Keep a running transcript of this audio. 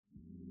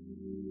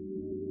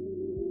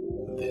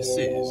This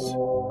is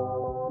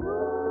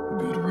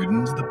Good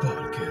Riddance, the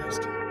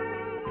podcast.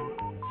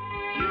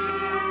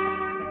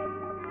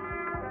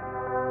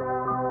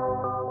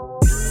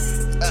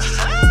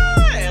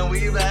 And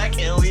we back.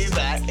 Hey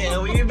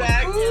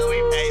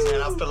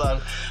man, I feel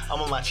like I'm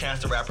on my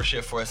Chance the Rapper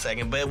shit for a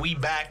second, but we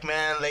back,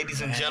 man,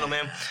 ladies and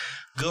gentlemen.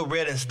 Good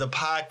Riddance, the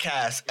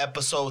podcast,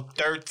 episode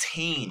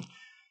 13.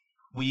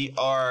 We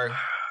are,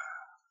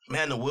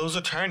 man, the wheels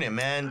are turning,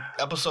 man.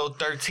 Episode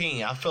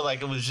 13. I feel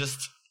like it was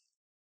just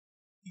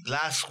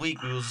last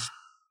week we was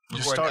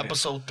recording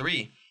episode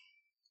 3.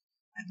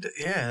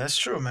 Yeah, that's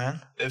true, man.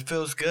 It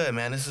feels good,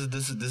 man. This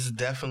is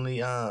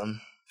definitely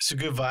It's a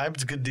good vibe.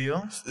 It's a good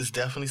deal. It's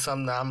definitely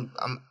something that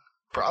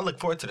I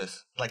look forward to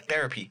this. Like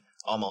therapy,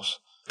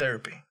 almost.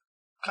 Therapy.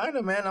 Kind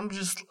of, man. I'm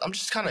just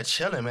kind of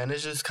chilling, man.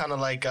 It's just kind of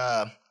like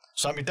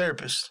So I'm your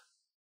therapist.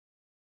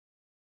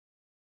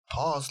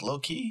 Pause, low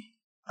key.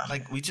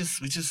 Like we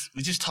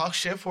just talk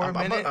shit for a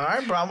minute. All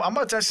right, bro. I'm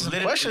about to ask you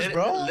some questions,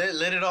 bro.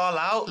 Let it all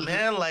out,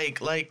 man. Like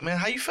man,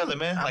 how you feeling,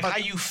 man? Like how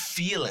you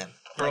feeling,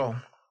 bro? Like,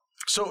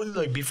 so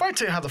like before I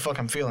tell you how the fuck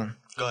I'm feeling,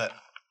 go ahead.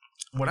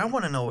 What I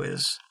want to know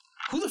is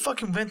who the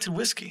fuck invented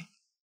whiskey?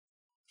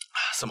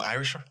 Some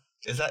Irish?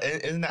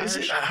 Isn't that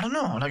Irish? I don't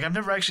know. Like I've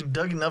never actually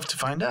dug enough to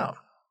find out.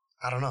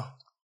 I don't know.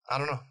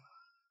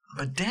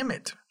 But damn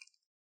it.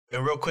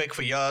 And real quick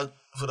for y'all,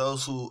 for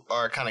those who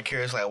are kind of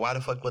curious, like why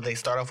the fuck would they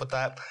start off with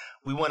that?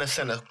 We want to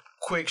send a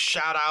quick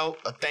shout out,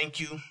 a thank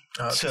you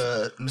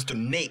to Mr.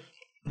 Nate.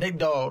 Nate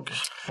Dogg.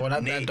 Well,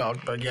 not Nate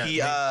Dogg, but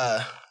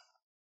yeah.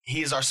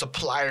 He's our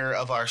supplier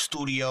of our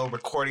studio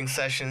recording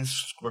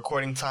sessions,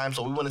 recording time.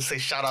 So we want to say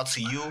shout out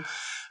to you.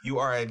 You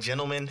are a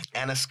gentleman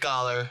and a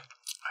scholar.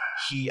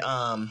 He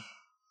was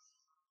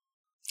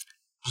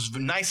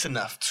nice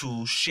enough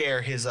to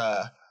share his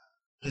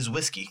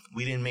whiskey.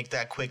 We didn't make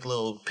that quick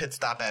little pit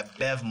stop at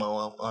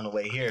Bevmo on the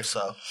way here.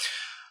 So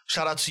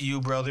shout out to you,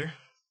 brother.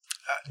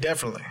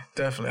 Definitely.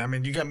 I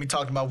mean, you got me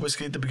talking about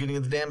whiskey at the beginning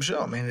of the damn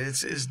show, man.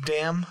 It's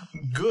damn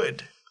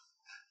good.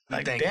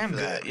 Like damn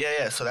good.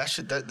 Yeah. So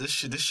this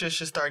shit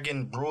should start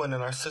getting brewing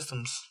in our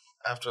systems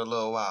after a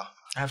little while.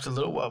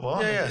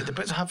 Well, yeah. It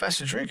depends on how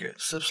fast you drink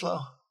it. Sip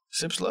slow.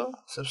 Slow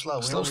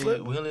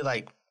We only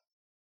like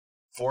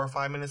 4 or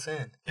 5 minutes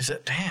in. Is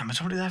it? Damn,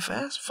 it's already that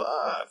fast?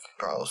 Fuck.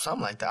 Bro,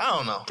 something like that. I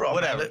don't know. Bro,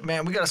 whatever.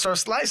 Man, we got to start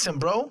slicing,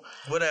 bro.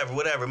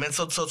 Whatever, man.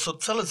 So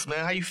tell us,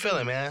 man, how you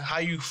feeling, man? How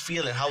you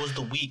feeling? How was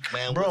the week,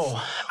 man? Bro,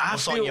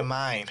 what's on your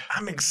mind?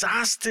 I'm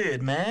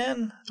exhausted,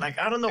 man. Like,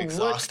 I don't know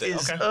what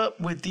is up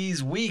with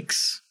these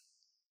weeks.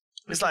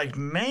 It's like,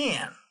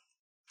 man,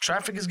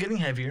 traffic is getting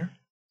heavier.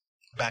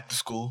 Back to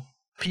school.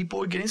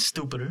 People are getting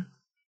stupider.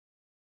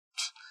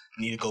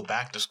 Need to go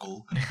back to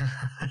school.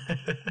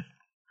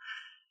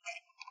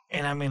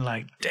 And I mean,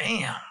 like,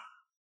 damn.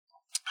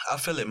 I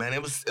feel it, man.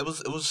 It was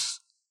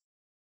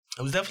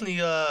definitely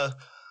a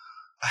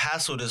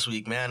hassle this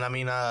week, man. I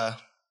mean,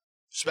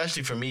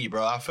 especially for me,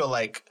 bro. I feel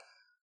like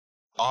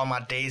all my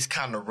days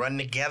kind of run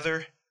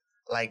together.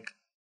 Like,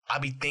 I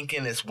be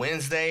thinking it's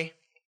Wednesday,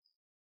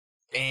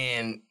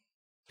 and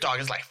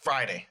dog, it's like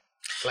Friday.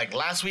 Like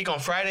last week on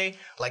Friday,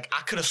 like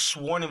I could have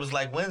sworn it was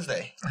like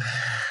Wednesday.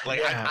 Like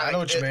yeah, I know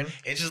what you mean.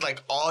 It's just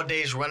like all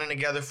days running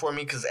together for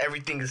me because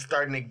everything is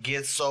starting to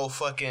get so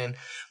fucking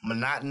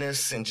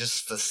monotonous and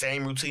just the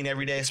same routine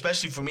every day.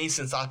 Especially for me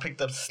since I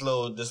picked up this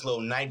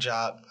little night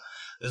job,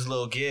 this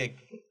little gig.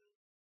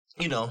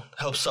 You know,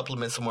 help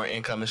supplement some more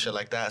income and shit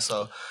like that.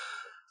 So,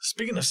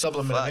 speaking of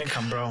supplementing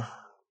income, bro.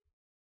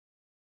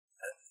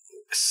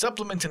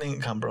 Supplementing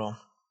income, bro.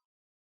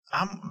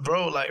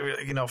 Like,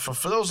 you know,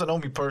 for those that know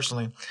me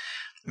personally,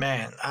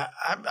 man,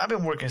 I've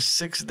been working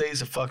 6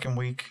 days a fucking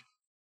week.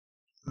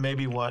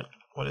 Maybe what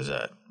is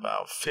that?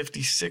 About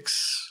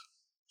 56,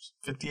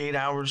 58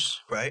 hours.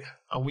 Right.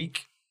 A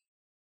week.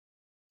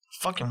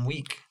 Fucking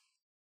week.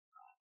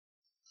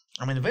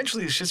 I mean,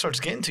 eventually this shit starts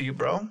getting to you,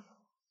 bro.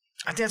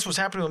 I think that's what's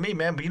happening with me,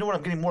 man. But you know what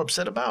I'm getting more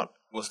upset about?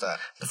 What's that?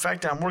 The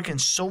fact that I'm working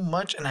so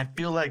much and I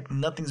feel like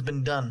nothing's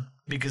been done.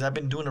 Because I've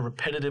been doing a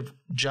repetitive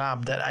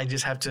job that I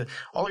just have to.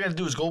 All I got to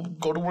do is go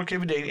to work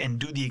every day and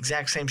do the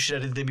exact same shit I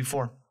did the day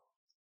before.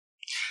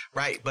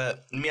 Right,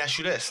 but let me ask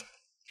you this,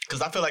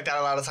 because I feel like that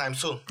a lot of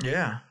times too.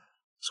 Yeah,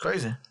 it's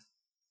crazy.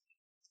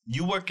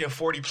 You working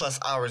 40 plus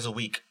hours a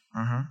week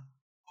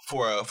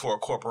for a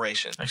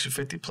corporation. Actually,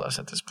 50 plus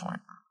at this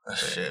point.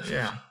 Shit.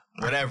 Yeah,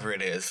 whatever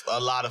it is,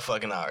 a lot of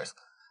fucking hours.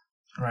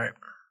 Right.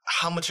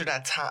 How much of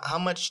that time? How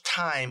much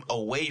time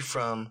away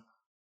from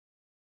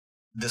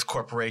this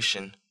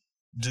corporation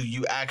do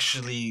you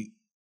actually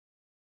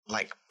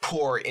like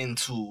pour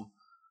into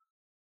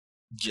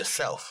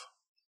yourself?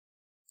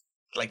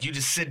 Like you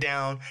just sit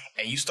down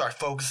and you start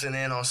focusing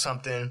in on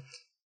something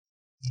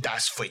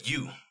that's for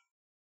you.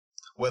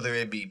 Whether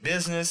it be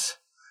business,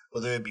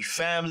 whether it be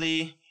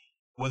family,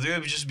 whether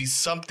it just be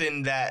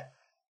something that,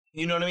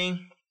 you know what I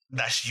mean?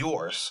 That's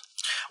yours.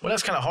 Well,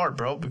 that's kind of hard,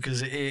 bro,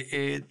 because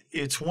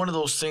it's one of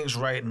those things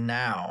right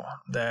now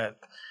that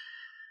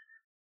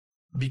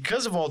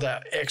because of all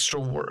that extra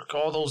work,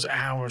 all those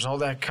hours, all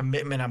that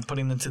commitment I'm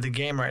putting into the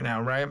game right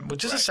now, right?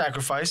 Which is a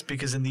sacrifice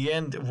because in the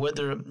end, one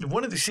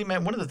of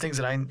the things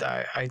that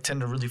I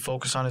tend to really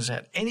focus on is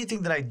that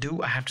anything that I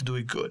do, I have to do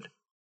it good.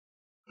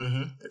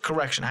 Mm-hmm.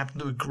 Correction, I have to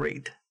do it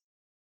great.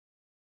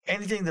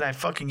 Anything that I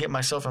fucking get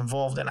myself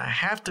involved in, I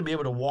have to be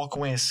able to walk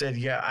away and say,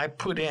 yeah, I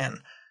put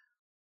in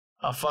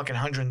a fucking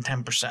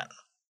 110%.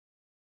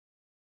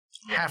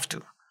 Have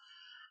to.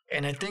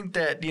 And I think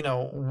that,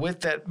 with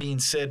that being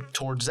said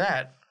towards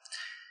that,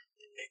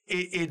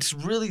 it's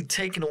really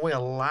taken away a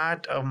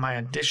lot of my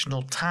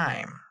additional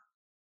time,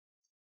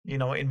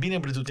 in being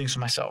able to do things for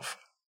myself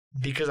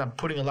because I'm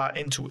putting a lot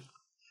into it.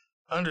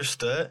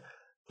 Understood.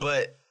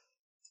 But,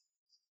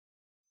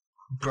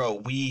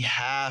 bro, we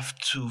have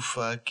to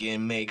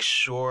fucking make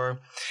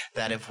sure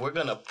that if we're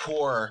going to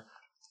pour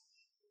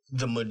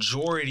the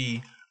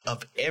majority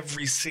of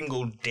every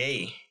single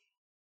day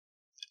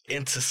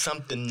into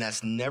something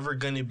that's never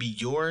going to be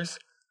yours,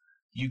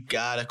 you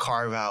got to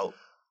carve out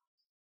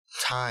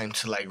time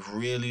to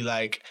really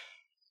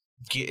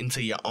get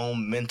into your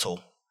own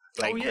mental.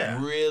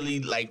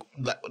 Really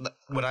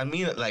what I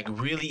mean,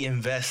 really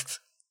invest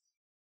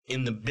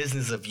in the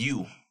business of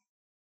you.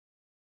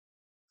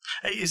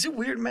 Hey, is it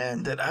weird,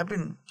 man, that I've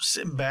been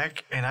sitting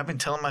back and I've been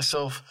telling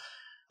myself,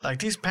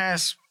 these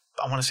past,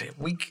 I want to say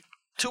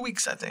 2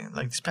 weeks, I think,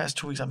 these past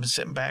 2 weeks I've been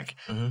sitting back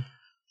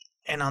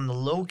and on the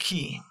low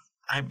key,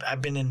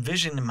 I've been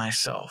envisioning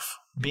myself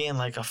being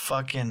like a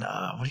fucking,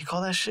 what do you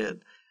call that shit?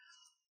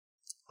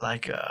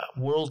 Like a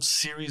World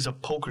Series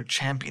of Poker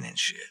champion and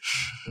shit.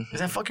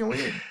 Is that fucking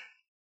weird?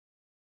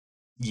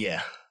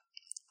 Yeah.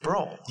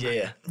 Bro.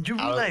 Yeah. You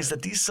realize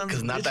that these sons of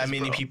bitches, because not that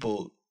many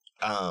people,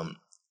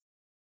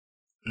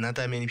 not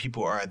that many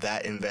people are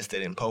that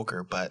invested in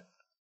poker, but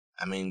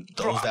I mean,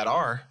 those that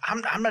are.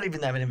 I'm not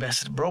even that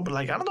invested, bro, but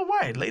I don't know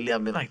why. Lately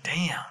I've been like,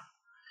 damn.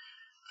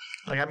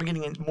 I've been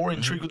getting more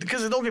intrigued with it.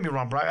 Because don't get me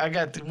wrong, bro. We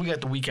got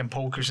the weekend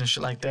pokers and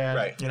shit like that.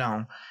 Right.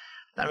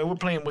 I mean, we're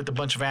playing with a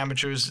bunch of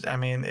amateurs. I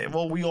mean,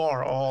 we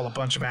are all a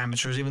bunch of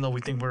amateurs, even though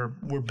we think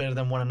we're better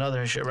than one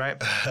another and shit, right?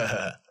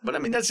 But I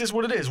mean, that's just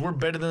what it is. We're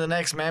better than the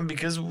next man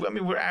because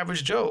we're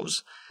average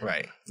Joes.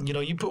 Right.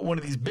 You put one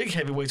of these big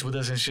heavyweights with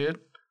us and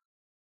shit.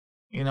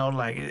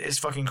 It's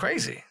fucking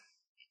crazy.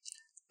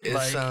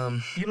 It's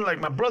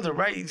my brother,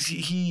 right?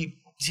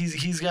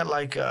 He's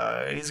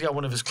got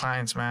one of his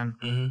clients, man.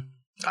 Mm-hmm.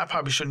 I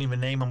probably shouldn't even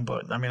name him,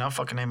 but I mean, I'll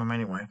fucking name him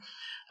anyway.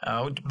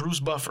 Bruce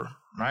Buffer,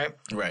 right?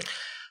 Right.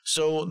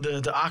 So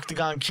the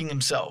Octagon King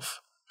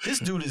himself. This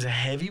dude is a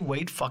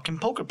heavyweight fucking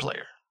poker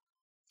player.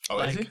 Oh,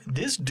 is he?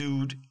 This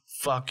dude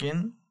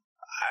fucking,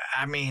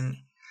 I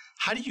mean.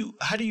 How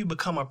do you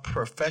become a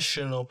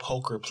professional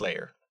poker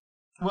player?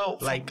 Well,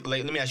 let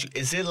me ask you,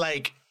 is it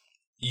like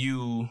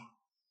you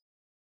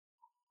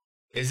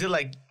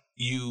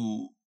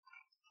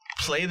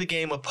play the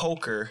game of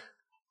poker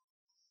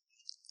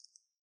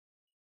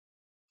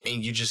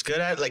and you're just good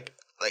at it? Like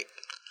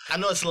I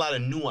know it's a lot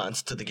of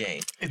nuance to the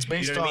game. It's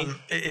based on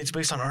it's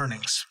based on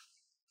earnings.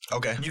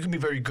 Okay. You can be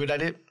very good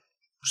at it.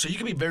 So you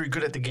can be very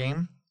good at the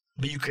game,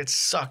 but you could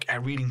suck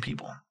at reading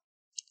people.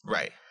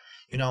 Right.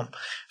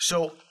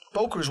 So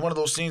poker is one of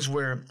those things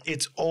where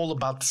it's all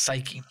about the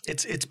psyche.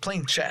 It's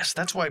playing chess.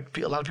 That's why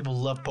a lot of people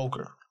love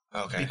poker.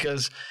 Okay.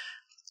 Because,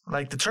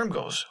 the term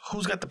goes,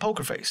 who's got the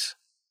poker face?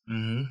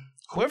 Mm-hmm.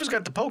 Whoever's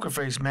got the poker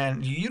face,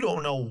 man, you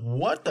don't know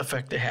what the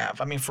fuck they have.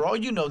 I mean, for all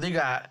you know, they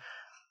got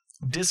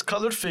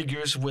discolored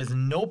figures with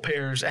no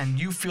pairs, and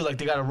you feel like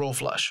they got a roll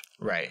flush.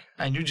 Right.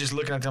 And you're just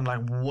looking at them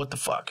like, what the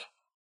fuck?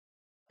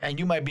 And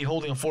you might be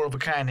holding a four of a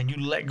kind, and you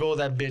let go of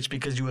that bitch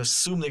because you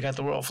assume they got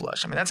the roll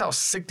flush. I mean, that's how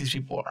sick these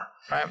people are,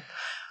 right?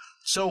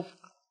 So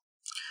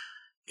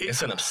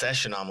it's an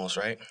obsession almost,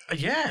 right?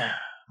 Yeah.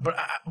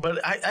 But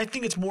I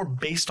think it's more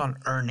based on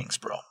earnings,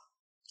 bro.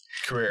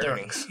 Career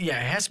earnings. Yeah,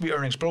 it has to be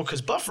earnings, bro.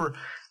 Because Buffer,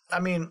 I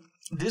mean,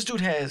 this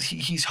dude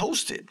he's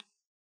hosted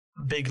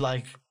big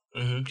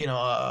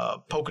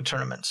poker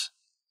tournaments.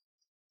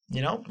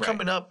 Right.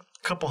 Coming up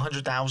a couple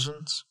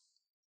 100,000,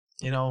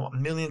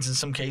 millions in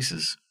some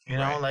cases.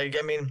 Right.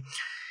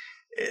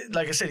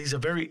 Like I said, he's a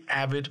very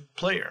avid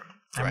player.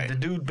 I mean, the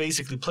dude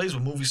basically plays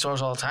with movie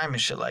stars all the time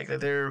and shit like that.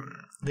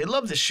 They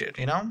love this shit,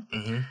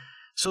 Mm-hmm.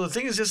 So the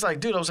thing is just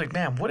dude, I was like,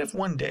 man, what if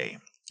one day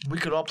we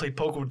could all play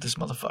poker with this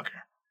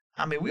motherfucker?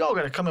 I mean, we all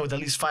got to come in with at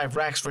least 5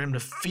 racks for him to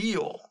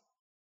feel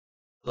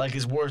like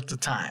it's worth the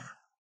time.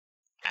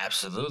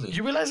 Absolutely.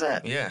 You realize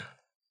that? Yeah.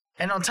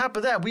 And on top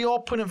of that, we all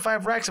put in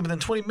 5 racks, and within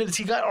 20 minutes,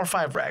 he got our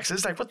 5 racks.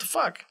 It's like, what the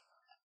fuck?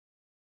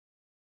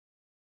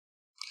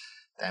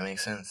 That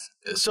makes sense.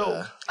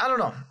 I don't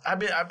know. I've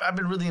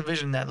been really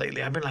envisioning that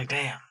lately. I've been like,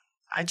 damn,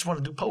 I just want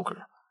to do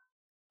poker.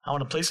 I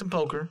want to play some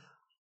poker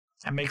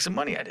and make some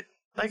money at it.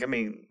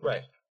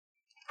 Right.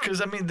 Because,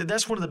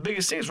 that's one of the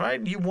biggest things,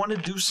 right? You want to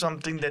do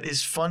something that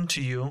is fun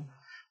to you,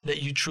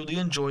 that you truly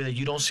enjoy, that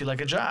you don't see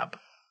like a job.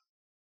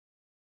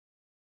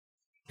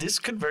 this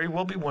could very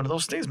well be one of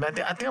those things, man.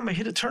 I think I'm gonna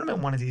hit a tournament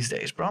one of these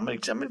days, bro. I'm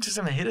just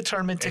gonna hit a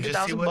tournament, take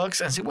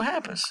 $1,000 and see what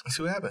happens.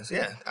 See what happens.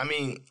 Yeah, I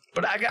mean,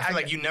 but I feel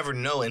like you never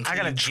know until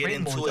you get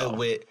into it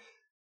with.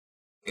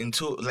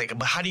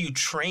 But how do you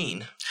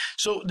train?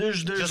 So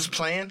there's just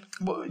playing.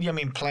 Well, yeah, I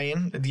mean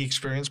playing, the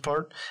experience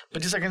part,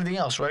 but just like anything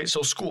else, right?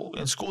 So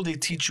in school they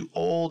teach you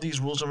all these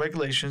rules and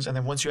regulations, and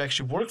then once you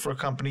actually work for a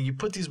company, you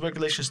put these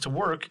regulations to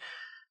work,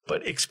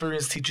 but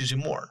experience teaches you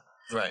more.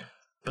 Right.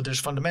 But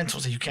there's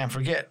fundamentals that you can't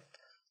forget.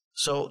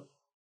 So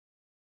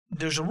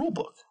there's a rule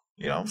book,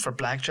 for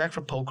blackjack,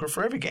 for poker,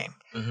 for every game.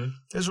 Mm-hmm.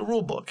 There's a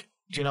rule book.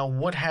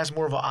 What has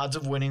more of an odds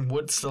of winning?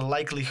 What's the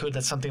likelihood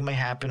that something may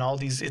happen? All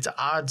these, it's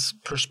odds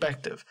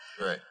perspective.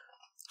 Right.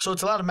 So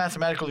it's a lot of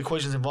mathematical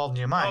equations involved in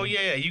your mind. Oh,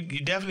 yeah.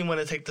 You definitely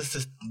want to take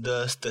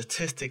the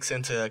statistics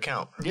into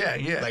account. Yeah.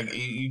 Like,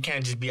 you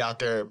can't just be out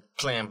there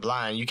playing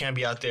blind. You can't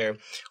be out there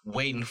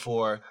waiting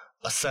for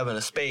a 7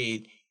 of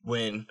spade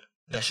when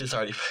that shit's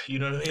already, you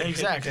know what I mean?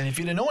 Exactly. And if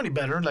you didn't know any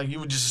better, like, you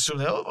would just assume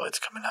that, it's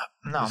coming up.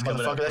 No,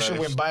 motherfucker, that shit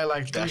went by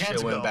like 3 hands ago. That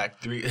shit went back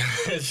 3.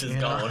 It's just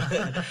gone.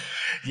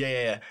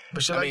 Yeah.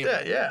 But shit like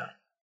that, yeah.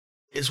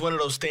 It's one of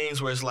those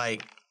things where it's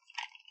like,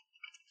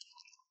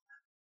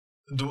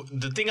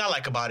 the thing I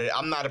like about it,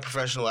 I'm not a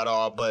professional at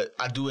all, but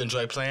I do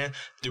enjoy playing.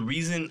 The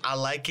reason I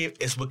like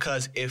it is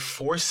because it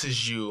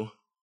forces you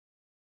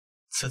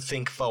to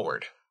think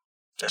forward.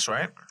 That's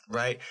right.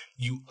 Right?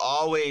 You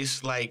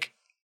always, like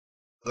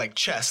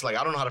chess. Like,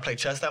 I don't know how to play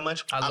chess that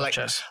much. I love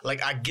chess.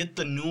 Like, I get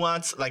the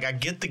nuance. Like, I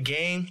get the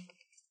game,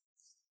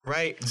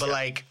 right? But,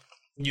 like,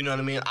 you know what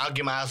I mean? I'll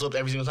get my ass up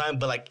every single time.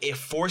 But, like, it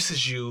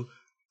forces you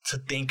to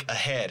think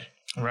ahead.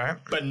 Right.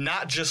 But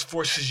not just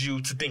forces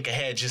you to think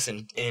ahead just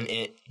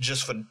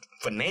just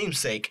for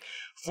namesake.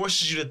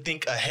 Forces you to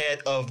think ahead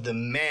of the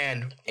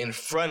man in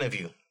front of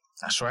you.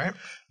 That's right.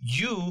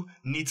 You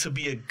need to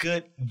be a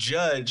good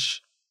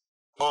judge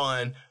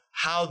on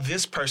how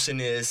this person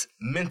is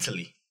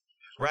mentally.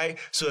 Right?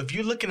 So if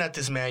you're looking at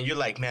this man, you're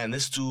like, man,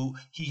 this dude,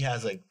 he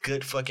has a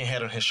good fucking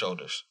head on his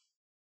shoulders.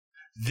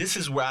 This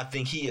is where I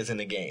think he is in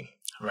the game.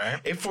 Right.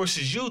 It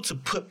forces you to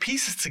put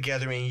pieces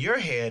together in your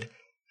head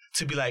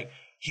to be like,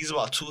 he's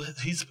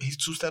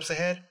 2 steps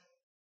ahead.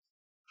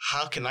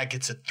 How can I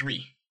get to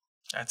 3?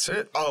 That's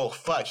it. Oh,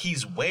 fuck.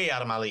 He's way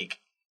out of my league.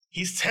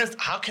 He's 10.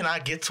 How can I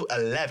get to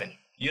 11?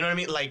 You know what I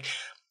mean? Like,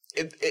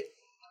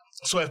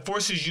 so it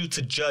forces you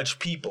to judge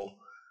people.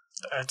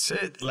 That's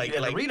it. Like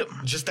read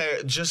them.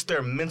 Just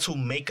their mental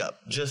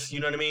makeup. Just, you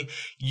know what I mean?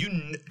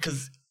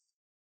 Because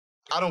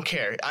I don't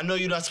care. I know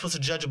you're not supposed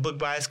to judge a book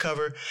by its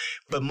cover,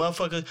 but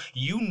motherfucker,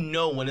 you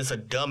know when it's a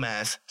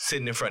dumbass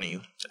sitting in front of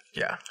you.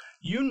 Yeah.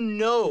 You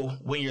know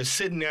when you're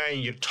sitting there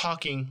and you're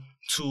talking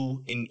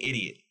to an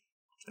idiot.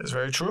 That's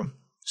very true.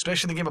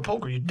 Especially in the game of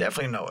poker, you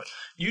definitely know it.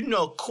 You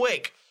know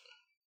quick.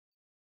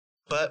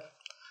 But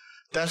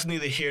that's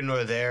neither here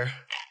nor there.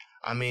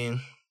 I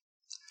mean,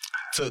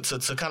 to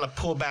kind of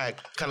pull back,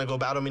 kind of go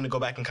back, I don't mean to go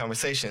back in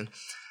conversation,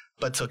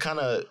 but to kind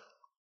of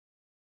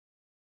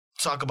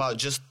talk about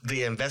just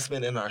the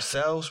investment in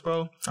ourselves,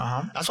 bro.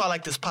 Uh-huh. That's why I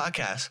like this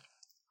podcast,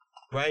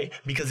 right?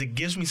 Because it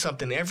gives me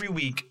something every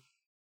week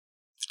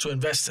to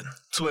invest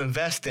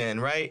in,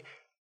 right?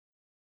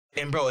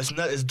 And bro,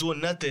 it's doing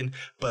nothing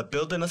but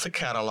building us a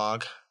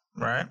catalog,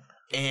 right?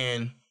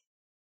 And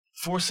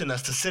forcing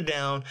us to sit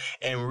down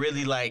and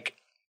really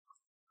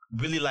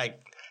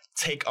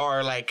take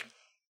our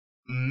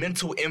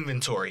mental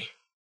inventory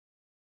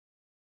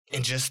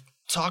and just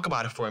talk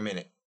about it for a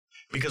minute.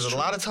 Because a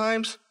lot of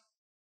times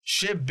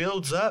shit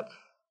builds up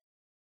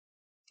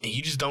and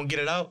you just don't get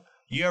it out.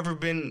 You ever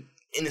been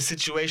in a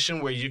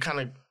situation where you're kind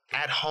of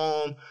at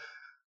home,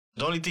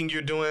 the only thing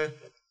you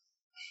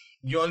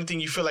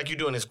feel like you're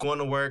doing is going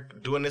to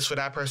work, doing this for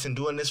that person,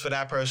 doing this for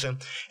that person.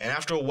 And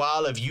after a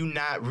while of you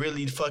not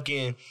really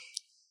fucking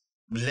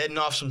letting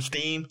off some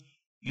steam,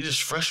 you're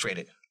just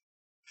frustrated.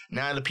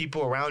 Now the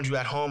people around you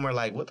at home are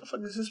like, what the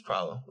fuck is his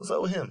problem? What's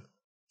up with him?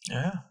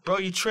 Yeah. Bro,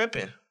 you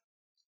tripping.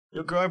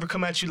 Your girl ever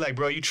come at you like,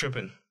 bro, you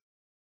tripping.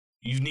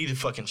 You need to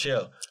fucking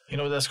chill. You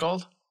know what that's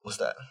called? What's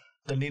that?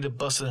 The need to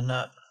bust a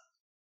nut.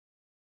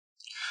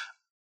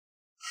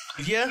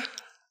 Yeah,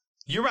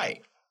 you're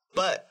right.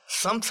 But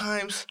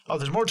sometimes... Oh,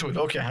 there's more to it.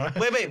 Okay.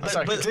 Wait.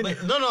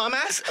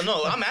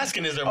 I'm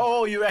asking, is there...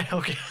 Oh, you're right.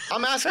 Okay.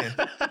 I'm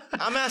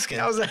asking.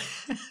 I was like...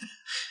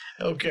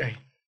 Okay.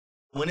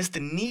 When it's the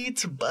need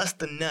to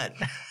bust a nut,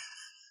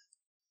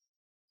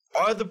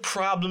 are the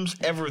problems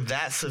ever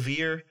that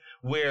severe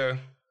where...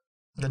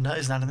 The nut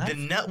is not enough? The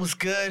nut was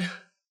good.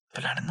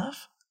 But not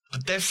enough?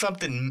 But there's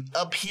something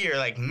up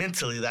here,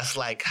 mentally, that's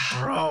like...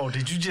 Bro,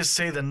 did you just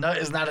say the nut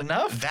is not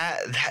enough?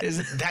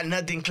 That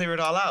nut didn't clear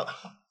it all out.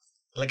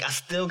 I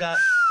still got...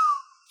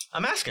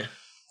 I'm asking.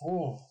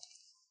 Ooh.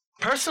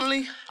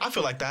 Personally, I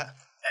feel like that.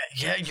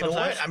 Yeah, you know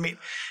what? I mean,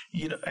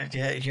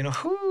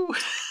 who?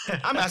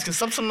 I'm asking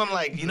something. I'm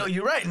like,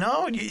 you're right.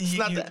 No,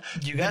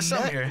 you got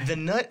something here. The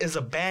nut is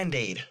a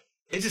Band-Aid.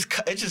 It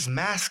just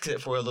masks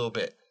it for a little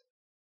bit.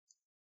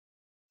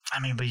 I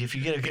mean, but if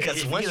you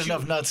get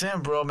enough nuts in,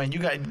 bro, man, you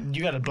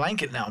got a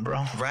blanket now,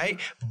 bro. Right?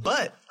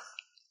 But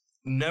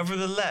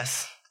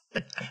nevertheless,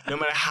 no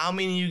matter how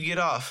many you get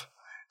off,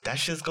 that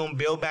shit's gonna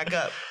build back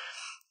up.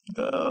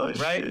 Oh,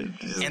 right?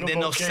 Shit. And then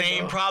those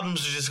same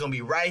problems are just gonna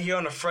be right here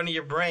on the front of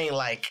your brain,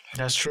 like.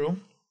 That's true.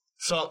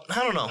 So I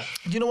don't know.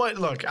 You know what?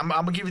 Look, I'm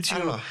gonna give it to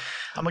you.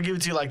 I'm gonna give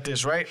it to you like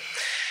this, right?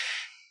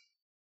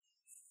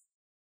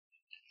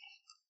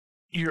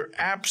 You're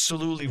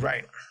absolutely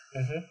right.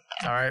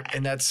 Mm-hmm. All right,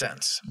 in that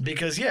sense,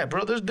 because yeah,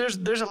 bro,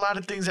 there's a lot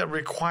of things that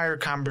require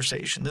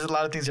conversation. There's a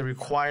lot of things that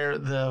require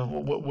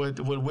what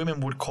women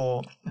would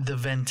call the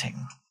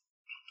venting.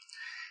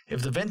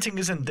 If the venting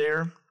isn't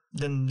there,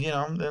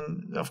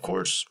 then of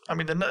course, I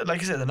mean,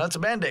 like I said, the nut's a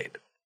Band-Aid,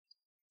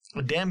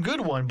 a damn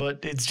good one, but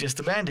it's just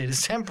a Band-Aid.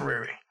 It's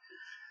temporary.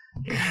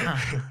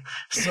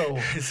 So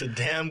it's a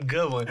damn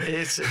good one.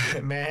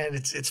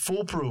 It's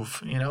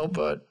foolproof,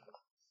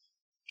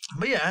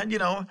 But yeah,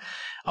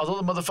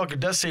 although the motherfucker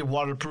does say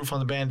waterproof on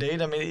the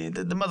Band-Aid, I mean,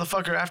 the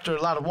motherfucker after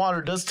a lot of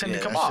water does tend to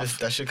come off.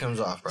 That shit comes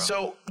off, bro.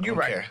 So you're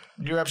right. Care.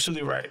 You're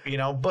absolutely right.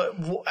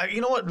 But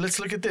you know what? Let's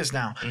look at this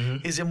now.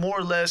 Mm-hmm. Is it more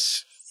or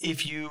less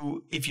if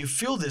you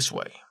feel this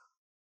way?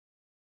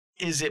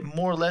 Is it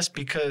more or less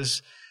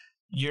because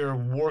you're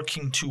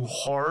working too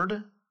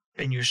hard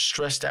and you're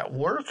stressed at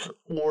work,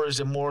 or is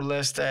it more or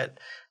less that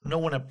no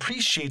one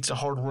appreciates the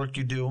hard work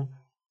you do?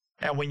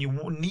 And when you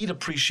need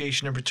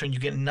appreciation in return, you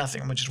get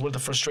nothing, which is where the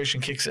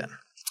frustration kicks in.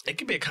 It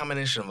could be a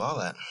combination of all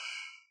that.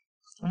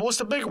 What's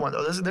the big one,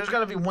 though? There's got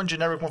to be one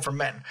generic one for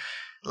men.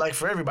 Like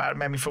for everybody.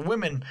 I mean, for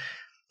women,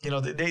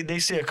 they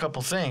say a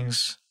couple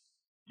things,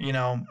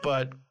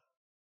 but...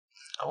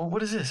 Oh,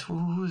 what is this?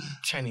 Who's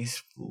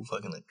Chinese food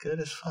fucking look good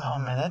as fuck. Oh,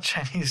 man, that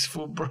Chinese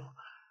food, bro.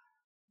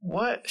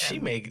 What? She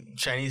make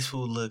Chinese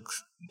food look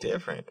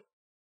different.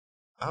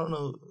 I don't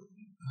know.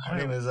 Her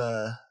name is...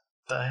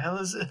 The hell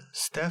is it?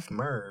 Steph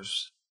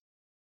Mers.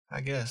 I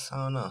guess. I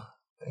don't know.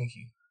 Thank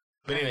you.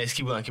 But anyways,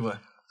 keep on.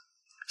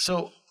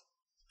 So,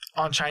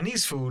 on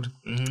Chinese food,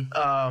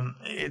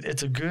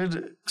 it's a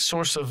good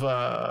source of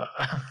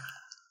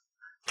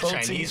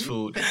protein. Chinese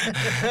food.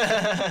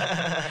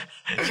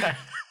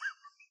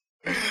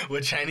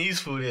 What Chinese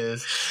food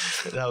is.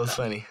 That was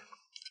funny.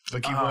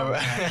 But keep on.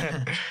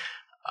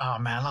 Oh,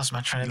 man, I lost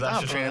my train of thought. You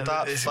lost your train of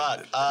thought?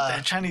 Fuck.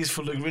 That Chinese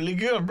food look really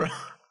good, bro.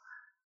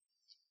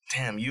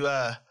 Damn, you,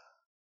 I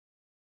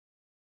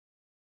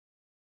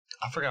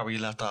forgot where you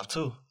left off,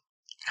 too.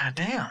 God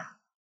damn.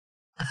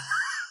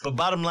 But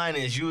bottom line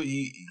is, you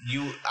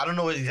I don't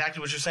know exactly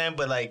what you're saying,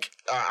 but, like,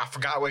 I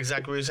forgot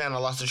exactly what you're saying. I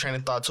lost the train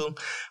of thought, too.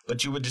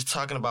 But you were just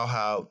talking about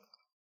how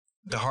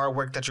the hard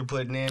work that you're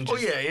putting in.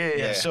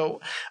 Yeah.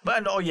 So,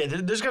 but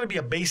there's got to be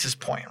a basis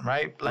point,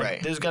 right? Like,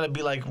 right. There's got to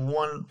be, like,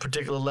 one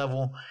particular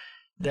level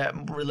that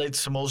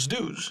relates to most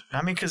dudes.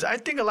 I mean, because I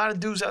think a lot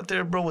of dudes out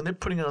there, bro, when they're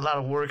putting in a lot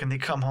of work and they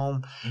come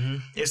home,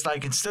 it's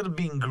like instead of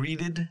being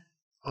greeted,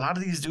 a lot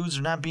of these dudes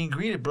are not being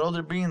greeted, bro.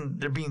 They're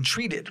being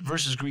treated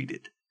versus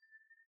greeted.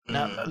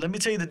 Now, let me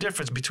tell you the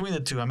difference between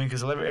the two. I mean,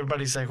 because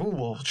everybody's like, oh,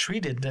 well,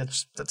 treated,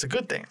 that's a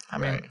good thing. I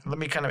mean, Let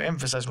me kind of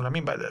emphasize what I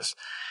mean by this.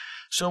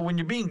 So when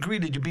you're being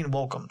greeted, you're being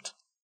welcomed.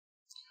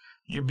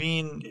 You're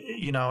being,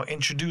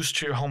 introduced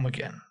to your home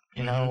again.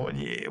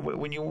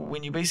 When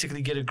you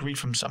basically get a greet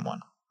from someone,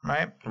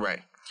 right?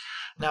 Right.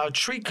 Now, a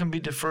treat can be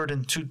deferred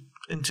into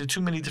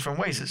too many different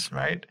ways,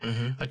 right?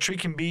 Mm-hmm. A treat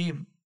can be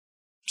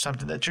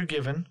something that you're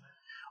given,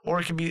 or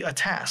it can be a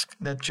task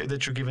that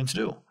you're given to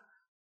do.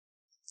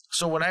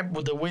 So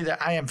the way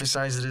that I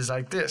emphasize it is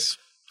like this.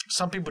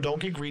 Some people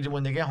don't get greeted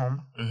when they get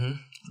home.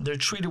 Mm-hmm. They're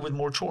treated with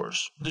more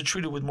chores. They're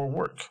treated with more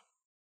work.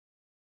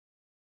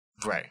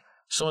 Right.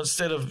 So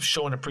instead of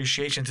showing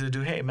appreciation to the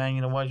dude, hey, man,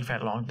 you know what? You've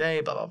had a long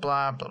day, blah, blah,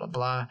 blah, blah, blah,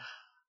 blah.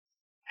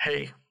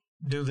 Hey,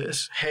 do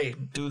this. Hey,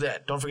 do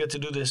that. Don't forget to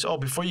do this. Oh,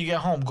 before you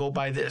get home, go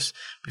buy this.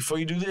 Before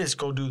you do this,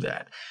 go do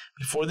that.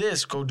 Before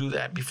this, go do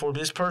that. Before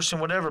this person,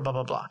 whatever, blah,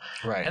 blah, blah.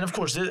 Right. And, of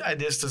course,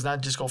 this does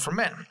not just go for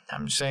men.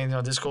 I'm saying,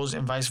 this goes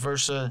and vice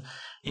versa,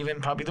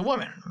 even probably the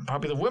women.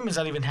 Probably the women's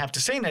not even have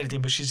to say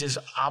anything, but she's just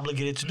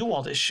obligated to do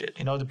all this shit,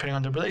 depending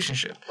on the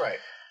relationship. Right.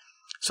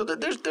 So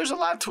there's a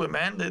lot to it,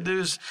 man.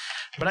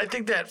 But I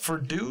think that for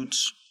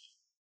dudes,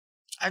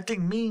 I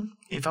think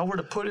if I were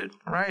to put it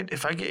right,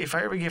 if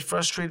I ever get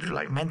frustrated,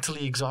 like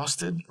mentally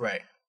exhausted,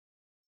 right,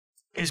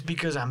 it's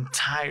because I'm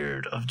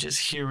tired of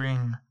just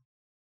hearing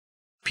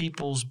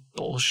people's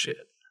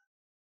bullshit.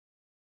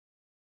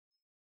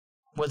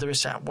 Whether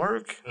it's at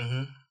work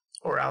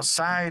or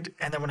outside,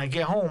 and then when I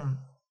get home,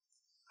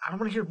 I don't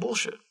want to hear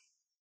bullshit.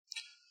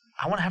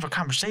 I want to have a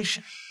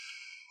conversation.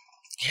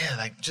 Yeah,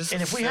 like just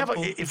and if we have a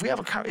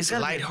it's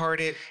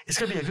lighthearted. It's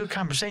gonna be a good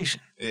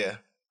conversation. Yeah,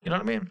 you know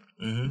what I mean.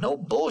 Mm-hmm. No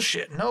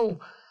bullshit. No,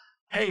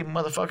 hey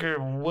motherfucker,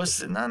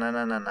 what's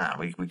no.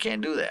 We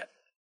can't do that.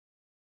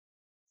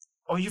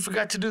 Oh, you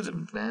forgot to do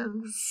the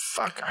man.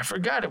 Fuck, I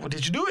forgot it. Well,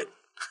 did you do it?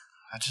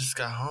 I just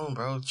got home,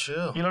 bro.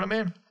 Chill. You know what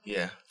I mean?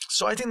 Yeah.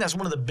 So I think that's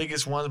one of the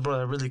biggest ones, bro,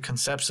 that really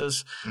concepts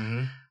us.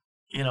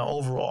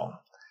 Overall.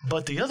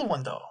 But the other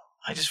one, though,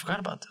 I just forgot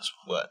about this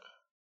one. What?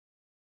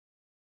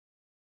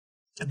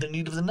 The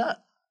need of the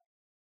nut.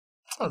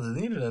 Oh, the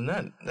need of a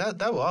nut.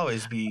 That will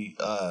always be.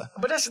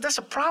 But that's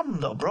a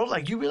problem though, bro.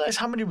 Like you realize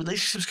how many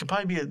relationships could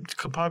probably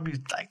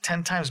be like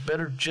 10 times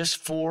better just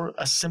for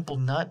a simple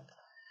nut.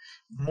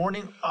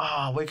 Morning,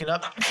 waking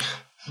up.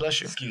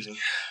 Bless you. Excuse me.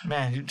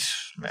 Man,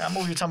 I'm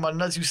over here talking about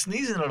nuts. You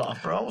sneezing it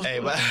off, bro. Hey,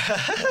 but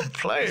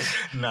player.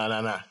 No.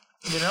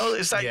 You know,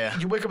 it's like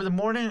you wake up in the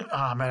morning.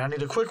 Man, I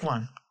need a quick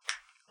one.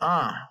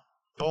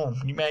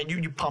 Boom.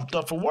 You pumped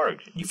up for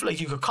work. You feel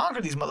like you could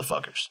conquer these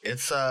motherfuckers.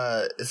 It's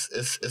a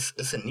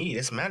need.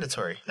 It's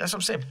mandatory. That's what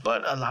I'm saying.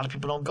 But a lot of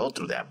people don't go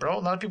through that, bro.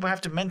 A lot of people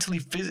have to mentally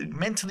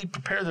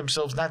prepare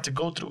themselves not to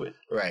go through it.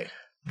 Right.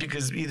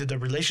 Because either the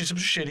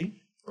relationships are shitty.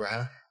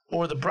 Right.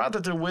 Or the broad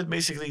that they're with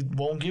basically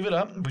won't give it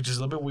up, which is a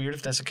little bit weird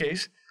if that's the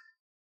case.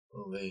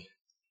 Holy.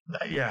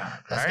 Yeah.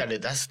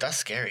 That's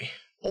scary.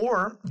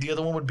 Or the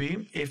other one would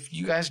be if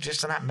you guys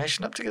just are not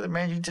meshing up together,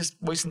 man, you're just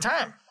wasting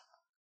time.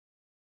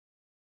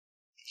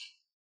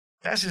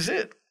 That's just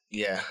it.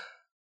 Yeah.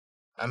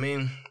 I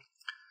mean,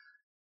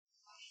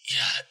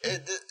 yeah.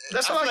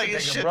 That's all I can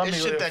think of, bro.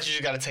 It's shit that you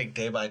just got to take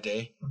day by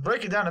day.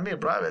 Break it down to me,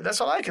 bro.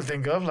 That's all I can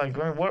think of. Like,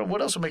 I mean,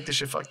 what else would make this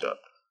shit fucked up?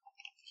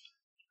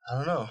 I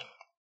don't know.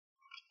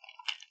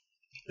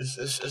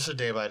 It's a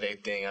day by day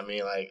thing. I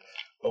mean, like,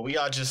 but we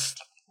all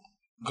just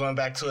going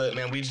back to it,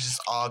 man. We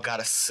just all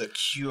gotta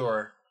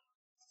secure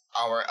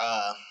our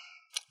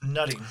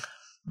nutting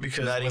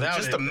because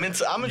just the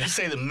mental. I'm gonna just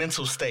say the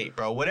mental state,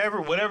 bro.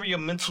 Whatever your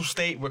mental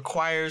state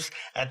requires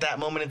at that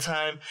moment in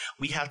time,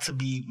 we have to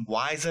be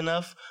wise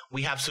enough.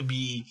 We have to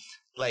be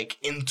like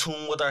in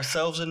tune with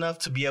ourselves enough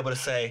to be able to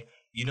say,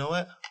 you know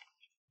what?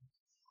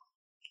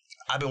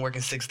 I've been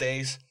working 6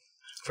 days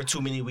for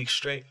too many weeks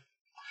straight.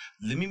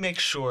 Let me make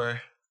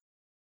sure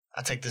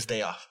I take this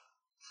day off.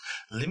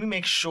 Let me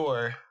make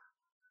sure,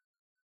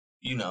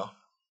 you got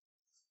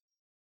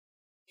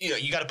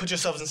to put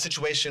yourself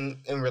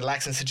in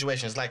relaxing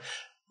situations. Like,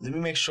 let me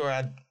make sure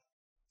I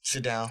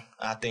sit down.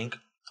 I think.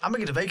 I'm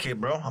going to get a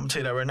vacate, bro. I'm going to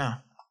tell you that right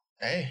now.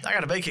 Hey. I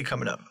got a vacate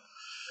coming up.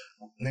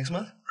 Next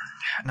month?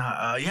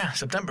 Nah,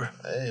 September.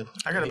 Hey.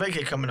 I got a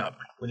vacate coming up.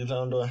 What are you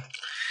planning on doing?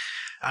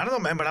 I don't know,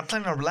 man, but I'm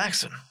planning on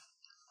relaxing.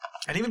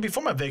 And even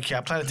before my vacate,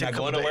 I plan to take a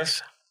couple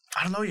days.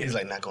 I don't know yet. He's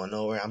like, not going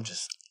nowhere. I'm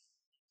just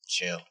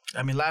chill.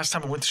 I mean, last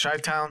time I went to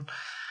Chi-Town,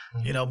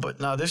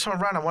 but no, this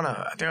one around,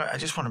 I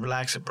just want to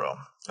relax it, bro.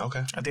 Okay.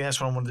 I think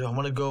that's what I want to do. I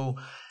want to go,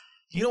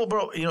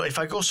 bro, if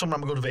I go somewhere,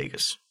 I'm going to go to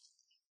Vegas.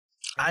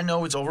 I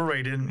know it's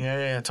overrated.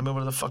 Yeah. Tell me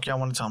what the fuck y'all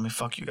want to tell me.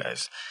 Fuck you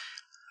guys.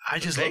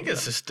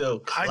 Vegas is still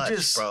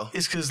clutch, bro.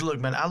 It's because, look,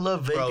 man, I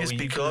love Vegas when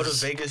you go to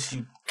Vegas,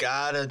 you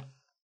gotta...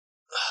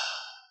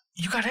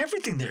 You got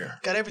everything there.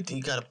 Got everything.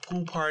 You got a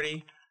pool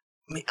party.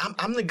 I mean,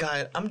 I'm the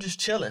guy. I'm just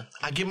chilling.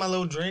 I get my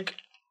little drink,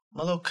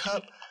 my little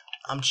cup.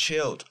 I'm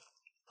chilled.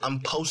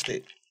 I'm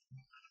posted.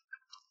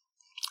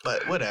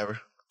 But whatever.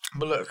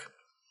 But look.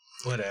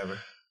 Whatever.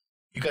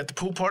 You got the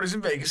pool parties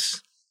in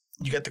Vegas.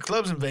 You got the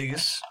clubs in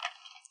Vegas.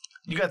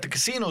 You got the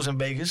casinos in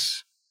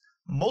Vegas.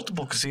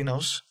 Multiple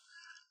casinos.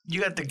 You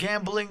got the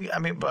gambling. I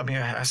mean,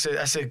 I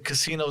said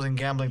casinos and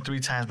gambling 3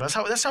 times. But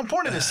that's how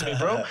important it is to me,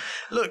 bro.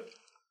 Look.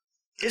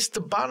 It's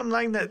the bottom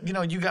line that,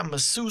 you got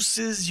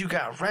masseuses, you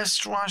got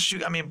restaurants, you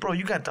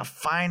got the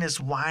finest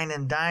wine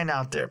and dine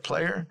out there,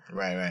 player.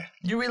 Right.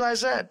 You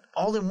realize that?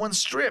 All in one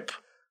strip.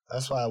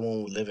 That's why I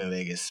won't live in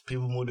Vegas.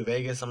 People move to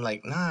Vegas, I'm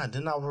like, nah,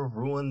 then I will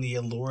ruin the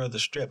allure of the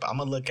strip. I'm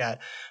going to look at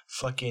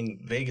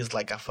fucking Vegas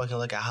like I fucking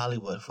look at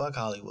Hollywood. Fuck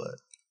Hollywood.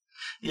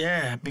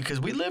 Yeah, because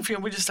we live here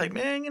and we're just like,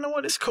 man, you know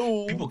what? It's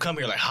cool. People come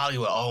here like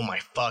Hollywood. Oh, my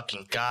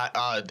fucking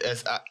God.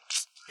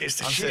 It's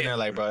the I'm shit. sitting there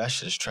like, bro, that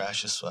shit is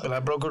trash as fuck. But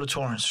like, bro, go to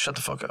Torrance. Shut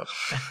the fuck up.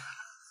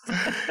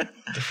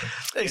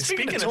 Hey,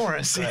 speaking of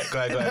Torrance. Go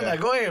ahead.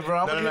 Go ahead, bro.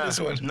 I'm going to get this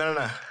one.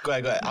 No. Go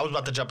ahead. I was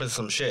about to jump into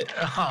some shit.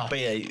 But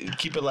yeah,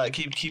 keep it like,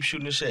 keep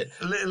shooting the shit.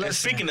 And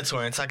speaking of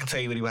Torrance, I can tell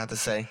you what he had to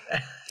say.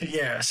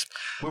 Yes.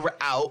 We were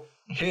out.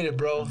 Hit it,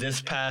 bro.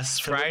 This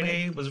past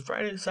Friday. Was it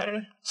Friday?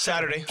 Saturday.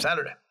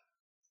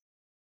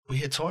 We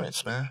hit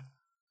Torrance, man.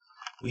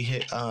 We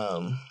hit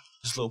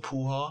this little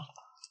pool hall.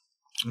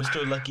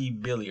 Mr. Lucky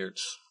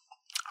Billiards.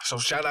 So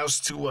shout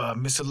outs to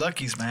Mr.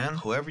 Lucky's, man.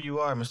 Whoever you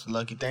are, Mr.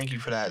 Lucky, thank you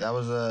for that. That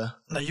was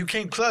Now you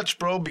came clutch,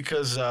 bro,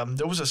 because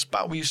there was a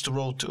spot we used to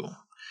roll to.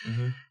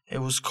 Mm-hmm. It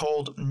was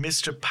called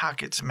Mr.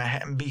 Pockets,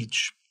 Manhattan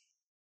Beach.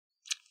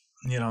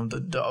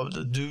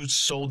 The dudes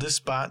sold this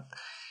spot,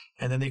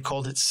 and then they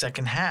called it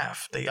Second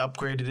Half. They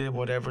upgraded it,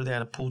 whatever. They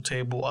had a pool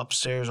table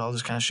upstairs, all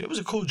this kind of shit. It was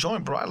a cool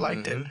joint, bro. I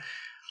liked it.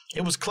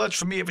 It was clutch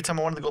for me every time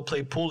I wanted to go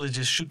play pool to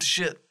just shoot the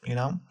shit,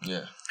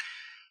 Yeah.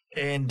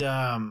 And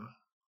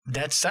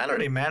that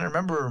Saturday, man, I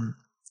remember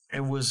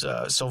it was,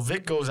 so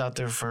Vic goes out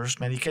there first,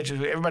 man. He catches,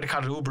 everybody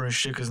caught an Uber and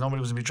shit because nobody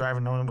was going to be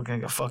driving. No one was going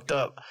to get fucked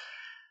up.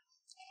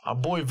 Our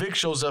boy Vic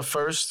shows up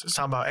first. It's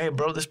talking about, hey,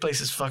 bro, this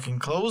place is fucking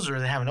closed or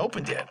they haven't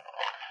opened yet.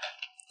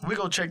 We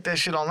go check that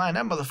shit online.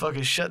 That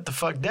motherfucker shut the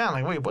fuck down.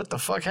 Like, wait, what the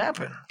fuck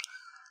happened?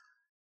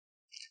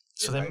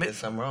 So then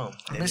I'm wrong.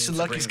 Mr.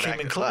 Lucky's came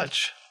in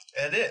clutch.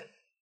 It did.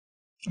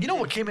 You know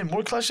what came in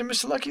more clutch than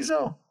Mr. Lucky's,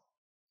 though?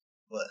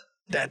 What?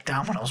 That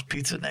Domino's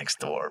pizza next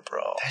door,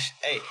 bro.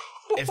 Hey,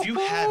 If you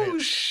haven't,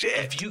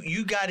 shit. if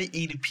you gotta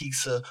eat a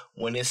pizza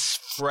when it's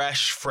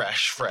fresh.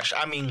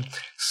 I mean,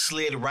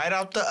 slid right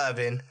out the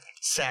oven,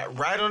 sat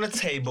right on the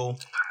table.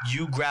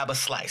 You grab a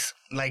slice,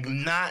 like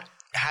not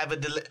have a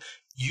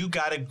you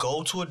gotta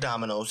go to a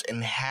Domino's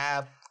and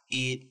have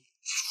it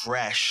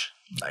fresh,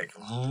 like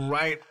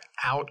right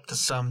out to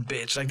some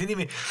bitch. Like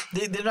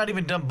they're not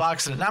even done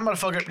boxing it. Now,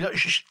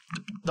 motherfucker,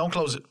 don't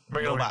close it.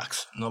 Bring it no over.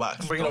 box.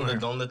 Bring it over.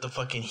 Don't let the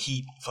fucking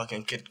heat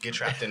fucking get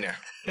trapped in there.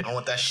 I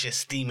want that shit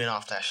steaming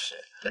off that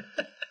shit.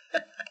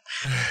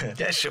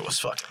 That shit was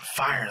fucking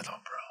fire though, bro.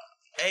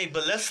 Hey,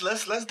 but let's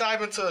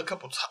dive into a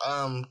couple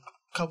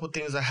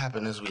things that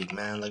happened this week,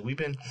 man. Like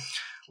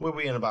where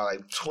we in about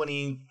like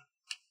 20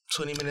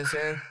 minutes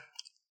in.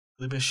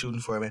 We've been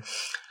shooting for it, man.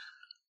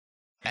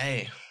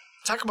 Hey,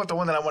 talk about the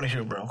one that I want to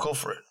hear, bro. Go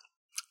for it.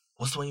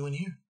 What's the one you want to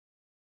hear?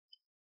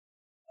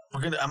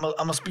 I'm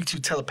gonna speak to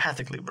you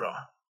telepathically, bro.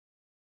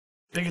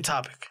 Pick a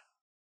topic.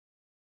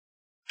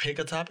 Pick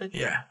a topic?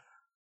 Yeah.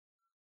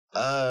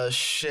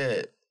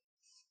 Shit.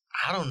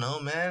 I don't know,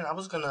 man. I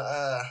was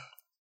gonna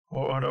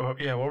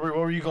Yeah. Where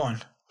were you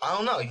going? I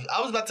don't know.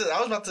 I was about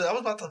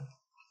to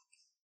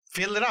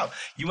feel it out.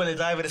 You want to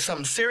dive into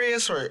something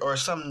serious or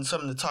something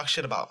to talk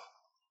shit about?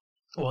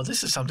 Well,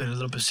 this is something a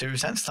little bit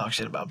serious and to talk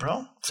shit about,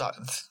 bro.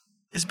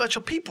 It's about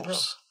your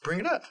peoples. Bring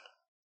it up.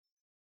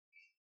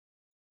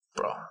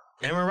 Bro.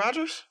 Aaron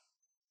Rodgers?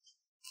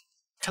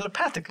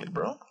 Telepathically,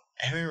 bro.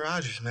 Aaron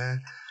Rodgers,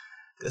 man.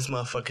 This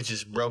motherfucker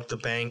just broke the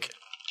bank.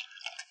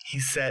 He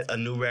set a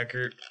new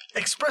record.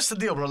 Express the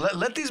deal, bro.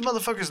 Let these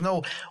motherfuckers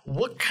know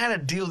what kind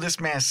of deal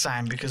this man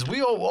signed, because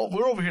we're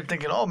over here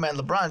thinking, oh man,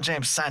 LeBron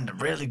James signed a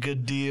really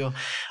good deal.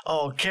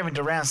 Oh, Kevin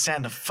Durant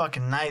signed a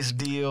fucking nice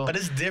deal. But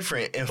it's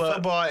different in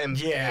football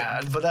and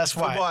but that's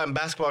why football and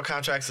basketball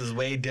contracts is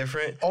way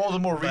different. All the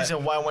more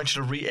reason why I want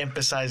you to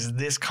re-emphasize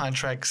this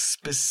contract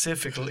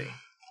specifically.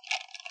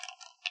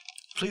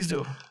 Please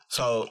do.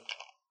 So,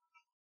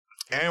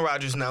 Aaron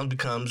Rodgers now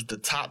becomes the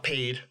top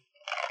paid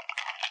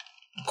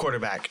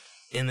quarterback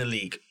in the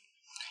league.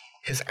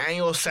 His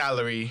annual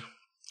salary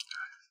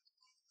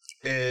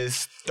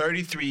is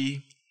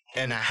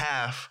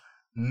 $33.5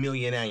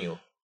 million annual.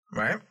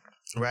 Right?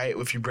 Right?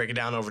 If you break it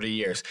down over the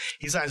years.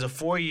 He signs a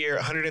 4-year,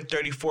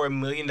 $134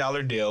 million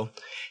deal.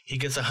 He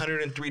gets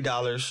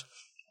 $103.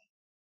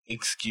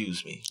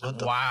 Excuse me. What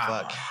the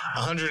fuck?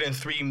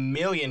 $103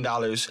 million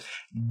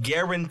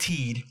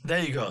guaranteed.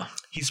 There you go.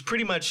 He's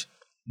pretty much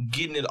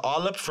getting it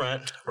all up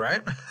front.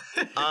 Right?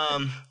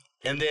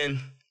 And then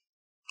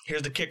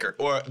here's the kicker,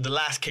 or the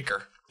last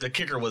kicker. The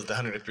kicker was the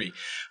 103.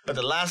 But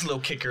the last little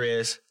kicker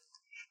is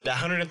that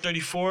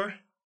 134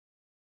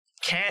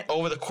 can,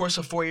 over the course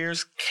of 4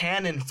 years,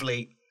 can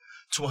inflate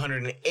to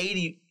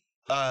 $180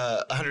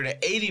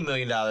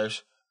 million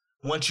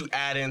once you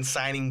add in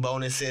signing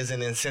bonuses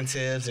and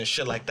incentives and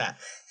shit like that.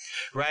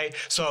 Right?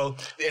 So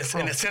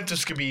and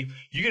incentives could be,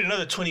 you get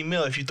another 20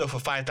 mil if you throw for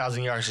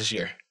 5,000 yards this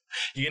year.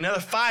 You get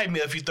another 5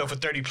 mil if you throw for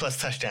 30 plus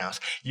touchdowns.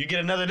 You get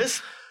another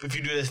this if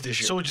you do this year.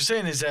 So what you're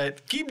saying is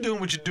that keep doing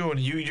what you're doing.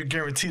 You're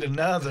guaranteed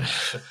another.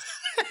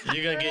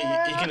 You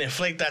can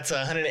inflate that to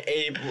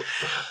 180,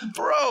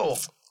 bro.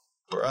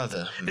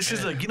 Brother, this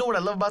is you know what I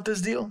love about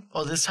this deal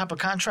or this type of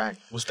contract?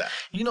 What's that?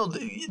 You know,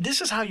 this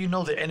is how you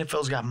know the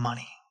NFL's got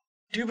money.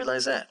 Do you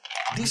realize that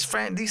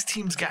these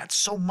teams got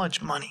so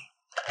much money?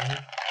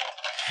 Mm-hmm.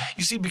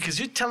 You see, because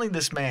you're telling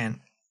this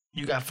man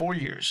you got 4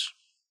 years.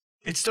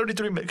 It's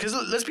 33 million. Because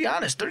let's be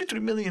honest, 33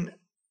 million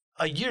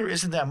a year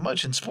isn't that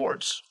much in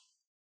sports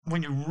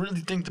when you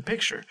really think the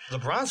picture.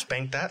 LeBron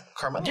spanked that.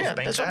 Carmelo spanked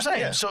that. That's what I'm saying.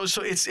 Yeah. So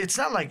it's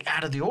not like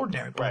out of the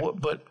ordinary. But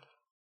right. but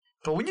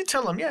when you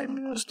tell them, yeah,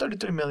 it's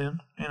 33 million,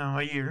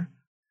 a year.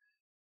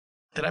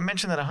 Did I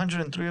mention that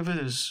 103 of it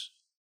is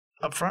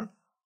upfront?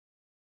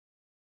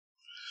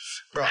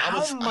 Bro,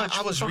 How much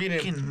I was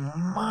reading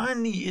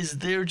money is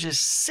there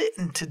just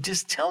sitting to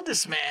just tell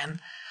this man,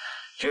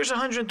 here's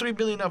 103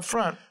 billion up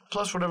front,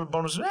 plus whatever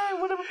bonus,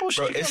 whatever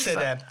bullshit. Bro, it said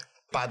that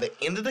by the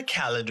end of the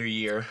calendar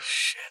year,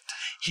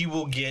 he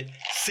will get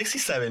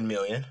 67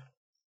 million.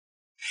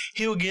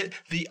 He will get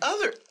the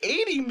other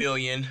 80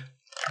 million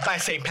by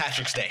St.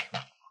 Patrick's Day.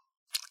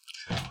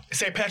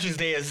 St. Patrick's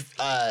Day is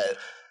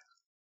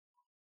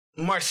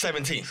March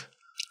 17th.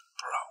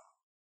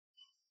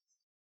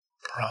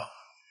 Bro.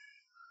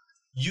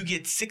 You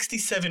get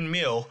 67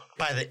 mil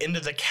by the end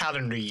of the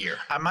calendar year.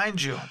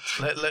 Mind you,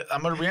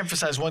 I'm going to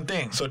reemphasize one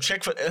thing. So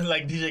check for,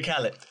 like DJ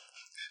Khaled.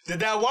 Did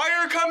that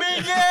wire come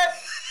in yet?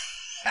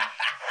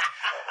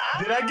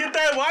 Did I get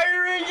that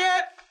wire in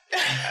yet?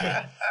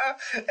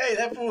 Hey,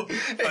 that fool.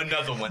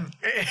 Another one.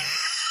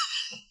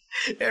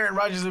 Aaron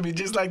Rodgers would be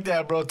just like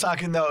that, bro.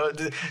 Talking to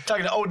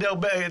Odell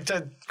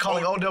Beckham,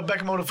 calling Odell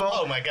Beckham on the phone.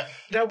 Oh my God.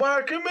 That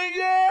wire come in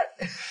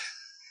yet?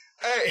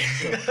 Hey.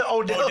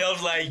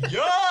 Odell's like,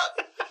 yup.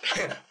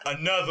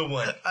 Another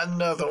one.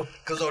 Another.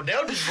 Because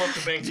Odell just broke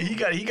the bank. He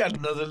got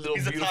another little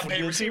He's beautiful a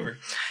top-paid receiver.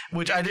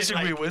 Which I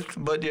disagree with,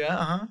 but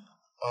yeah,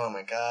 Oh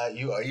my God.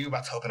 Are you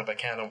about to open up a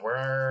can of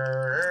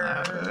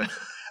worms?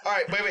 All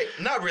right, wait.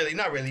 Not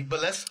really, but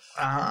let's.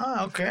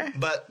 Okay.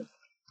 But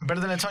Better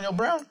than Antonio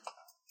Brown?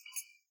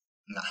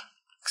 Nah.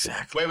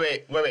 Exactly.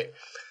 Wait.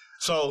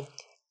 So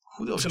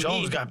Julio to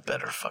Jones me- got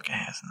better fucking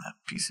hands than that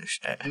piece of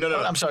shit.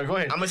 No. I'm sorry. Go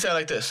ahead. I'm gonna say it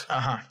like this: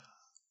 Uh-huh.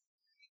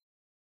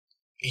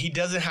 he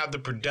doesn't have the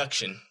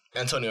production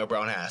Antonio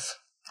Brown has,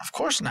 Of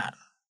course not.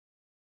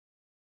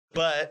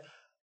 but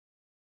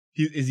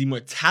is he more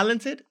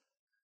talented?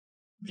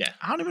 Yeah,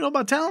 I don't even know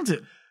about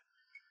talented.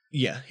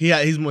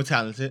 he's more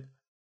talented.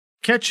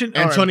 Catching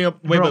Antonio- all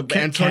right, wait, but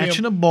Antonio-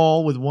 catching a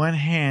ball with one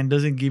hand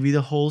doesn't give you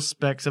the whole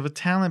specs of a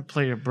talent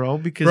player, bro.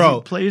 Because Bro.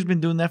 the player's been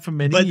doing that for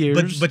many But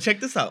years. but check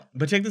this out.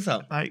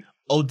 Like,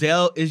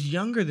 Odell is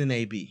younger than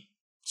AB.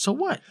 so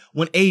what?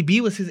 When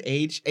AB was his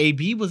age,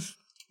 AB was,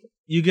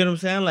 you get what I'm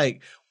saying?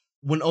 Like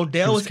when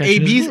Odell He was was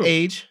catching his AB's groove.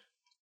 age,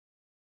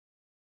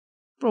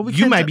 Bro, we you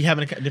can't might ta- be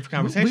having a different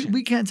conversation.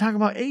 We can't talk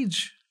about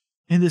age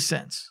in this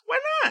sense. Why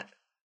not?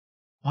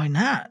 Why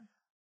not?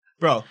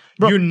 Bro,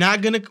 you're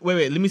not gonna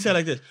wait. Let me say it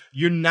like this: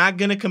 you're not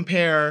gonna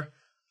compare.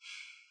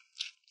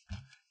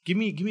 Give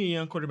me a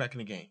young quarterback in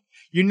the game.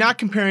 You're not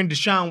comparing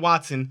Deshaun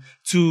Watson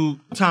to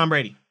Tom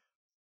Brady.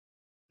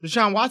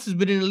 Deshaun Watson's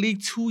been in the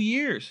league 2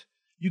 years.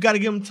 You got to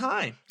give him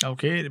time.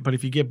 Okay, but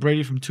if you get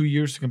Brady from 2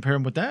 years to compare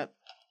him with that,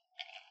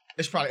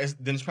 It's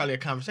probably a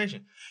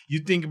conversation. You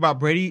think about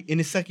Brady in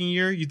his second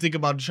year. You think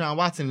about Deshaun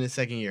Watson in his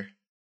second year.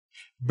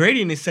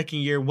 Brady in his second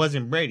year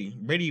wasn't Brady.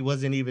 Brady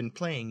wasn't even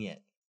playing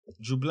yet.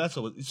 Drew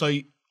Bledsoe was. So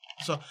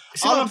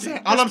all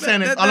I'm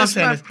saying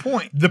is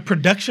point. the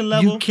production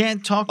level. You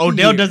can't talk. to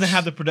Odell years. doesn't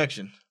have the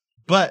production,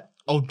 but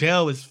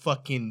Odell is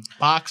fucking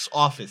box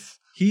office.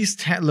 He's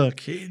no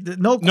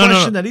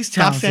question that he's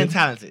Stop talented. saying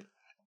talented.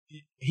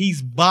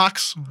 He's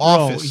box Bro,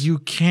 office. you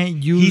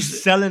can't use.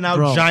 He's selling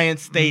out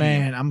Giants Stadium.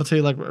 Man, I'm gonna tell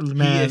you,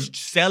 He is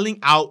selling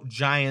out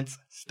Giants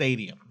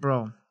Stadium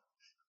bro.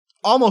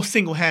 almost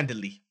single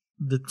handedly.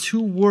 The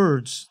two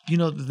words,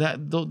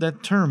 that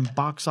term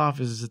 "box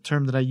office" is a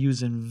term that I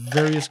use in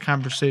various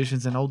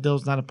conversations, and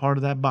Odell's not a part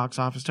of that box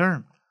office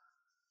term.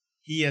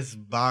 He is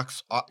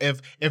box.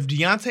 If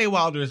Deontay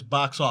Wilder is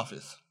box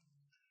office,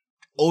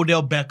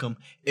 Odell Beckham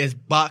is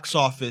box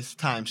office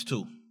times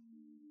 2.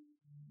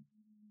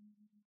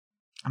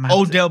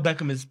 Odell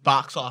Beckham is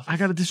box office. I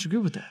gotta disagree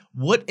with that.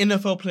 What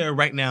NFL player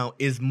right now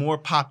is more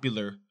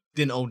popular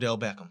than Odell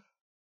Beckham?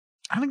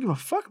 I don't give a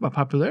fuck about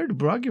popularity,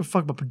 bro. I give a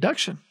fuck about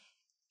production.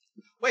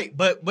 Wait,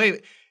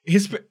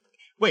 his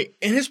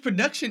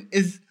production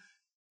is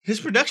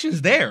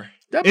there.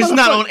 That It's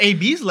not motherfucker- on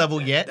AB's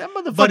level yet. That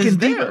but it's motherfucking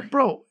there. diva,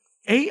 bro.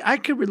 I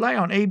could rely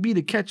on AB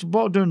to catch the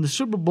ball during the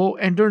Super Bowl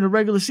and during the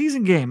regular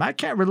season game. I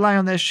can't rely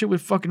on that shit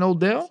with fucking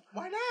Odell.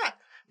 Why not?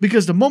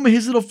 Because the moment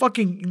his little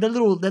fucking that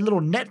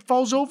little net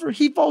falls over,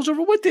 he falls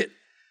over with it.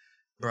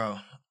 Bro,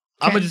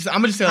 I'm gonna just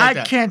say it like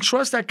that. I can't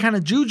trust that kind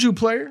of juju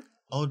player.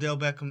 Odell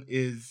Beckham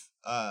is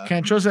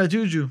Can't trust that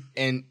juju.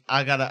 and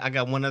I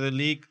got one other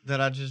league that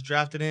I just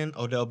drafted in.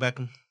 Odell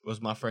Beckham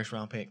was my first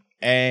round pick.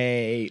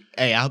 Hey,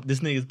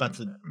 this nigga's about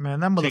to. Man,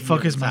 that Take me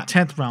motherfucker to is the my top.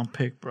 10th round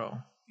pick, bro.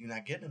 You're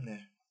not getting him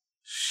there.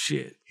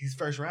 Shit. He's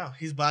first round.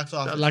 He's box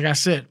office. Like I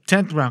said,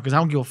 10th round, because I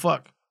don't give a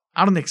fuck.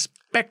 I don't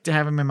expect to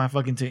have him in my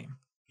fucking team.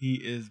 He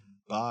is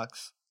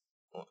box.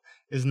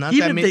 It's not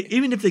Even that if many.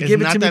 even if they It's give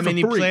it not to me that for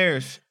many free,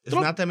 players. It's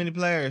Throw- not that many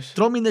players.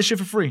 throw me in this shit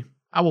for free.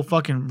 I will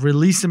fucking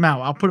release him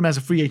out. I'll put him as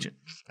a free agent.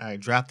 All right,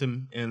 draft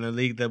him in the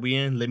league that we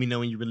in. Let me know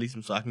when you release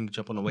him so I can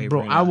jump on the waiver.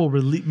 Bro, and, I will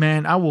release.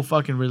 Man, I will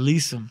fucking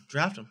release him.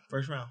 draft him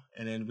first round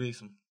and then release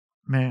him.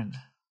 Man,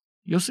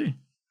 you'll see.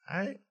 All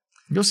right,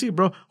 You'll see,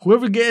 bro.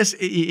 Whoever gets,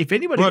 if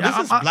anybody, bro, this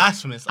is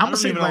blasphemous. I'm I gonna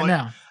don't say it even right know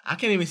now, I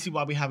can't even see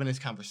why we're having this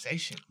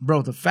conversation.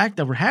 bro. The fact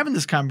that we're having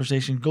this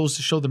conversation goes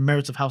to show the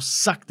merits of how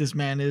sucked this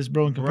man is,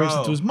 bro, in comparison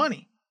Bro. to his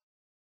money.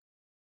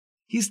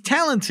 He's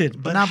talented,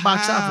 but But not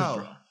box how?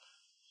 office, bro.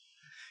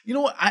 You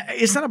know what?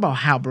 It's not about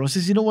how, bro. It's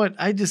just, you know what?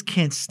 I just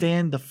can't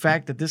stand the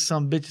fact that this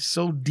son bitch is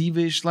so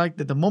diva-ish like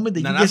that the moment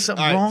that Now you get that's-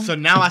 something all right, wrong, So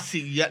now I see.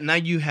 Yeah, now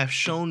you have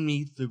shown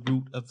me the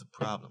root of the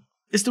problem.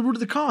 it's the root of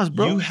the cause,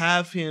 bro. You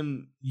have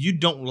him. You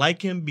don't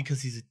like him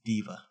because he's a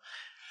diva.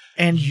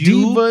 And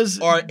You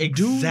divas are do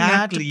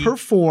exactly- not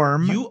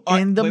perform you are-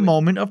 in the wait, wait.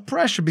 moment of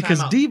pressure because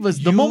Time out.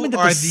 divas, the You moment that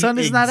are the sun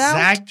is not out,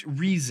 exact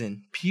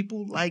reason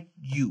people like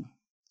you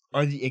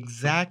are the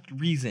exact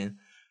reason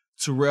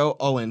Terrell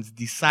Owens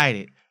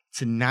decided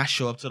to not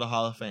show up to the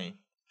Hall of Fame.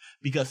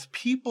 Because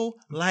people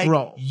like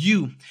Bro.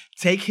 you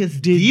take his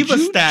did diva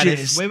you status.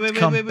 just Wait.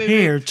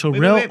 compare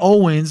Terrell wait.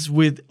 Owens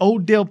with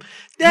Odell?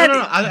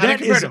 No, I didn't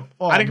compare them.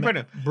 I didn't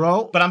compare them.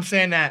 Bro. But I'm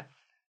saying that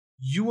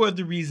you are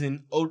the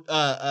reason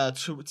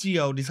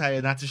T.O.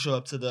 decided not to show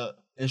up to the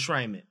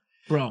enshrinement.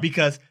 Bro.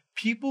 Because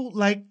people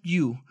like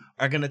you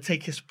are going to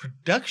take his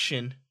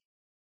production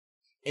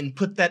and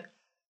put that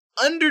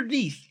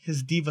underneath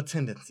his diva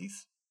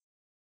tendencies.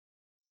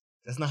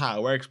 That's not how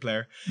it works,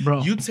 player.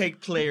 Bro. You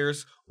take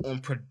players on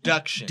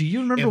production. Do you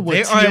remember If what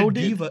they are T.O. a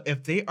did? diva,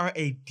 if they are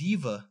a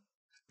diva,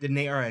 then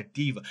they are a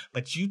diva.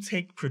 But you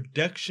take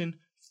production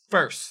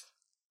first.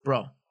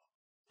 Bro.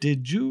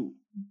 Did you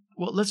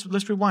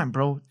let's rewind,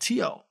 bro.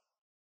 T.O.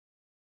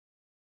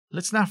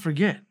 Let's not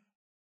forget.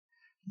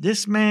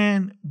 This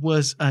man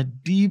was a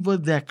diva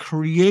that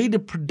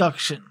created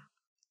production.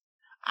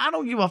 I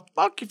don't give a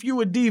fuck if you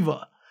a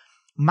diva.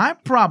 My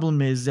problem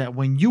is that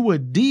when you a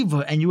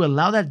diva and you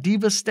allow that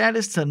diva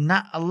status to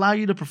not allow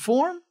you to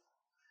perform,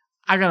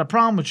 I got a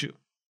problem with you.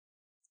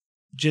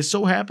 Just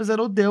so happens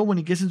that Odell, when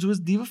he gets into his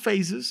diva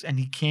phases and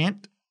he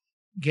can't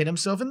get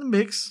himself in the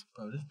mix.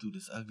 Bro, this dude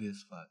is ugly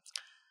as fuck.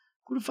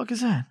 Who the fuck is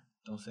that?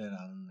 Don't say that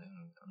on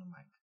the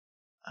mic.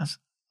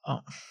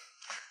 Oh.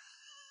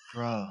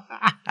 Bro.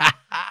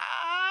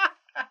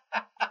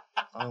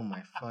 Oh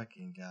my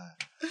fucking God.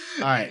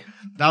 All right.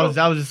 That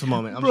was just a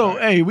moment. I'm bro,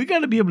 sorry. hey, we got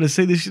to be able to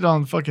say this shit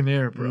on fucking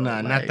air, bro.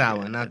 Nah, not that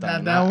one. Not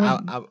that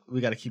one.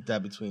 We got to keep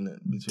that between the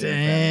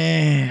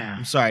Damn.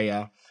 I'm sorry,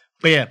 y'all.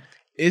 But yeah,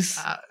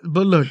 it's...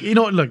 but look,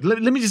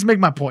 let me just make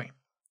my point.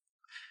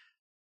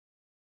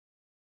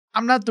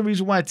 I'm not the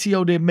reason why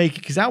T.O. didn't make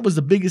it, because I was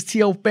the biggest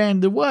T.O. fan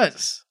there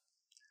was.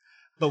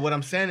 But what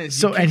I'm saying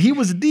is... And he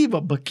was a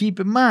diva, but keep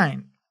in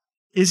mind,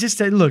 it's just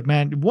that, look,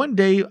 man, one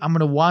day I'm going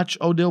to watch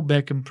Odell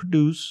Beckham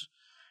produce,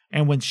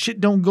 and when shit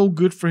don't go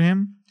good for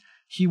him,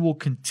 he will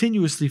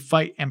continuously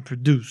fight and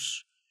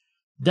produce.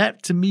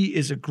 That, to me,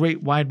 is a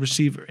great wide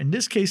receiver. In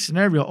this case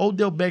scenario,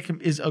 Odell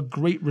Beckham is a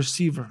great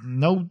receiver.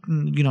 No,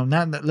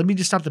 let me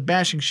just stop the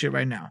bashing shit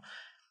right now.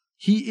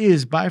 He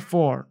is, by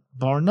far,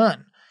 bar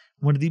none,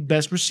 one of the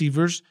best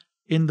receivers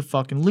in the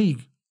fucking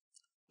league.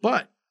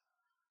 But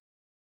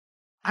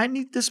I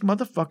need this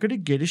motherfucker to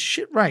get his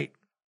shit right.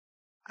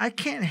 I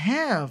can't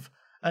have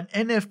an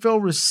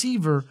NFL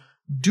receiver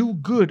do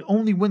good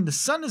only when the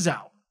sun is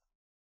out.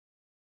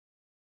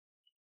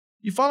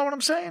 You follow what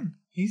I'm saying?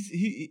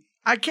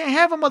 I can't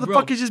have a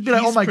motherfucker just be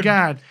like, oh my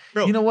God.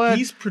 Bro, you know what?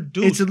 He's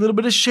produced. It's a little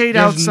bit of shade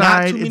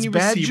outside. It's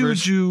bad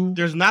juju.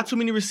 There's not too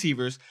many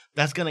receivers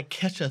that's going to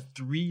catch a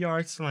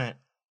 3-yard slant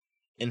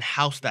and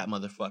house that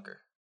motherfucker.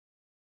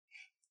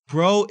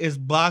 Bro is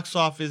box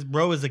office.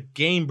 Bro is a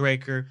game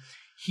breaker.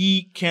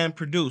 He can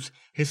produce.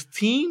 His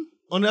team,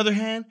 on the other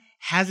hand,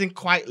 hasn't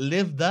quite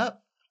lived up.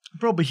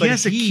 Bro, but he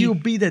has a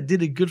QB that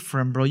did it good for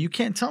him, bro. You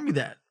can't tell me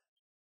that.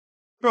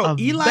 Bro,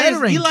 Eli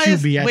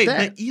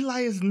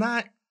is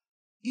not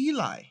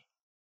Eli.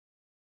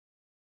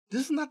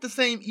 This is not the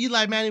same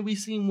Eli Manning we've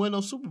seen win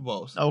those Super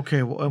Bowls.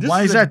 Okay, well,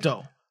 why is that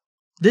though?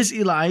 This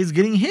Eli is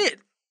getting hit.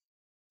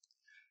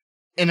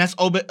 And that's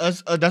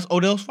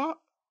Odell's fault?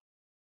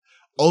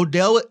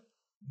 Odell,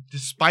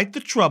 despite the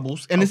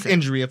troubles and his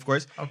injury, of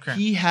course,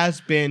 he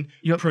has been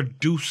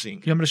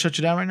producing. You want me to shut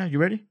you down right now? You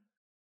ready?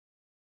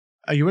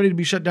 Are you ready to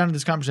be shut down in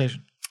this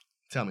conversation?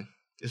 Tell me.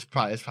 It's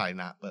probably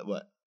not, but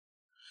what?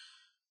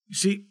 You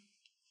see,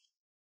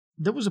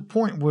 there was a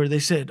point where they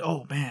said,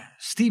 oh man,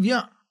 Steve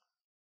Young.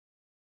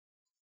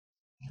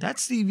 That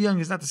Steve Young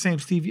is not the same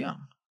Steve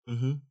Young.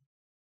 Mm-hmm.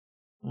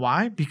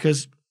 Why?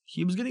 Because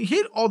he was getting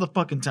hit all the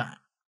fucking time.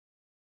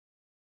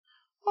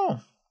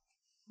 Oh,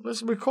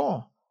 let's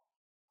recall.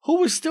 Who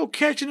was still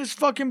catching his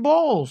fucking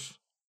balls?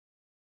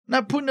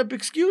 Not putting up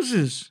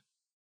excuses.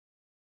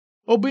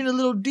 Or being a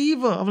little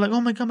diva of like,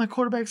 oh my God, my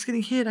quarterback's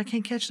getting hit. I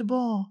can't catch the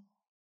ball.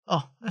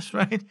 Oh, that's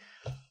right.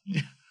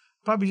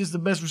 Probably just the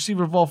best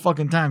receiver of all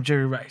fucking time,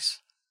 Jerry Rice.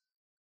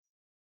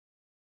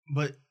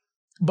 But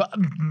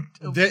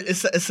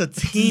it's a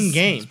team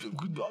game.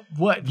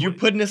 What? You're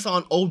putting this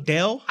on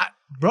Odell?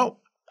 Bro,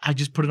 I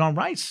just put it on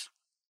Rice.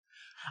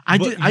 I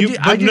just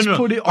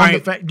put it on the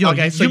fact.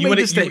 So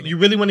you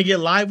really want to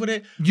get live with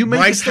it?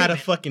 Rice had a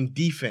fucking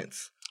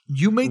defense.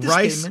 You made the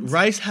statement.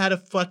 Rice had a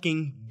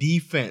fucking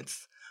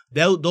defense.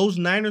 Those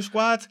Niner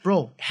squads,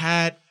 bro,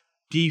 had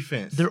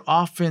defense. Their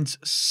offense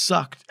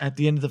sucked at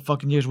the end of the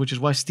fucking years, which is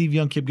why Steve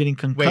Young kept getting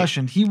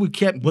concussion. What's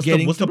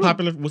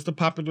the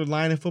popular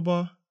line in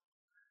football?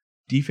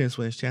 Defense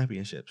wins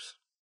championships.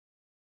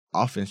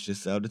 Offense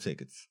just sell the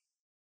tickets.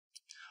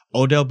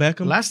 Odell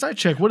Beckham. Last I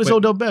checked, what is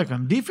Odell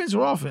Beckham? Defense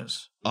or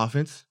offense?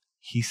 Offense.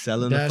 He's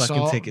selling the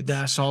fucking tickets.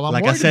 That's all I'm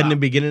like worried I said about. in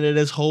the beginning of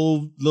this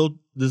whole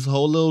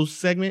little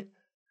segment,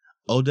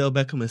 Odell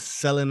Beckham is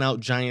selling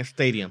out Giant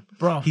Stadium.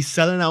 Bro. He's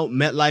selling out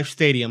MetLife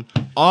Stadium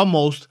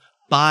almost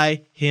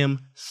by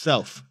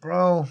himself.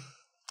 Bro.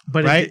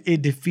 But right?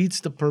 it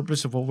defeats the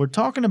purpose of what we're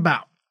talking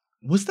about.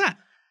 What's that?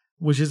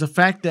 Which is the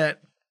fact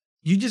that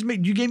you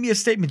gave me a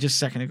statement just a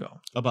second ago.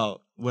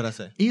 About what I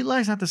say?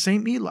 Eli's not the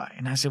same Eli.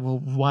 And I said, well,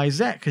 why is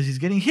that? Because he's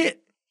getting hit.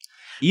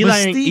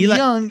 Steve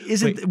Young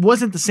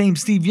wasn't the same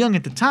Steve Young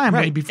at the time,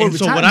 right? Before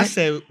retirement. So what I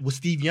said was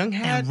Steve Young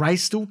had, and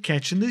Rice still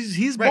catching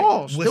his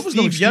balls. What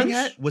Steve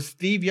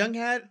Young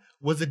had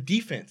was a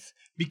defense.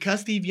 Because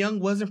Steve Young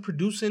wasn't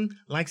producing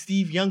like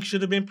Steve Young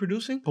should have been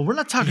producing. But we're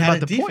not talking about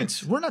the defense.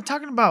 Points. We're not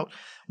talking about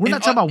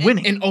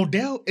winning. And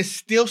Odell is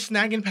still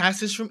snagging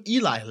passes from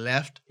Eli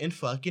left and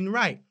fucking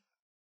right.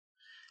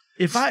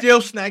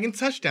 Still snagging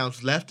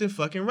touchdowns left and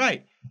fucking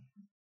right.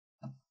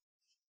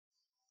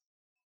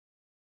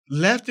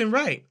 Left and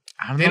right.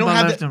 They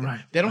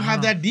don't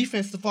have that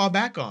defense to fall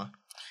back on.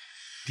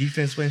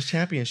 Defense wins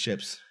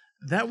championships.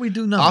 That we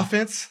do know.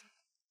 Offense,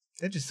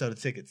 they just sell the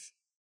tickets.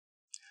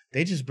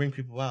 They just bring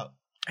people out.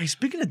 Hey,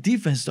 speaking of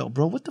defense, though,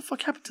 bro, what the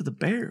fuck happened to the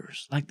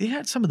Bears? Like, they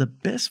had some of the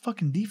best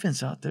fucking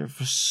defense out there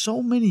for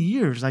so many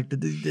years. Like,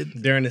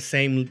 They're in the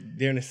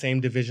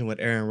same division with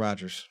Aaron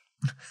Rodgers.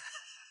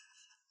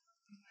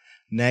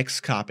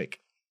 Next topic.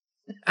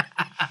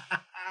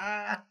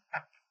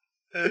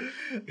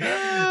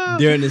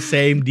 They're in the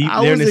same deep.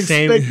 I They're in was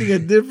the expecting same. a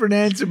different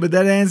answer, but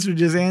that answer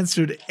just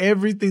answered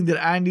everything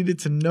that I needed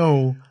to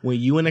know. When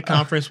you in a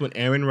conference with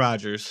Aaron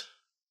Rodgers,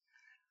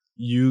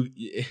 you.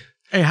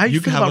 Hey, how you You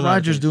can feel have a about lot of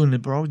Rodgers things. doing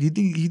it, bro? Do you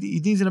think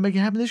he's gonna make it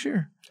happen this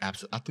year?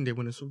 Absolutely, I think they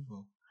win the Super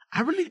Bowl.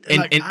 I really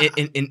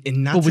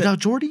And not but to- without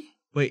Jordy,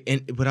 wait,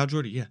 and without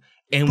Jordy, yeah,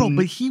 and bro.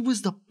 But he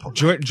was the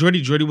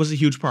Jordy was a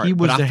huge part. he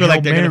was but the I feel like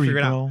Hail they're gonna Mary, figure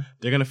it out. bro.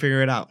 They're gonna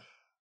figure it out.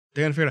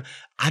 They're gonna figure it out.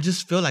 I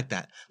just feel like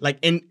that. Like,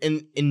 and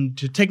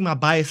to take my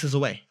biases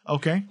away,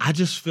 Okay. I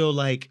just feel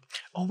like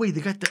Oh wait,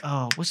 they got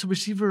the what's the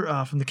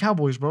receiver from the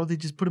Cowboys, bro? They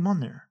just put him on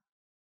there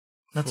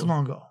not so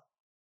long ago.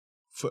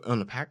 on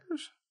the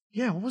Packers.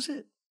 Yeah, what was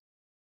it?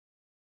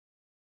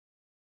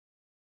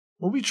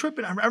 Were we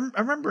tripping? I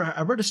remember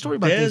I read a story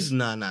about this.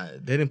 Nah.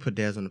 They didn't put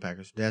Dez on the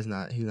Packers. He's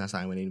not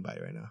signing with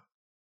anybody right now.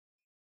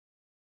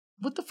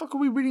 What the fuck are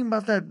we reading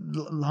about that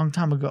long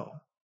time ago?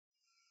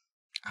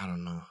 I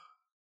don't know.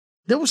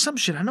 There was some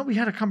shit. I know we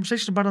had a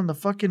conversation about it on the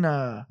fucking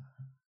on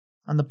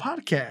the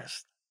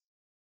podcast.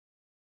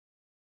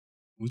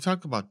 We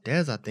talked about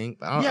Dez, I think,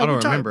 but I we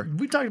don't remember.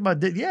 We talked about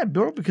that, yeah,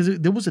 bro, because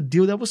there was a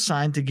deal that was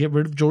signed to get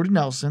rid of Jordy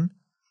Nelson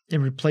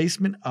in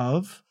replacement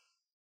of.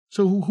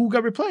 So who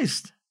got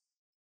replaced?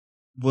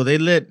 Well, they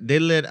let Wait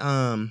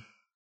a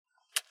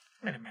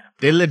minute.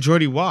 they let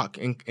Jordy walk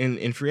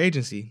in free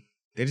agency.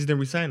 They just didn't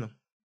resign him.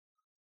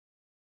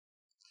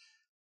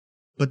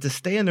 But to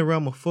stay in the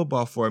realm of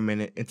football for a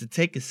minute and to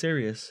take it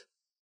serious,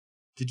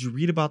 did you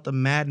read about the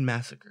Madden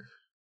massacre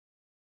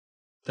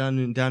down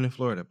in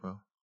Florida, bro?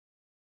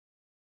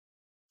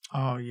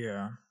 Oh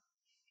yeah.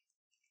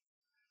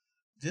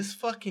 This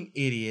fucking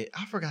idiot,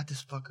 I forgot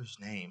this fucker's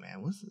name,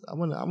 man. I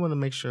want to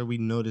make sure we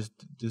know this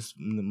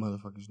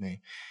motherfucker's name.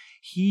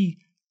 He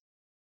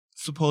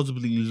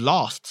supposedly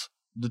lost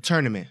the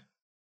tournament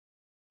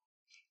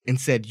and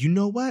said, "You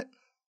know what?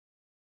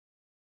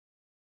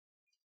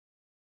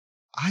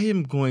 I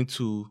am going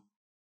to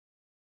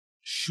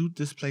shoot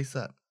this place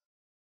up."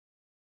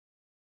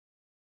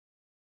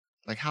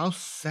 Like, how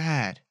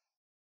sad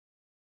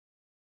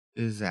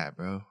is that,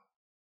 bro?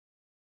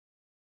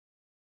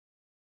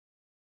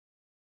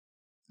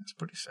 That's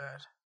pretty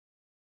sad.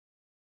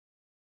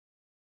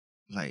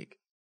 Like,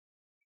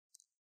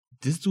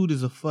 this dude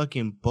is a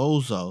fucking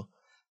bozo.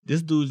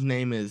 This dude's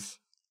name is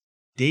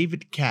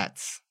David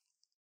Katz.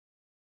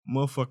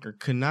 Motherfucker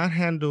could not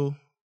handle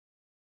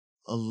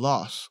a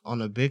loss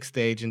on a big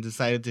stage and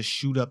decided to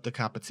shoot up the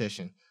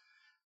competition.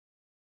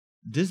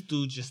 This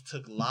dude just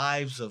took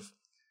lives of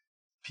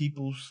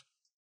people's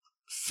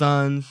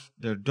sons,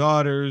 their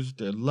daughters,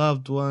 their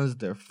loved ones,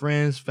 their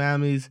friends,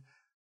 families,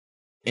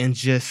 and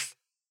just,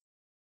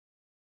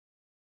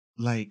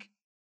 like,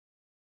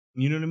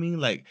 you know what I mean?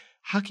 Like,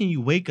 how can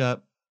you wake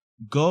up,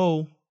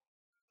 go,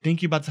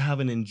 think you're about to have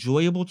an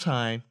enjoyable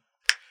time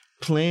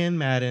playing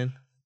Madden,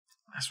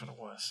 That's what it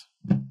was.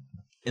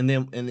 and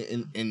then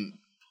and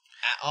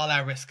at all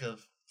at risk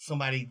of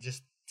somebody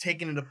just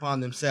taking it upon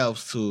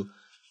themselves to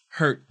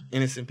hurt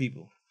innocent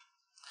people?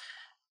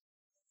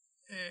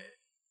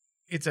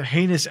 It's a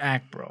heinous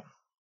act, bro.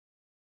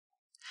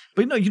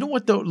 But you know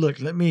what though? Look,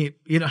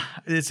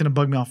 it's gonna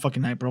bug me all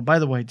fucking night, bro. By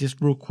the way, just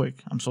real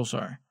quick, I'm so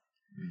sorry.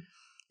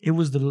 It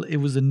was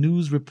the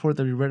news report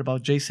that we read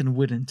about Jason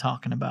Witten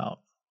talking about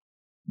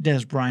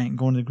Dez Bryant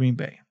going to Green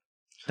Bay.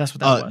 That's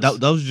what that was.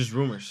 Those were just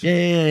rumors.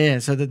 Yeah.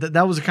 So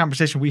that was a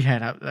conversation we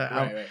had.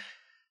 Right.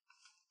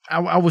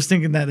 I was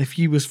thinking that if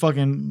he was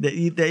fucking that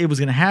it was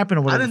gonna happen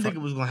or I whatever. didn't think it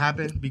was gonna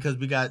happen because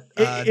we got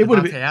It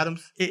would've Devontae been-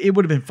 Adams. it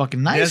would have been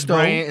fucking nice Dez though.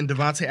 Bryant and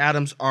Devontae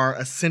Adams are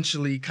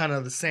essentially kind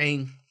of the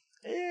same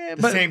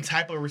But same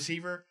type of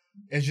receiver.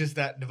 It's just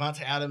that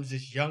Devontae Adams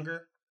is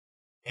younger,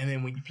 and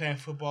then when you're playing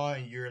football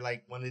and you're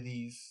like one of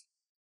these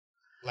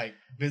like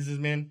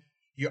businessmen,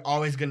 you're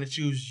always gonna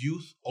choose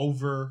youth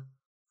over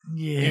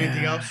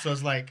anything else. So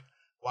it's like,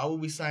 why would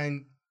we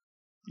sign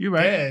You're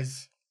right.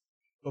 Dez,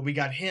 but we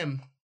got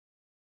him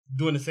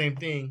doing the same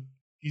thing?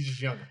 He's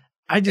just younger.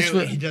 I just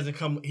And feel,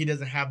 he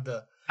doesn't have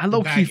the I low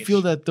key baggage.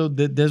 feel that though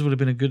that Dez would have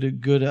been a good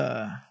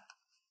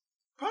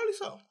probably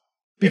so.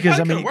 because I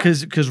probably mean could've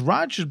worked. because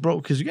Rodgers, bro,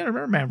 because you gotta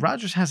remember, man,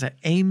 Rodgers has an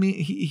aiming.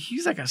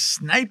 He's like a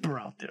sniper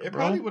out there, It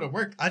bro. probably would have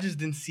worked. I just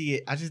didn't see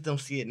it. I just don't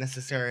see it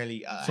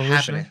necessarily Fruition?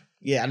 happening.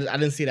 Yeah, I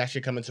didn't see that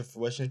shit coming to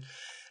fruition,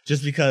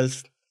 just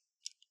because.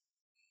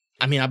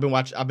 I mean, I've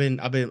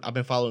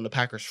been following the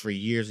Packers for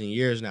years and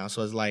years now,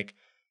 so it's like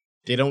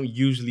they don't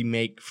usually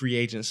make free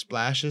agent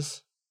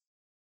splashes.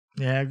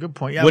 Yeah, good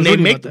point. Yeah, when they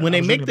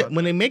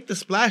make the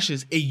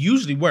splashes, it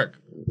usually work,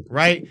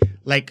 right?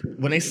 Like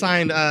when they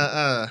signed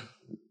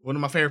one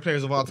of my favorite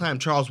players of all time,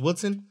 Charles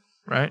Woodson.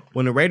 right.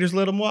 When the Raiders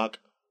let him walk,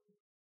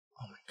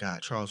 oh my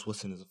God, Charles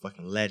Woodson is a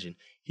fucking legend.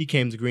 He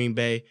came to Green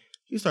Bay.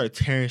 He started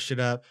tearing shit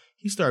up.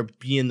 He started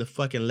being the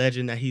fucking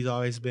legend that he's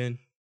always been.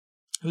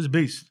 It was a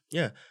beast.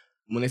 Yeah.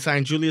 When they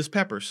signed Julius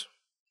Peppers,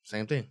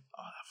 same thing.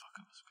 Oh, that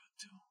fucking was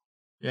good too.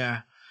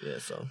 Yeah. Yeah,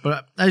 so.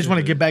 But I just want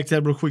to get back to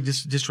that real quick,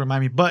 just to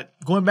remind me. But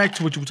going back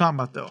to what you were talking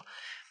about, though.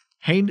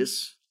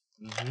 Heinous,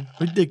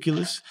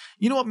 ridiculous.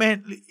 You know what,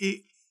 man?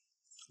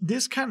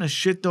 This kind of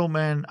shit, though,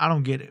 man, I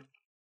don't get it.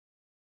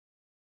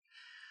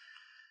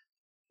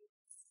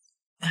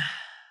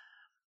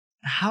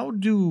 How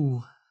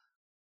do...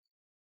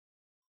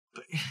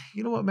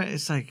 You know what, man?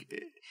 It's like...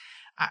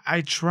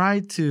 I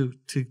try to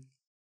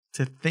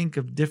think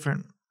of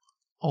different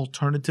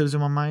alternatives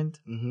in my mind.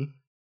 Mm-hmm.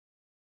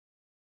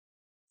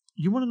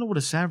 You want to know what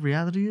a sad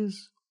reality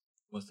is?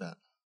 What's that?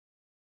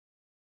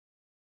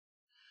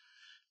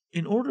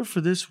 In order for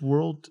this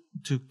world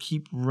to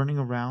keep running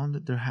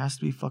around, there has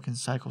to be fucking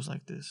cycles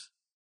like this,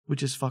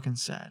 which is fucking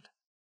sad.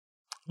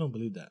 I don't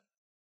believe that.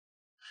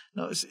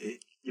 No,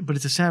 but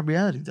it's a sad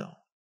reality, though.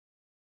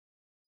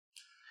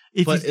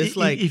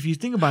 If you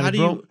think about it,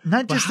 bro,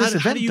 not just this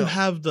event, how do you though.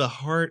 have the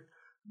heart,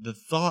 the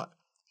thought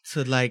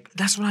to like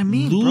That's what I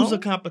mean, lose bro.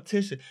 a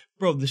competition?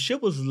 Bro, the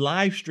shit was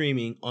live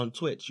streaming on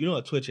Twitch. You know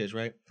what Twitch is,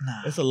 right?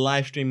 Nah. It's a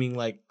live streaming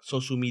like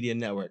social media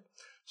network.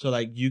 So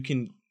like you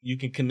can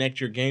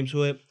connect your game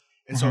to it.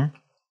 And so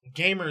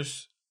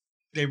gamers,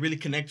 they really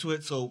connect to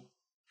it. So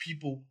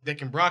people, they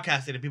can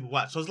broadcast it and people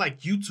watch. So it's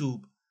like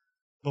YouTube,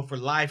 but for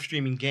live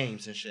streaming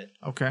games and shit.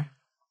 Okay.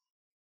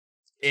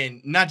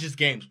 And not just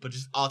games, but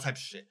just all types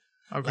of shit.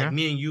 Okay. Like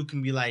me and you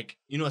can be like,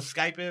 you know what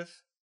Skype is?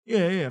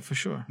 Yeah, for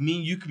sure. Me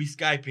and you could be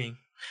Skyping.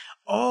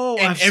 Oh,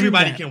 and I've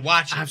everybody seen that. can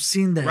watch it. I've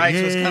seen that. Right?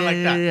 Yeah, So it's kind of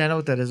like that. Yeah, I know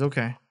what that is.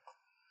 Okay.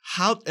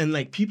 How and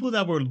like people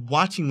that were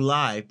watching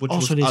live, which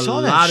was so they a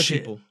saw that lot of shit.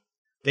 people,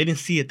 they didn't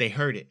see it, they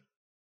heard it.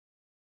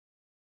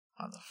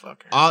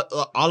 Motherfucker.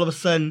 All of a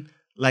sudden,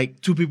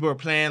 like two people are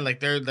playing, like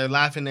they're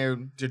laughing, they're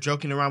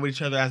joking around with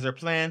each other as they're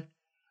playing.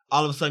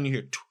 All of a sudden, you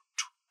hear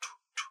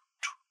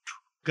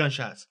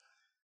gunshots.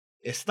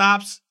 It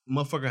stops.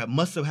 Motherfucker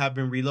must have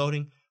been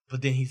reloading,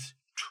 but then he's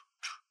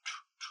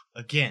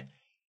again.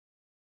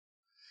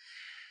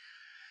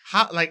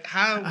 How are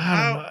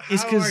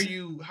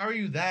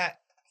you that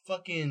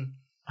fucking?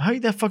 How are you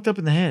that fucked up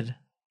in the head?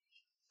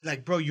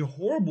 Like, bro, you're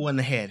horrible in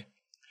the head.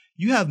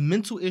 You have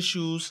mental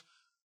issues,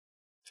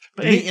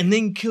 But and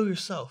then kill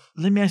yourself.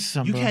 Let me ask you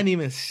something. You bro. can't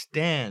even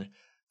stand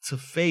to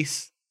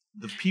face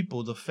the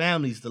people, the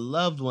families, the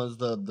loved ones,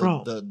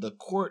 the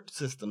court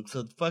system,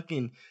 to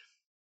fucking.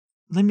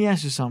 Let me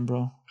ask you something,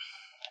 bro.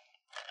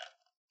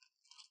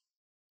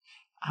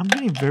 I'm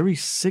getting very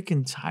sick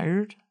and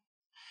tired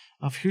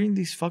of hearing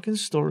these fucking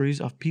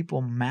stories of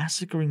people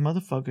massacring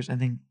motherfuckers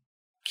and then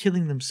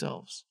killing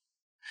themselves.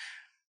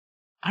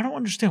 I don't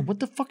understand. What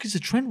the fuck is the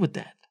trend with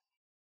that?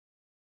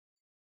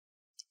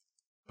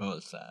 Bro,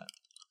 it's sad.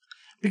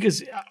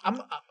 Because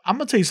I'm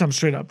gonna tell you something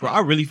straight up, Bro, bro.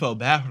 I really felt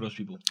bad for those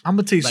people. I'm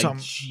gonna tell you Like,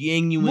 something.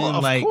 genuine, Well,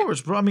 of like.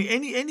 course, bro. I mean,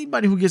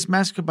 anybody who gets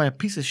massacred by a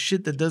piece of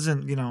shit that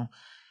doesn't,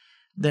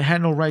 that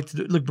had no right to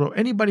do it. Look, bro,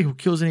 anybody who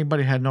kills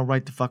anybody had no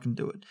right to fucking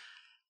do it.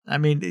 I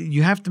mean,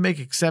 you have to make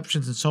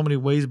exceptions in so many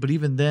ways, but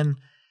even then,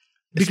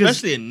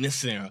 Especially in this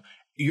scenario.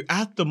 You're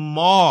at the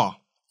mall.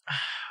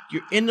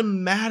 You're in the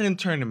Madden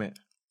tournament.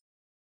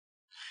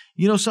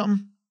 you know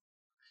something?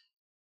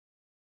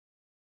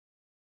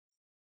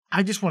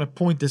 I just want to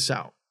point this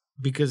out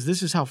because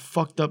this is how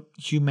fucked up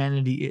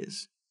humanity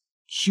is.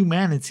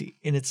 Humanity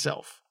in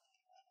itself.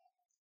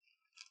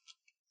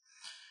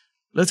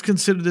 Let's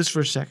consider this for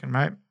a second,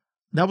 right?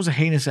 That was a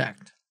heinous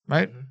act,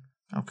 right?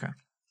 Mm-hmm. Okay.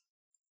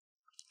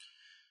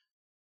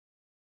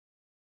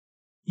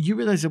 You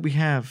realize that we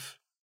have,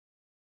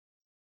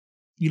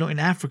 in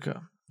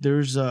Africa,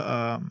 there's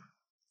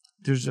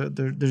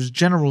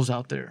generals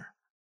out there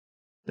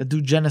that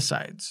do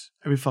genocides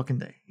every fucking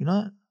day. You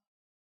know that?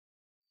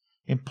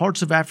 In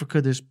parts of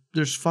Africa,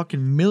 there's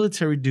fucking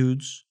military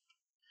dudes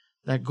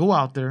that go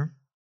out there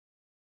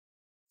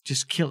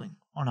just killing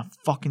on a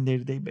fucking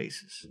day-to-day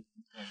basis.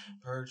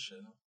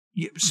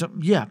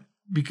 Yeah,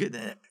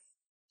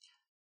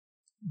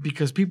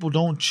 because people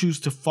don't choose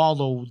to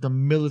follow the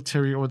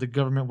military or the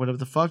government, whatever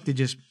the fuck, they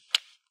just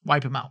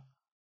wipe them out.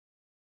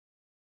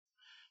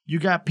 You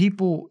got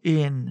people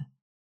in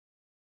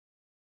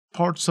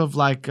parts of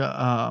like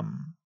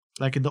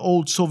in the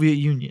old Soviet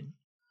Union,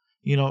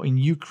 in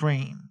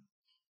Ukraine,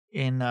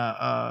 in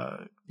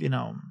what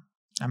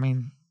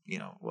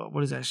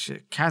is that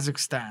shit?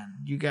 Kazakhstan.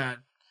 You got,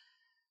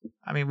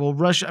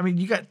 Russia.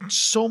 You got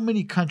so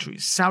many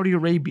countries. Saudi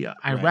Arabia,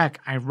 Iraq,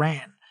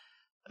 Iran,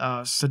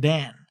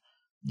 Sudan.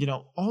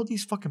 All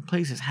these fucking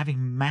places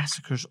having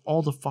massacres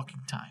all the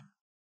fucking time.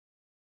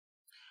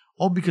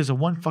 All because of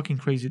one fucking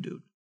crazy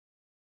dude.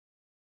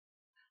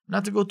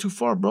 Not to go too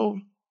far,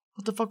 bro.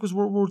 What the fuck was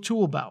World War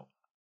II about?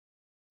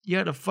 You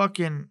had a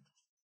fucking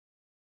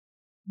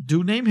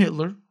dude named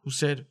Hitler who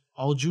said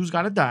all Jews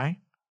gotta die.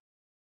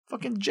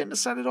 Fucking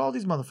genocided all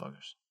these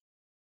motherfuckers.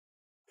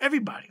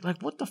 Everybody.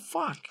 Like, what the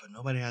fuck? But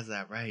nobody has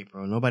that right,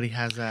 bro. Nobody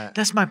has that.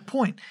 That's my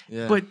point.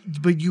 Yeah. But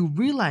you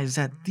realize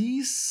that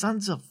these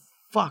sons of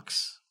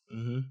fucks,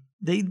 Mm-hmm.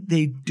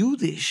 they do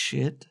this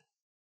shit,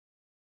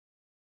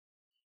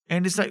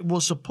 And it's like, well,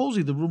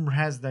 supposedly the rumor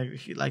has that,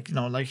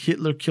 like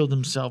Hitler killed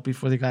himself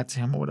before they got to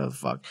him or whatever the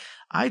fuck.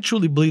 I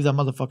truly believe that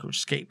motherfucker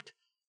escaped,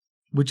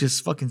 which is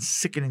fucking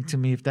sickening to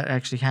me if that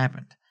actually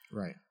happened.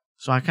 Right.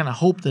 So I kind of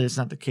hope that it's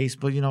not the case,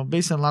 but,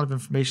 based on a lot of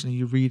information that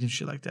you read and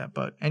shit like that.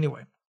 But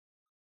anyway,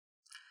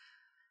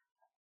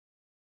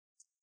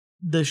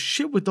 the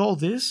shit with all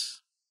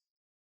this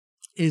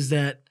is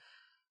that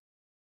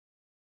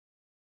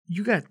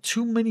you got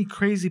too many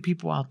crazy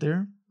people out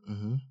there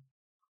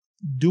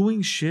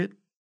doing shit,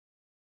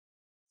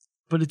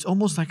 but it's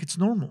almost like it's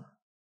normal.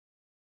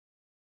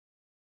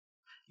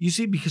 You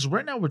see, because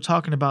right now we're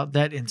talking about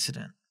that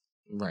incident.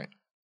 Right.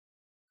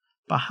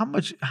 But how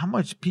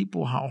much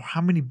people,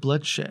 how many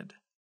bloodshed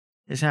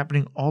is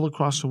happening all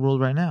across the world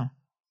right now?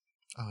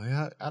 Oh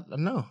yeah, I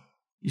know.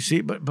 You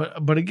see,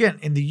 but again,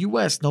 in the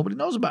U.S., nobody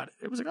knows about it.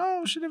 It was like,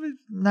 oh, shit, it was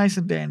nice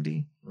and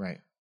dandy. Right.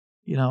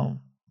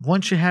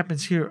 Once shit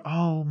happens here,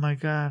 oh my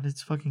God,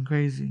 it's fucking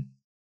crazy.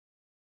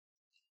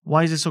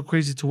 Why is it so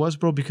crazy to us,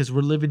 bro? Because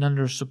we're living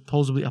under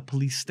supposedly a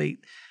police state,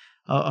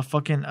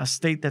 a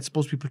state that's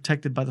supposed to be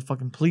protected by the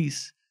fucking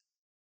police,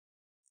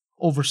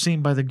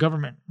 overseen by the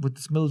government with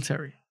its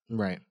military.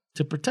 Right.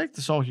 To protect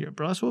us all here,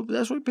 bro. That's what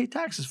we pay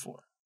taxes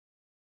for.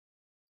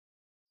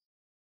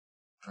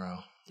 Bro.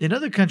 In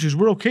other countries,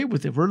 we're okay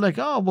with it. We're like,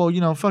 oh,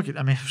 well, fuck it.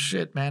 I mean,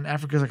 shit, man.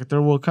 Africa's like a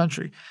third world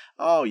country.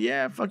 Oh,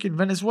 yeah, fucking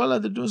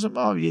Venezuela, they're doing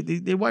something. Oh, yeah,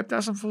 they wiped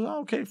out some food.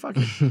 Oh, okay, fuck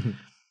it.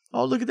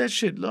 Oh, look at that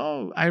shit.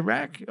 Oh,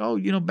 Iraq. Oh,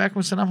 back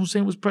when Saddam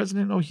Hussein was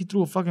president, oh, he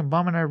threw a fucking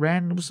bomb in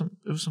Iran. It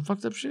was some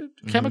fucked up shit.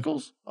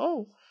 Chemicals.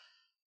 Oh.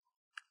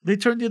 They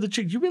turned the other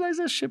cheek. You realize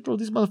that shit, bro?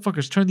 These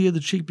motherfuckers turned the other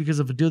cheek because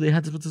of a deal they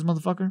had with this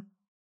motherfucker?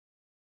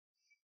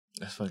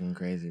 That's fucking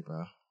crazy,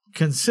 bro.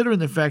 Considering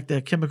the fact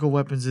that chemical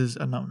weapons is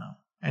a no-no.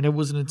 And it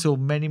wasn't until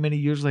many, many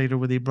years later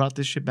where they brought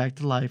this shit back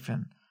to life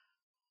and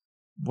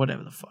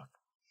whatever the fuck.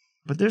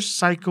 But there's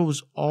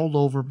psychos all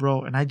over,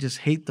 bro. And I just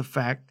hate the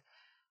fact,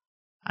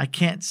 I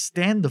can't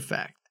stand the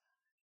fact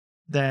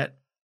that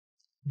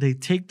they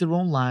take their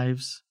own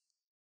lives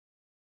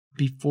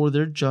before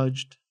they're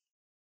judged.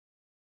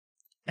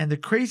 And the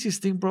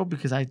craziest thing, bro,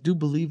 because I do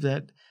believe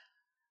that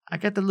I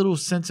got the little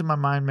sense in my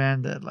mind,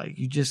 man, that like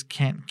you just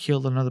can't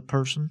kill another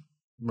person.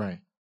 Right.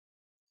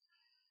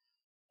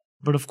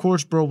 But of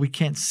course, bro, we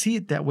can't see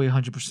it that way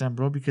 100%,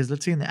 bro, because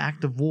let's say in the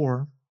act of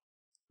war,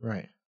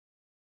 right,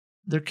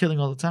 they're killing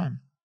all the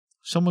time.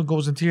 Someone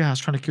goes into your house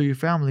trying to kill your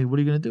family. What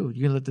are you going to do?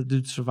 You going to let the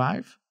dude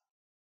survive?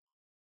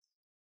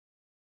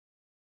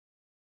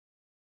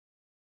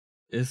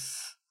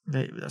 That's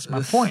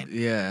my point.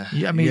 Yeah.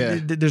 I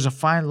mean, there's a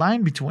fine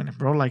line between it,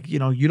 bro. Like, you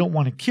don't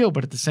want to kill,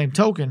 but at the same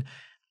token,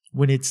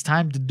 when it's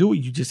time to do it,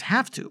 you just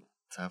have to.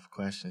 Tough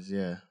questions,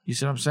 yeah. You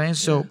see what I'm saying? Yeah.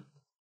 So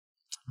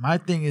my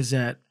thing is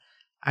that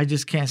I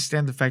just can't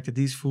stand the fact that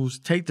these fools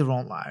take their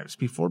own lives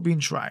before being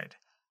tried.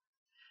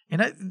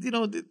 And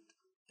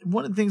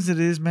one of the things that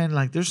it is, man,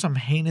 like there's some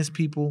heinous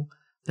people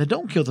that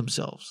don't kill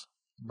themselves.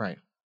 Right.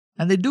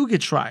 And they do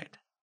get tried.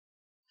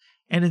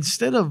 And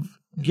instead of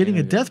getting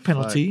a death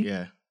penalty,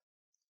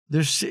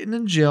 they're sitting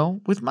in jail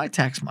with my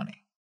tax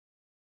money.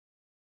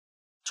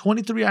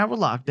 23-hour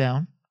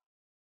lockdown.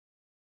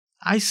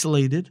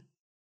 Isolated.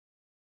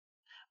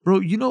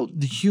 Bro,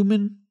 the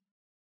human...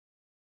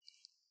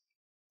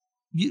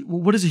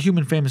 what is a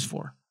human famous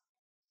for?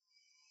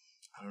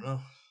 I don't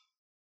know.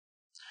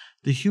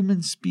 The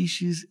human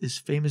species is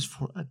famous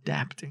for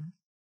adapting.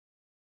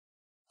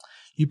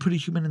 You put a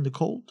human in the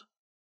cold.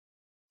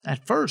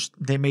 At first,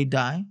 they may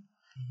die,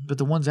 but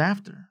the ones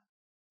after,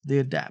 they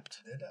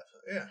adapt.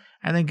 Yeah.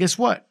 And then guess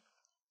what?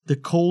 The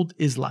cold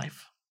is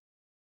life.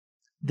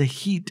 The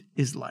heat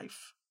is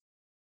life.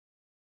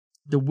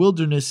 The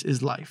wilderness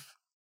is life.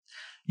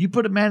 You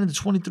put a man in the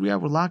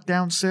 23-hour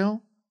lockdown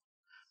cell,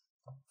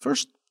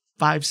 first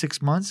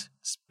 5-6 months,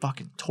 it's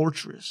fucking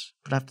torturous.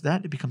 But after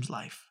that, it becomes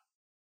life.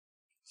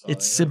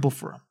 It's simple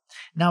for him.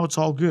 Now it's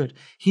all good.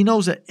 He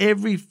knows that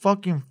every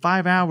fucking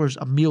 5 hours,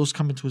 a meal's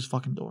coming to his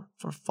fucking door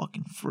for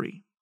fucking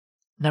free.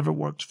 Never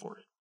worked for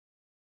it.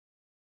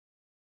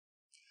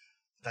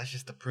 That's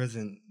just the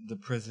prison. It's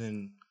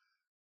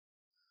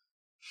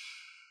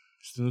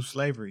the new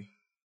slavery.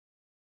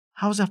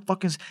 How is that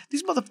fucking...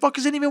 These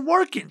motherfuckers ain't even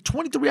working.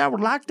 23-hour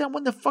lockdown,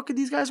 when the fuck are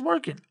these guys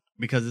working?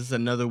 Because it's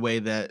another way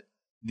that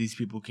these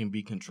people can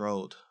be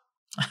controlled.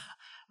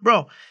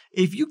 Bro,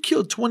 if you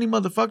kill 20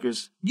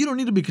 motherfuckers, you don't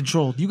need to be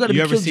controlled. You got to be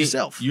killed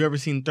yourself. You ever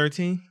seen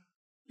 13?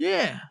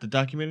 Yeah. The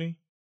documentary?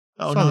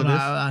 Oh, no,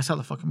 I saw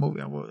the fucking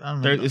movie. I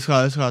don't know. It's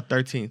called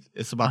 13th.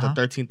 It's about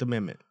the 13th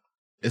Amendment.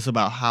 It's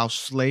about how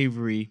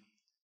slavery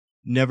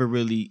never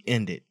really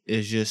ended.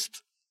 It's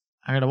just...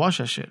 I gotta watch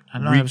that shit. I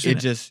know I haven't seen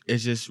it. It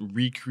just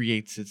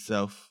recreates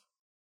itself.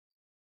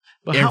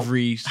 But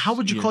how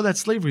would you call that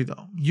slavery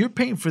though? You're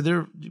paying for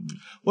their...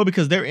 Well,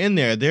 because they're in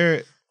there.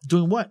 They're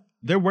doing what?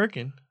 They're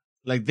working.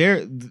 Like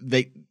the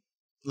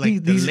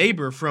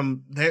labor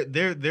from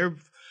they're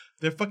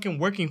fucking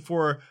working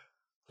for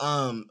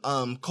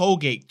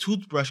Colgate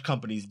toothbrush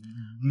companies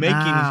making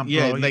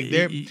bro, like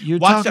they're you're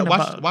watch talking that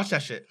about, watch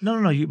that shit. No,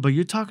 but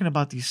you're talking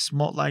about these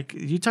small, like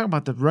you're talking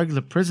about the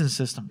regular prison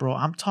system, bro.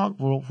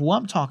 Who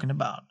I'm talking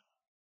about.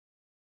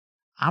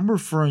 I'm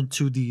referring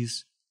to the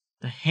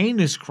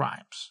heinous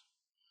crimes.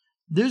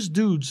 There's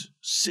dudes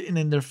sitting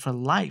in there for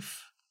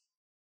life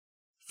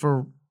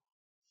for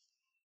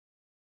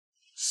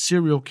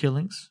serial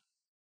killings,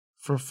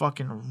 for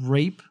fucking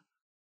rape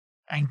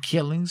and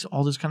killings,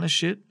 all this kind of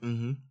shit.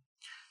 Mm-hmm.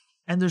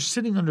 And they're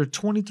sitting under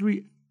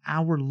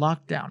 23-hour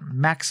lockdown,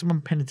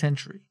 maximum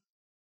penitentiary.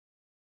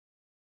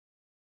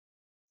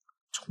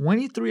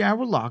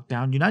 23-hour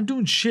lockdown. You're not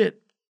doing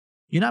shit.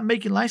 You're not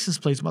making license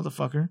plates,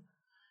 motherfucker.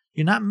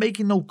 You're not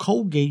making no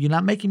Colgate. You're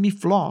not making me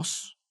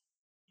floss.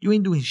 You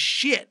ain't doing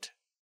shit.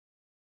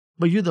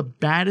 But you're the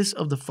baddest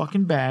of the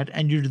fucking bad,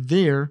 and you're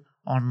there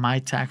on my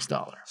tax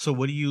dollar. So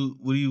what do you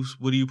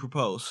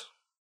propose?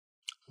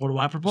 What do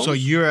I propose? So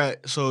you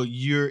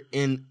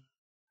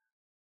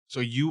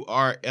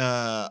are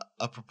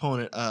a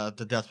proponent of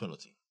the death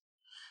penalty.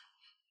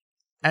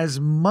 As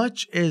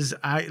much as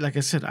like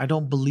I said, I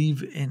don't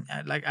believe in,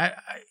 like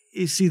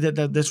you see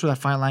that's where that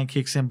fine line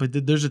kicks in. But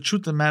there's a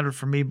truth of the matter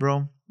for me,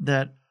 bro,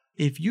 that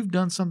if you've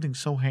done something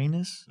so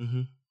heinous,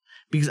 Mm-hmm.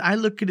 because I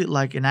look at it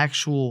like an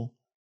actual,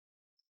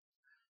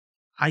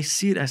 I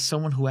see it as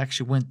someone who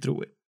actually went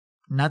through it.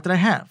 Not that I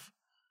have,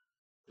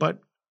 but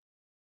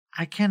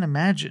I can't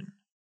imagine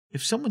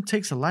if someone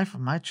takes the life of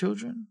my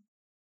children,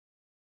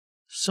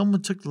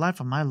 someone took the life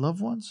of my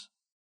loved ones,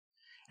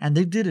 and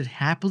they did it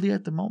happily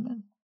at the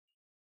moment,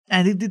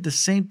 and they did the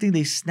same thing.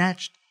 They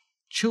snatched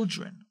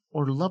children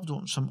or loved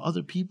ones from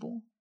other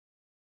people.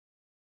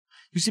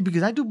 You see,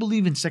 because I do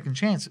believe in second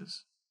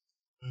chances.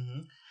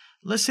 Mm-hmm.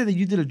 Let's say that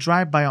you did a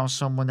drive-by on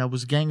someone that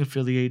was gang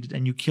affiliated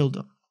and you killed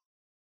them.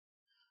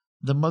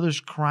 The mother's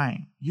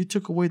crying. You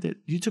took away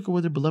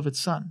their beloved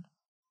son.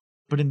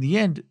 But in the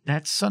end,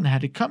 that son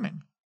had it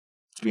coming.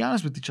 Let's be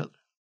honest with each other.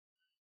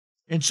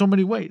 In so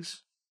many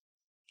ways.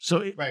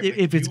 So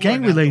if it's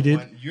gang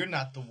related, you're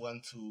not the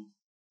one to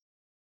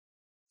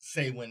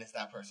say when it's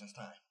that person's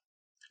time.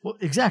 well,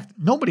 exactly.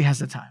 Nobody has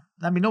the time.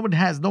 I mean, nobody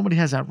has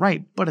that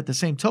right. But at the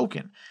same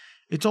token,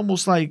 it's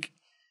almost like,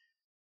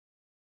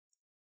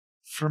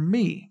 for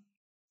me,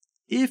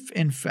 if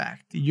in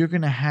fact you're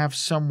gonna have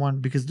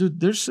someone, because dude,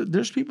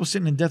 there's people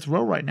sitting in death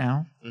row right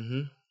now,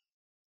 Mm-hmm.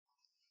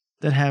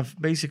 that have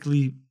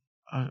basically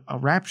a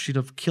rap sheet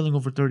of killing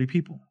over 30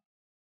 people.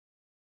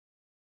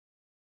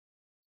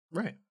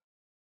 Right.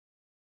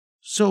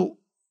 So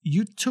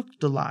you took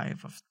the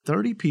life of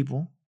 30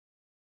 people.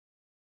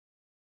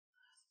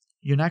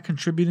 You're not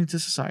contributing to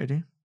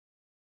society.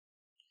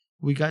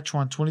 We got you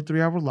on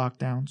 23-hour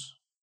lockdowns.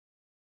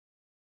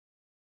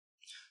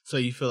 So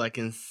you feel like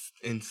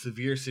in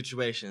severe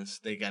situations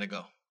they gotta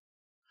go.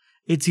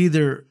 It's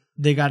either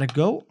they gotta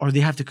go or they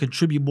have to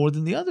contribute more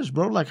than the others,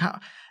 bro. Like, how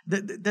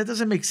that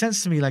doesn't make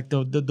sense to me. Like,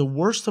 the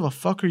worst of a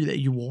fucker that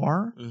you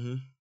are, Mm-hmm.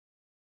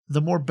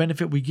 the more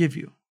benefit we give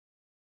you.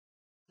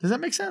 Does that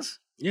make sense?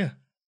 Yeah.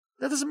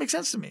 That doesn't make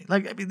sense to me.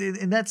 Like, I mean,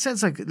 in that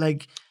sense, like it's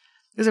like,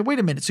 wait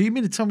a minute. So you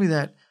mean to tell me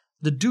that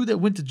the dude that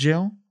went to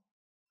jail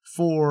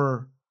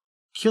for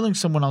killing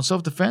someone on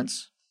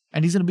self-defense,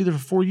 and he's gonna be there for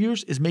 4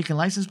 years, is making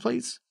license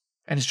plates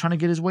and is trying to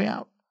get his way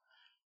out?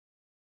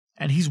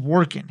 And he's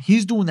working.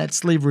 He's doing that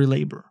slavery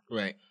labor.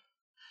 Right.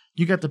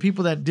 You got the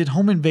people that did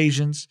home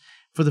invasions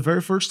for the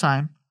very first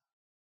time,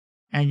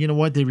 and you know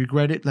what? They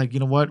regret it. Like, you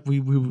know what?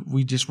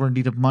 We just were in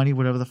need of money,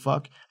 whatever the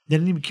fuck. They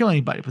didn't even kill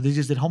anybody, but they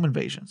just did home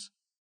invasions.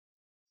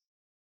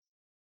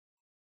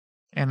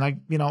 And like,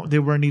 you know, they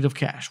were in need of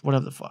cash,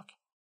 whatever the fuck.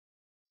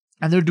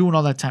 And they're doing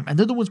all that time. And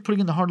they're the ones putting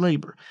in the hard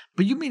labor.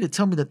 But you mean to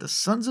tell me that the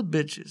sons of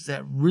bitches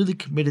that really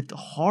committed the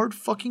hard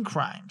fucking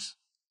crimes,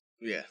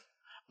 Yeah.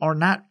 are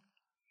not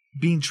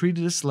being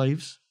treated as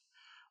slaves,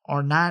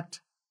 are not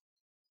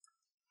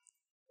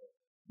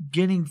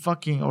getting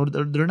fucking, or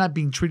they're not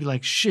being treated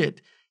like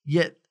shit,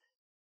 yet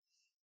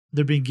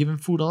they're being given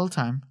food all the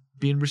time,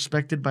 being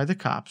respected by the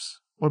cops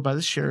or by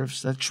the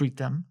sheriffs that treat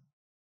them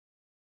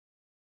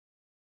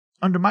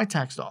under my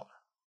tax dollar,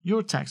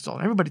 your tax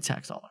dollar, everybody's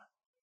tax dollar.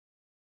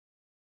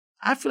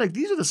 I feel like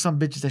these are the some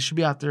bitches that should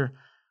be out there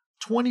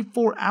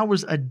 24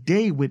 hours a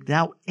day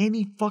without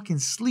any fucking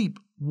sleep,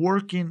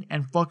 working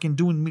and fucking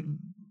doing,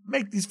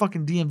 make these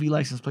fucking DMV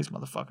license plates,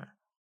 motherfucker.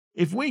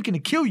 If we ain't gonna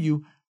kill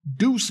you,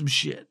 do some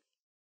shit.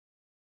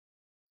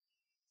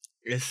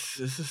 It's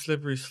a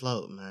slippery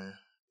slope, man.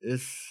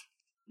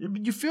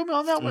 You feel me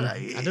on that one?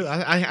 I do.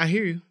 I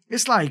hear you.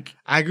 It's like,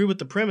 I agree with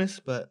the premise,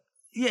 but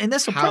yeah, and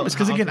that's the How- premise.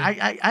 Because how again,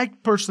 can- I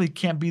personally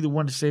can't be the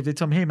one to say, if they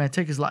tell me, hey man,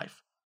 take his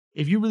life.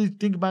 If you really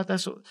think about that,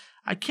 so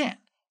I can't.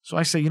 So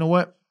I say, you know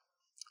what?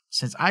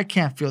 Since I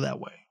can't feel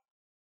that way,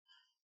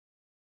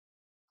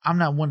 I'm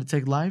not one to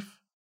take life,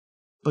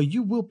 but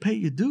you will pay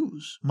your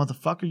dues,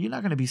 motherfucker. You're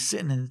not going to be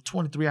sitting in a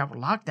 23-hour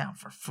lockdown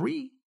for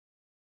free.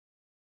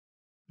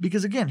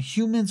 Because again,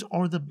 humans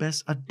are the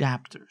best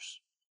adapters.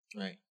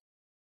 right.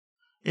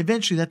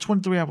 Eventually, that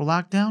 23-hour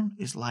lockdown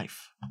is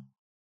life.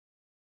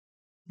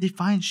 They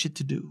find shit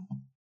to do.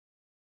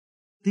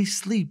 They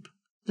sleep.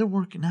 They're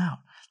working out.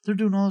 They're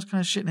doing all this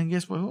kind of shit. And then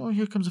guess what? Oh,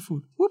 here comes the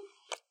food. Whoop.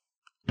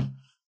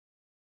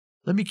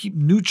 Let me keep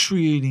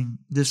nutriating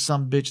this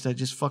some bitch that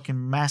just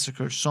fucking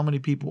massacred so many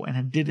people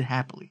and did it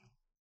happily.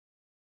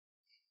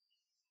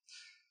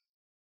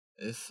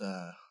 It's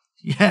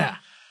Yeah.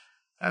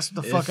 That's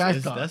the fuck I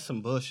thought. That's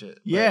some bullshit.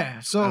 Yeah.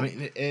 Like, So I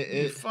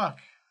mean, fuck.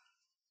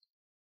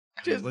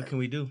 What can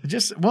we do?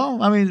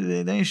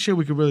 There ain't shit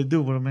we could really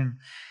do, but I mean,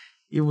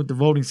 even with the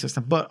voting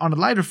system. But on a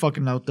lighter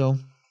fucking note, though,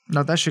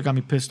 now that shit got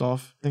me pissed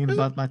off thinking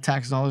about my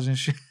tax dollars and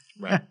shit.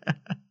 Right.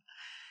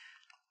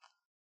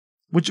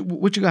 What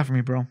you got for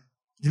me, bro?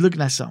 You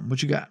looking at something?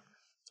 What you got?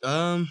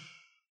 I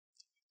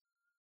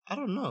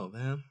don't know,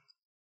 man.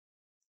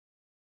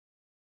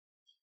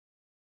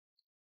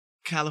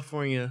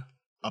 California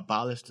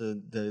abolished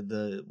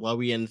the while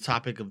we in the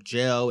topic of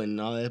jail and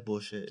all that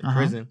bullshit,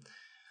 prison.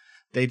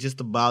 They just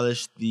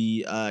abolished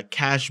the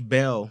cash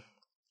bail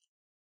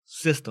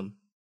system.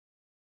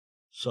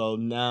 So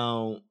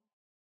now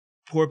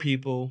poor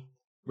people,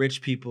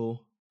 rich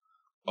people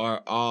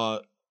are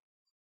all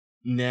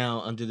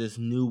now under this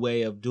new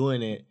way of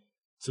doing it,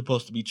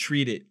 supposed to be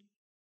treated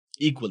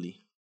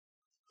equally,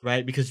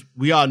 right? Because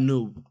we all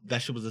knew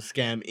that shit was a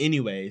scam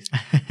anyways.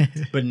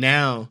 But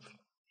now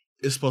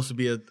it's supposed to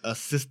be a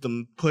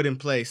system put in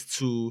place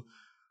to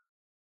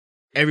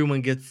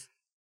everyone gets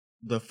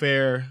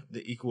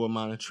the equal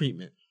amount of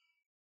treatment.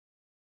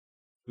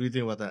 What do you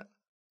think about that?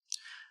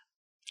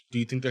 Do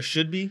you think there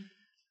should be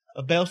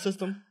a bail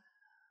system?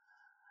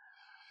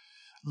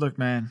 Look,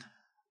 man,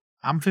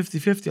 I'm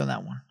 50-50 on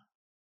that one.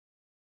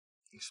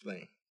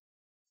 Explain.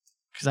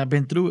 Because I've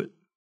been through it.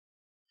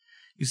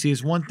 You see,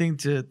 it's one thing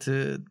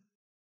to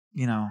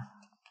you know,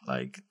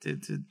 like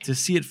to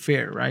see it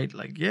fair, right?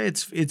 Like, yeah,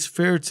 it's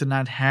fair to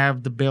not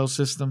have the bail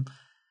system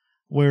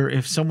where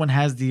if someone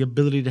has the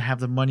ability to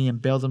have the money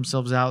and bail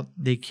themselves out,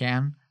 they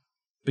can.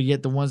 But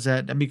yet the ones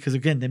that, I mean, because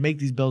again, they make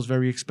these bails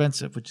very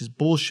expensive, which is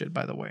bullshit,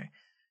 by the way.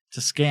 It's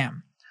a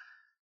scam.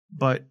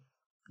 But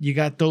you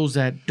got those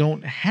that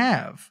don't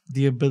have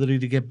the ability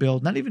to get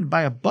bailed, not even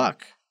by $1.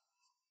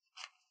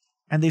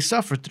 And they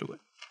suffer through it.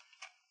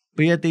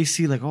 But yet they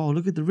see like, oh,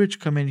 look at the rich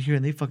come in here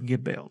and they fucking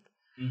get bailed.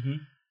 Mm-hmm.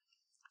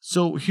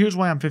 So here's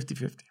why I'm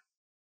 50-50.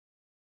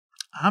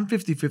 I'm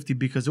 50-50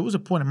 because there was a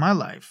point in my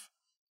life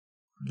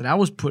that I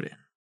was put in,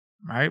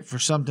 right, for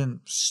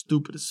something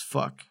stupid as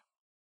fuck.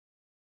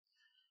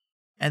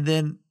 And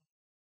then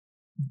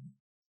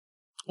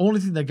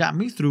only thing that got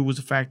me through was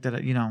the fact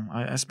that, you know,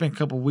 I spent a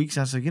couple of weeks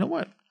and I said, you know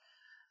what?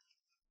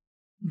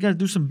 You got to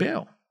do some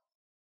bail.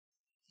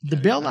 The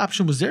bail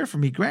option was there for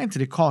me.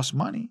 Granted, it cost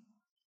money.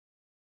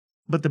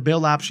 But the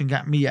bail option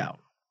got me out.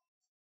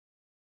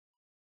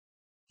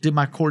 Did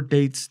my court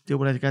dates, did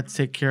what I got to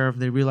take care of.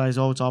 They realized,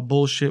 oh, it's all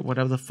bullshit,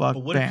 whatever the fuck.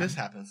 But what if this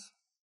happens?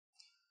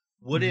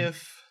 What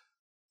if,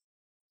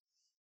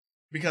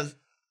 because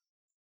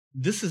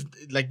this is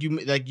like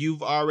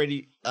you've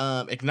already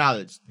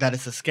acknowledged that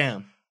it's a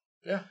scam.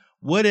 Yeah.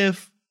 What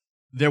if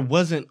there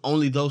wasn't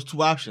only those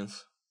two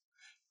options?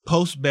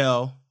 Post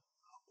bail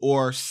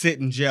or sit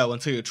in jail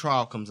until your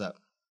trial comes up.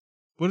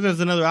 What if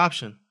there's another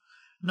option?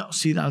 No,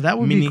 see, now that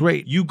would be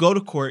great. You go to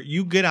court,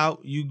 you get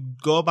out, you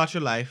go about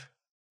your life.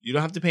 You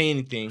don't have to pay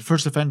anything.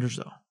 First offenders,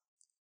 though.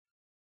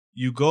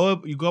 You go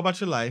about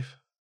your life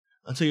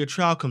until your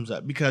trial comes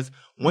up. Because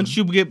once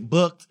you get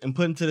booked and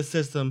put into the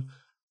system,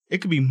 it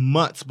could be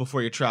months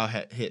before your trial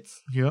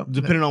hits. Yep.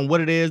 Depending on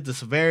what it is, the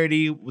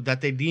severity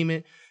that they deem it,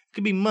 it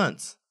could be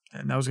months.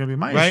 And that was going to be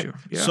my right? issue.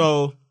 Yeah.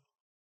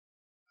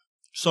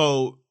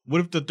 So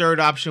what if the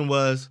third option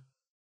was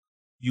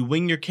you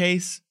win your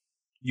case,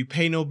 you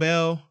pay no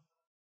bail,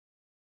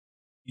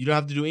 you don't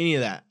have to do any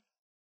of that.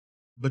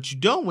 But you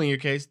don't win your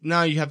case,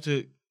 now you have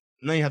to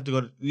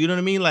go to, you know what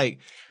I mean? Like,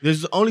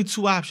 there's only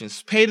two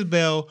options. Pay the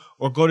bail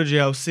or go to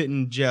jail, sit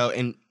in jail.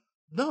 And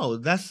no,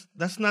 that's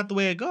not the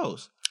way it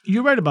goes.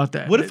 You're right about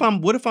that. What if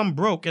I'm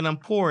broke and I'm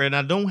poor and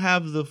I don't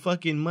have the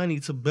fucking money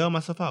to bail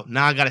myself out?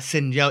 Now I gotta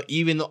sit in jail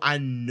even though I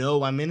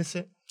know I'm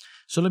innocent.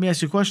 So let me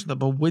ask you a question though.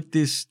 But with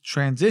this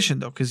transition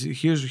though, because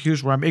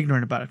here's where I'm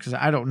ignorant about it, because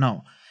I don't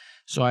know.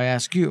 So I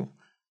ask you,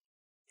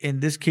 in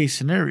this case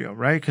scenario,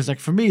 right? Because like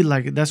for me,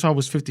 like that's why I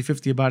was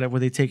 50-50 about it, where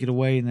they take it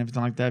away and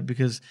everything like that,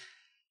 because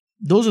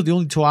those are the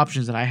only two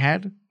options that I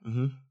had.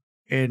 Mm-hmm.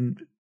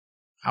 And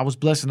I was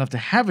blessed enough to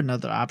have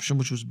another option,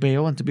 which was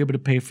bail, and to be able to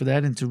pay for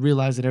that and to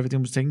realize that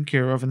everything was taken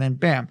care of. And then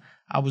bam,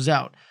 I was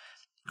out.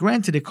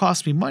 Granted, it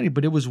cost me money,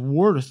 but it was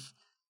worth,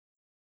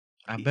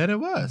 I bet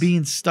it was,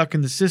 being stuck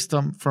in the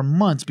system for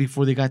months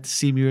before they got to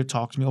see me or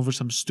talk to me over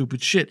some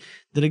stupid shit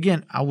that,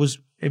 again, I was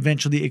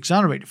eventually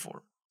exonerated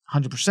for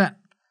 100%.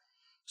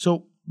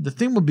 So the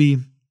thing would be,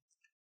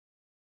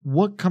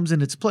 what comes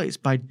in its place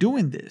by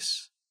doing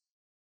this?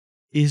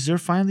 Is there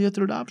finally a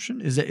third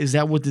option? Is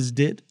that what this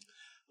did?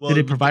 Well, did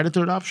it provide a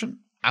third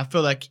option? I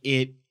feel like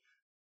it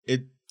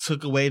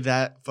took away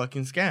that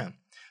fucking scam.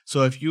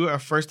 So if you are a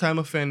first-time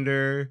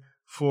offender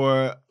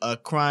for a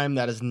crime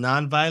that is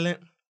non-violent,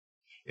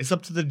 it's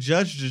up to the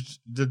judge's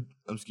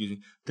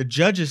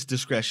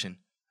discretion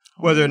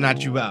whether or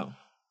not you out.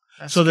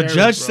 That's So the scary,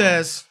 judge bro.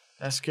 says,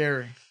 That's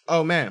scary.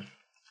 "Oh man,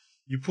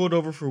 you pulled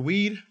over for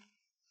weed.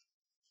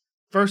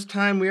 First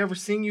time we ever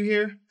seen you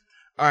here.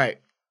 All right,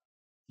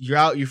 you're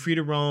out. You're free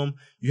to roam.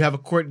 You have a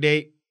court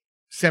date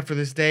set for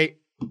this date."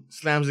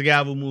 Slams the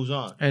gavel, moves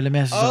on. Hey, let me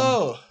ask you something.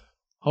 Oh,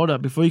 Hold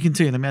up. Before you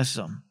continue, let me ask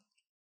you something.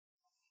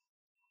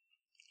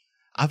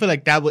 I feel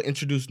like that will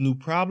introduce new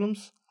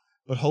problems,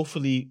 but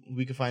hopefully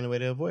we can find a way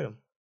to avoid them.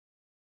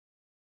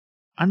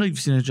 I know you've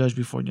seen a judge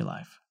before in your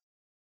life.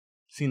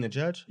 Seen the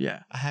judge?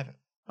 Yeah. I haven't.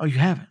 Oh, you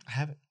haven't? I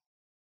haven't.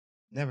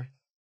 Never.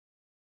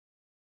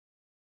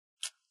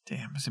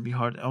 Damn, it's going to be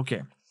hard.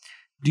 Okay.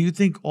 Do you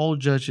think all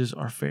judges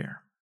are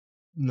fair?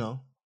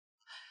 No.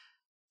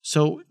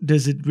 So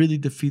does it really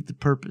defeat the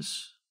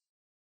purpose?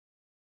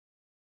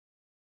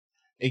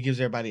 It gives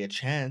everybody a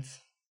chance.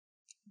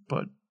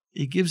 But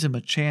it gives him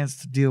a chance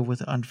to deal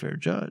with an unfair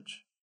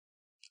judge.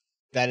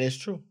 That is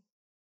true.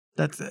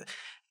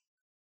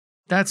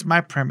 That's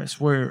my premise,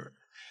 where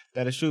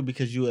That is true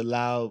because you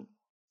allow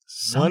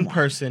someone, one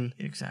person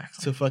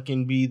exactly to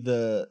fucking be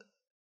the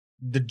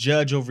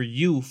judge over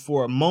you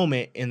for a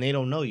moment and they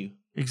don't know you.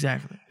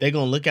 exactly. They're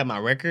going to look at my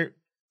record,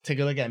 take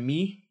a look at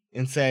me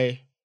and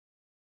say,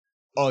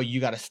 "Oh, you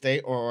got to stay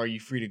or are you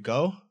free to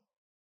go?"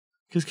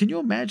 Because can you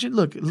imagine?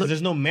 Look.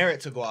 There's no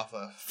merit to go off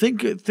of.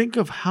 Think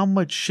of how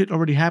much shit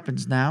already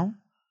happens now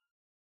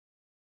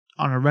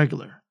on a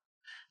regular.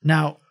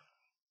 Now,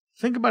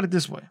 think about it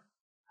this way.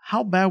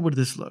 How bad would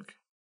this look?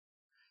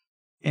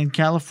 In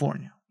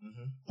California,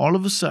 all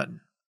of a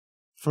sudden,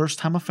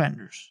 first-time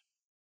offenders.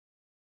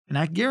 And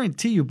I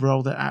guarantee you,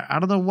 bro, that I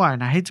don't know why,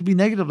 and I hate to be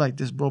negative like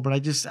this, bro, but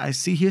I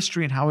see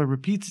history and how it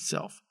repeats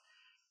itself.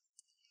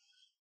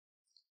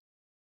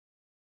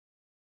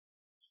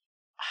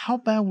 How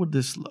bad would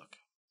this look?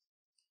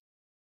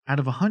 Out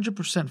of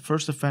 100%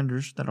 first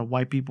offenders that are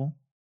white people,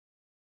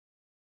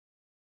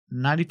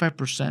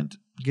 95%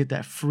 get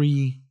that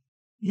free,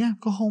 yeah,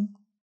 go home.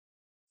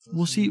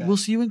 We'll see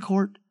you in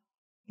court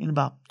in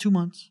about 2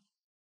 months.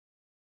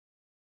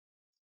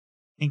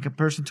 In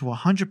comparison to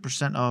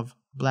 100% of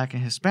Black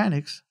and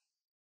Hispanics,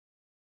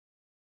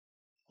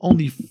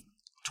 only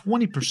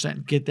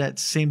 20% get that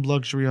same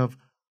luxury of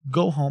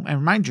go home. And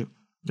remind you,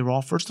 they're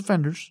all first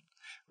offenders.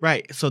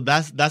 Right. So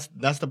that's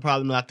the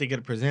problem that I think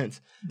it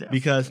presents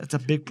because that's a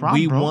big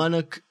problem.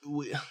 Bro.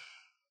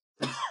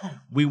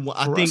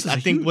 I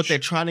think what they're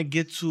trying to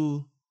get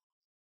to,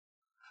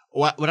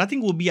 what I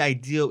think will be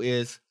ideal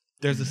is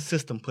there's a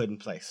system put in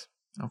place.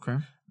 Okay.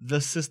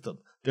 The system.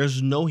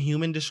 There's no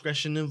human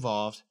discretion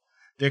involved.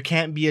 There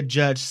can't be a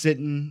judge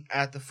sitting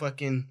at the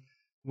fucking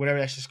whatever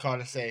that's just called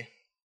and say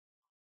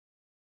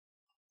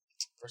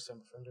first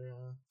time offender.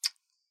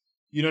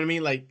 You know what I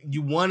mean? Like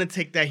you want to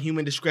take that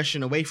human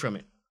discretion away from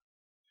it.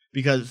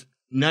 Because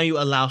now you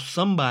allow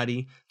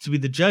somebody to be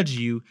the judge of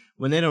you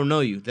when they don't know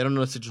you. They don't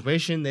know the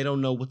situation. They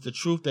don't know what's the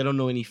truth. They don't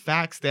know any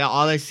facts.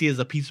 All they see is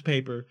a piece of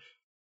paper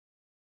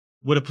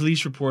with a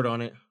police report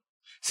on it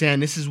saying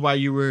this is why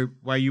you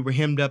were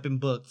hemmed up and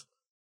booked.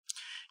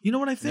 You know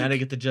what I think? Now they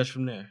get the judge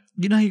from there.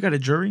 You know how you got a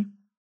jury?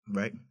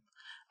 Right.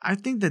 I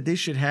think that they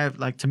should have,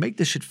 like, to make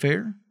this shit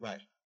fair.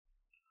 Right.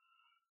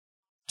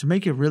 To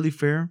make it really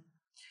fair,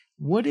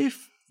 what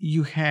if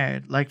you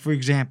had, like, for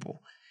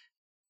example,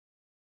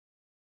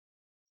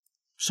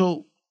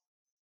 so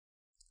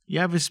you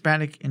have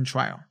Hispanic in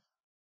trial,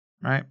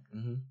 right?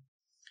 Mm-hmm.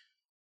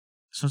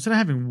 So instead of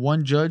having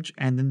one judge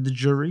and then the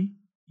jury,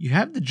 you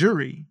have the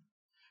jury,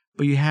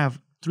 but you have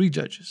 3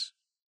 judges.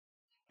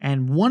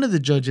 And one of the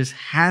judges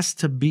has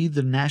to be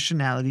the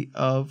nationality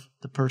of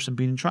the person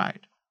being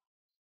tried.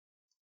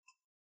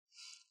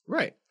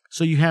 Right.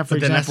 So you have, for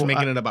but then example, that's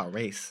making it about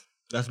race.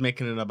 That's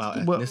making it about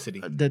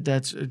ethnicity.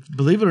 That's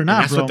believe it or not,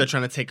 and that's bro. What they're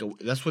trying to take away.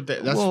 That's what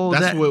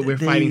we're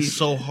fighting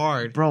so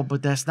hard, bro.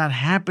 But that's not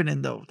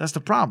happening though. That's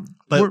the problem.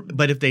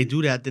 But if they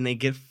do that, then they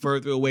get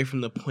further away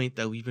from the point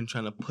that we've been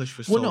trying to push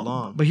for so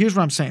long. But here's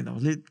what I'm saying though.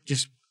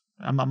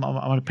 I'm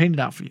going to paint it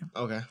out for you.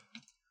 Okay.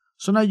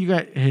 So now you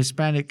got a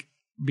Hispanic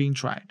being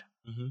tried.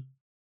 Mm-hmm.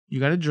 You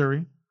got a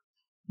jury.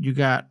 You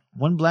got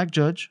one black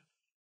judge,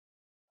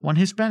 one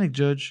Hispanic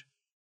judge,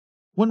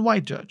 one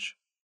white judge.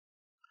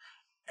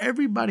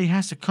 Everybody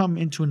has to come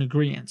into an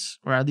agreement,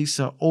 or at least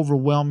an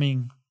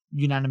overwhelming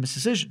unanimous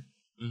decision.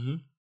 Mm-hmm.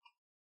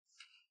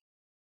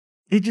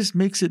 It just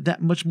makes it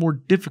that much more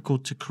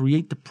difficult to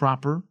create the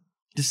proper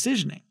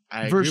decisioning.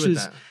 I agree with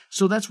that.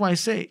 So that's why I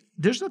say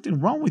there's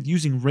nothing wrong with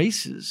using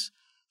races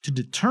to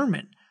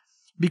determine,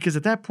 because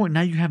at that point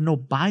now you have no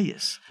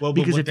bias. Well,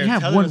 because if you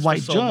have one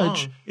white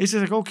judge, it's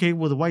just like, okay,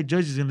 well the white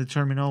judge is going to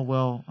determine. Oh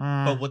well.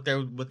 But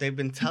what they've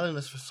been telling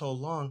us for so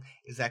long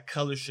is that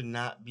color should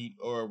not be,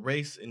 or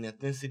race and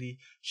ethnicity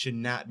should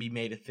not be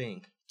made a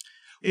thing.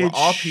 It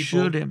all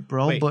people, shouldn't,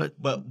 bro. But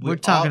we're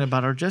talking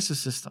about our justice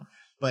system.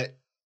 But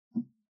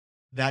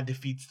that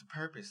defeats the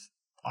purpose.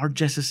 Our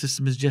justice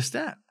system is just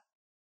that.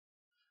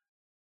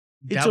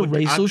 It's a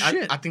racial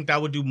shit. I think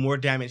that would do more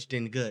damage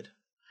than good.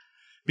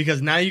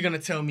 Because now you're going to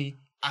tell me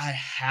I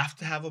have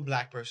to have a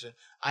black person.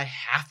 I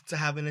have to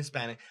have an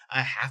Hispanic.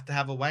 I have to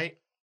have a white.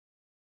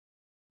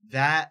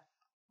 That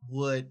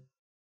would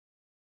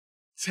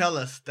tell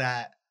us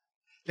that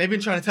they've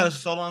been trying to tell us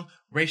for so long,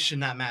 race should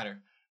not matter.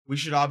 We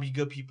should all be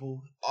good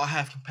people, all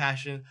have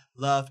compassion,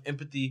 love,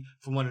 empathy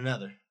for one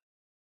another.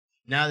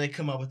 Now they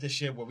come up with this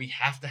shit where we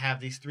have to have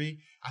these three.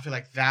 I feel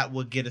like that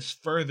will get us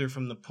further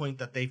from the point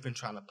that they've been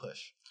trying to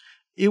push.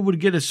 It would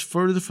get us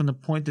further from the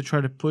point to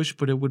try to push,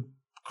 but it would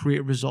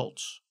create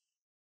results.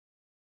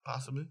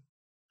 Possibly.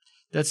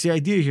 That's the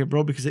idea here,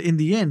 bro, because in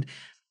the end,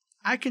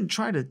 I can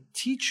try to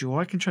teach you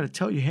or I can try to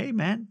tell you, hey,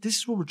 man, this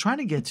is what we're trying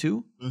to get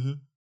to. Mm-hmm.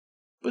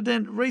 But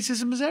then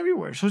racism is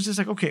everywhere. So it's just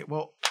like, okay,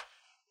 well,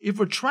 if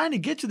we're trying to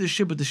get to this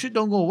shit, but the shit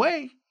don't go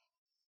away,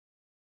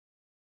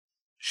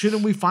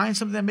 shouldn't we find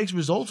something that makes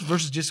results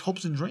versus just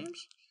hopes and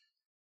dreams?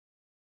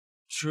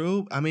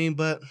 True. I mean,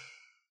 but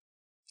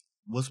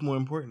what's more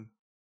important?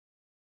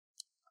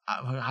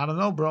 I don't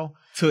know, bro.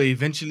 To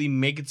eventually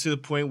make it to the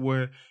point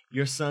where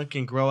your son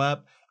can grow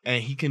up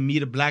and he can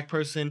meet a black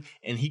person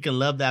and he can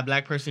love that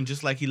black person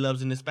just like he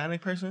loves an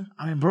Hispanic person.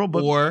 I mean, bro,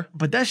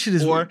 but that shit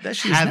is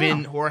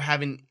having now. or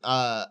having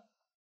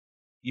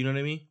you know what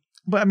I mean?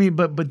 But I mean,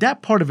 but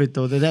that part of it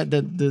though,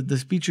 the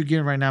speech you're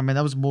getting right now, man,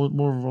 that was more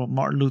of a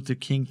Martin Luther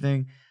King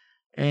thing,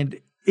 and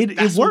it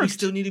worked. What we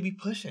still need to be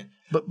pushing.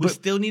 But we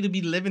still need to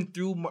be living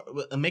through,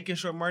 making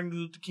sure Martin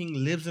Luther King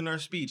lives in our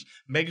speech,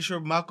 making sure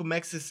Malcolm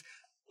X's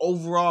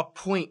overall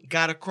point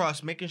got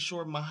across, making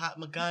sure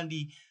Mahatma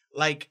Gandhi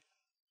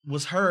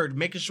was heard,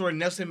 making sure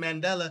Nelson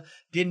Mandela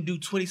didn't do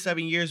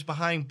 27 years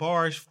behind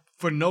bars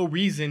for no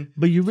reason.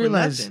 But you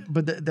realize,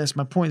 but that's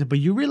my point. But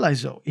you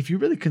realize though, if you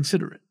really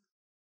consider it,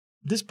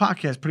 this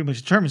podcast pretty much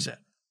determines that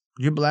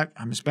you're black,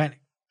 I'm Hispanic,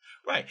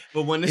 right?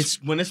 But when this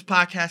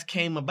podcast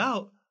came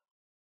about,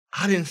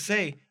 I didn't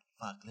say,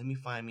 "Fuck, let me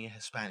find me a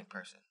Hispanic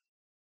person."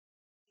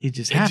 It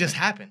just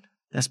happened.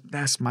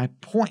 That's my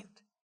point.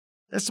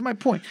 That's my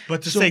point.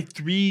 But to say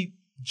 3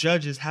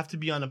 judges have to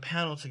be on a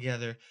panel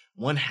together,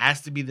 one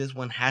has to be this,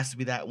 one has to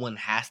be that, one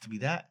has to be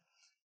that,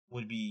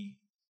 would be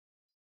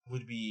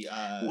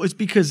well, it's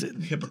because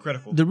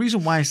hypocritical. The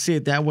reason why I say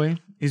it that way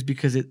is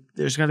because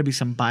there's got to be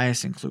some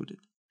bias included.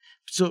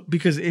 So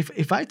because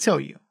if I tell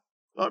you,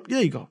 oh,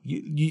 there you go,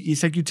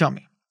 it's like you tell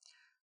me,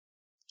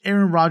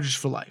 Aaron Rodgers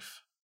for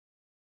life,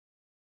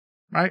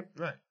 right?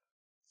 Right.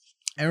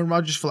 Aaron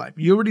Rodgers for life.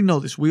 You already know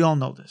this. We all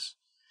know this.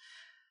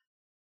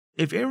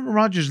 If Aaron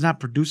Rodgers is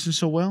not producing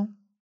so well,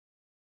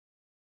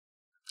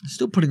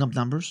 still putting up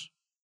numbers,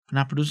 but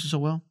not producing so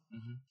well,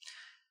 mm-hmm.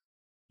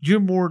 you're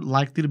more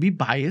likely to be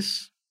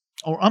biased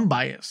or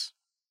unbiased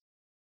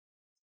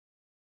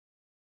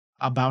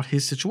about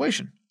his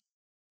situation.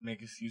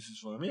 Make excuses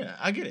for him. Yeah,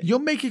 I get it. You'll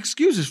make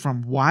excuses for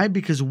him. Why?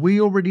 Because we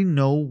already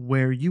know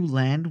where you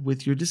land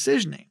with your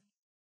decisioning.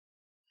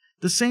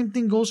 The same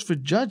thing goes for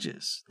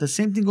judges. The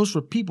same thing goes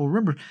for people.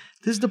 Remember,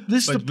 this is the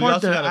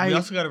part that we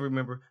also got to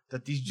remember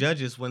that these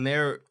judges, when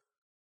they're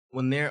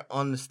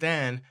on the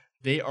stand,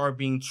 they are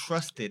being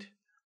trusted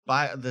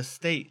by the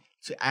state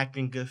to act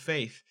in good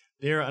faith.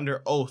 They're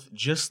under oath,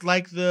 just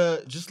like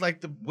the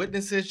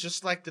witnesses,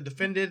 just like the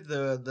defendant,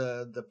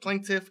 the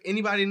plaintiff,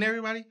 anybody and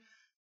everybody,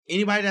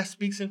 anybody that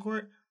speaks in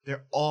court,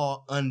 they're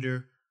all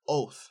under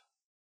oath.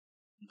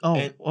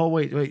 Wait.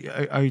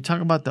 Are you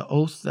talking about the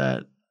oath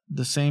that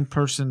the same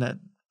person that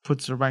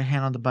puts their right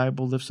hand on the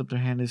Bible lifts up their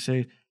hand and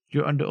say,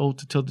 "You're under oath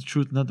to tell the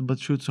truth, nothing but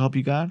the truth, so help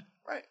you God"?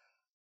 Right.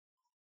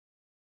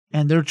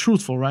 And they're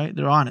truthful, right?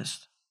 They're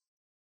honest.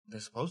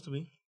 They're supposed to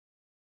be.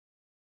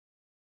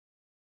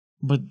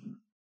 But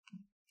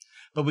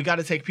we got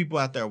to take people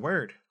at their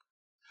word.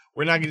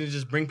 We're not going to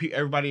just bring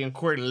everybody in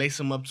court and lace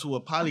them up to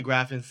a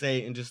polygraph and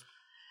say and just.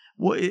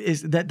 Well,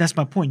 that's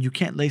my point. You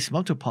can't lace them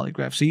up to a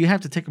polygraph, so you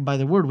have to take them by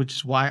their word, which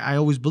is why I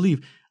always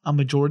believe a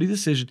majority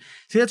decision.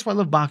 See, that's why I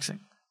love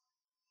boxing.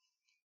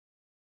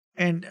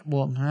 And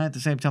well, at the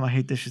same time, I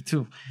hate this shit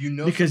too.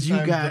 Because you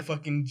got the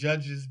fucking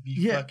judges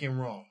be fucking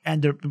wrong.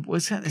 And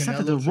it's not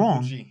that they're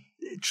wrong.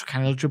 It's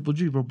kind of Triple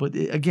G, bro. But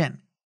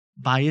again,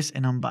 bias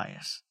and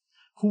unbiased.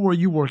 Who are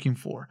you working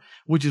for?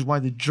 Which is why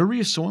the jury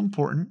is so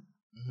important.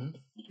 Mm-hmm.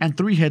 And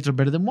 3 heads are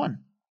better than 1.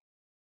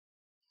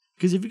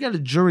 Because if you got a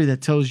jury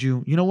that tells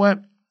you, you know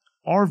what,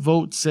 our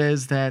vote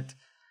says that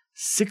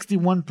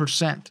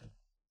 61%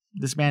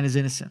 this man is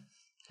innocent.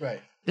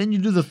 Right. Then you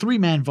do the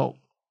 3-man vote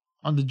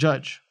on the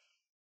judge.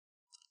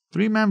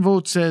 3-man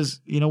vote says,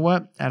 you know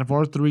what, out of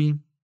our 3,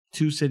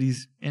 2 said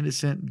he's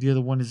innocent, the other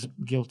 1 is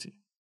guilty.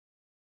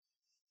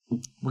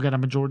 We got a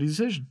majority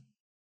decision.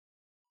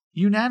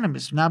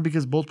 Unanimous, not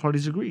because both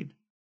parties agreed.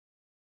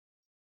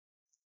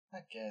 I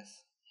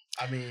guess.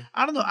 I mean,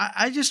 I don't know.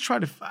 I just try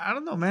to. I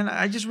don't know, man.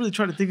 I just really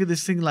try to think of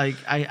this thing like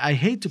I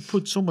hate to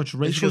put so much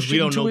racial shit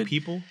into it. We don't know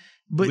people.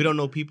 But we don't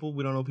know people.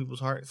 We don't know people's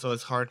heart. So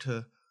it's hard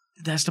to.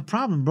 That's the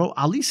problem, bro.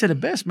 Ali said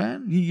it best,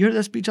 man. You heard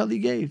that speech Ali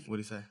gave? What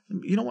did he say?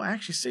 You know what? I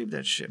actually saved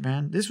that shit,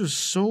 man. This was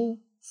so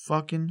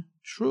fucking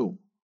true.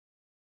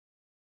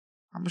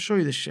 I'm gonna show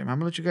you this shit, man. I'm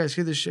gonna let you guys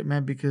hear this shit,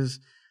 man, because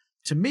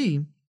to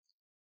me,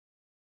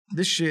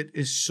 this shit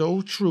is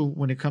so true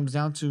when it comes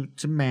down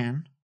to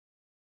man.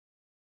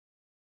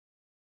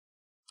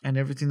 And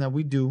everything that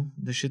we do,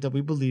 the shit that we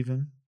believe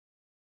in.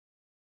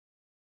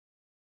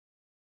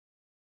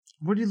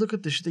 Where do you look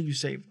at the shit that you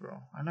saved,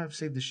 bro? I know I've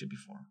saved this shit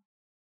before.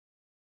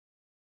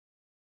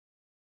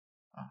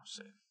 Oh,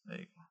 save. There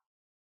you go.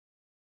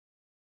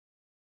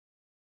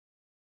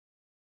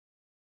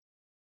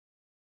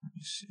 Let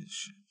me see this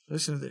shit.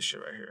 Listen to this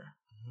shit right here.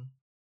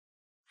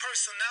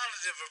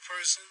 Personality of a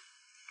person,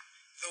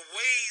 the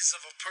ways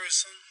of a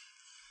person,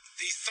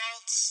 the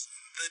thoughts,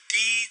 the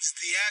deeds,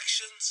 the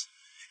actions,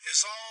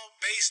 is all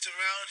based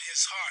around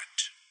his heart.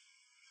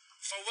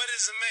 For what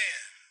is a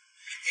man?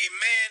 A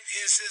man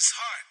is his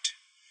heart.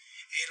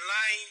 A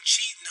lying,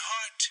 cheating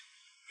heart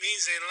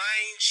means a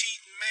lying,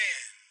 cheating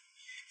man.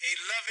 A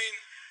loving,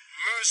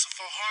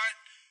 merciful heart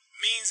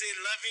means a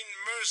loving,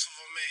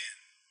 merciful man.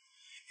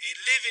 A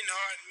living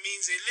heart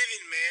means a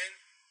living man.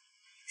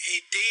 A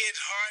dead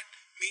heart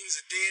means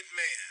a dead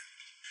man.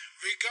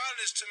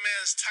 Regardless to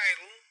man's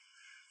title,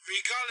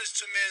 regardless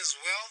to man's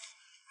wealth,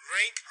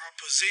 rank, or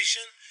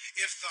position,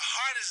 if the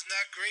heart is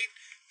not great,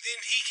 then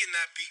he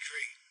cannot be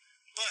great.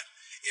 But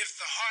if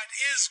the heart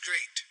is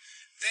great,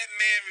 that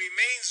man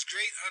remains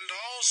great under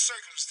all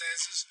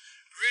circumstances,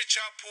 rich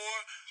or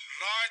poor,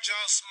 large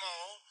or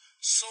small.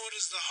 So it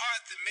is the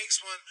heart that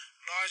makes one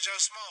large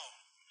or small.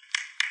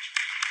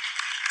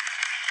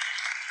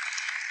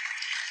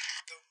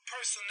 The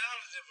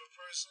personality of a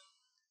person,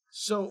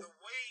 So, the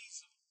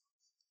ways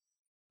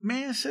of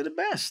man said it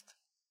best.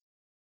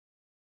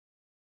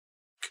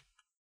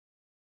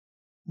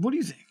 What do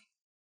you think?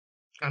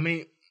 I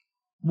mean,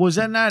 Was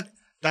that not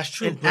that's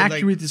true. an but, like,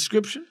 accurate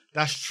description?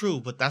 that's true,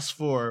 but that's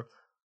for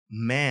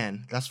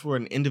man. That's for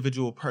an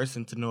individual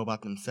person to know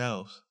about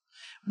themselves.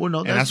 Well, no,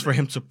 And that's for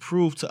him to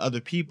prove to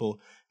other people.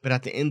 But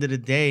at the end of the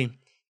day,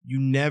 you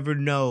never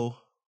know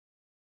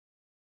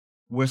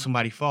where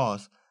somebody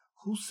falls.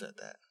 Who said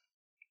that?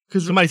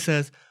 because Somebody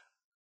says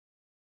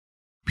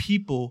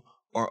people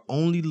are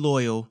only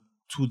loyal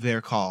to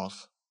their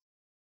cause.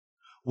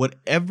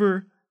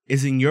 Whatever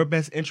is in your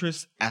best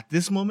interest at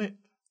this moment,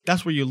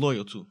 that's where you're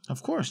loyal to,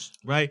 of course.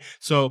 right?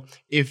 So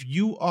if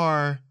you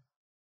are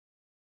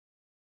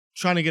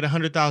trying to get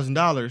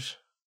 $100,000,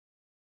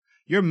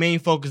 your main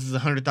focus is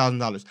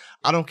 $100,000.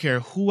 I don't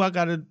care who I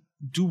gotta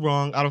do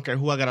wrong. I don't care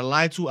who I gotta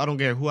lie to. I don't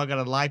care who I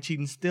gotta lie, cheat,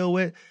 and steal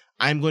with.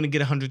 I'm going to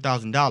get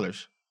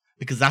 $100,000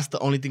 because that's the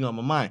only thing on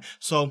my mind.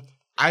 So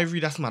Ivory,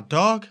 that's my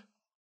dog,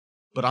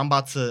 but I'm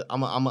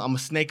gonna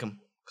snake him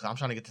because I'm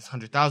trying to get this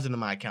 $100,000 in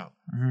my account,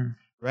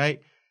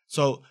 right?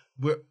 So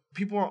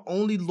people are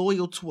only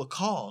loyal to a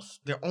cause.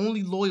 They're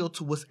only loyal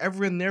to what's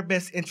ever in their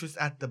best interest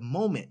at the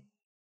moment,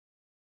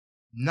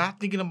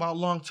 not thinking about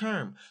long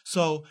term.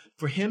 So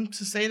for him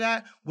to say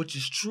that, which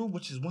is true,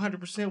 which is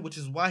 100%, which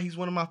is why he's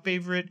one of my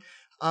favorite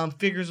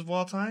figures of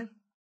all time,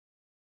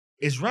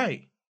 is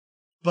right.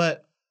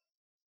 But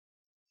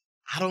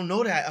I don't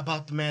know that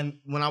about the man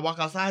when I walk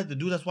outside, the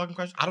dude that's walking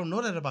across. I don't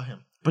know that about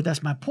him. But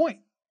that's my point.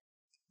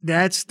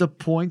 That's the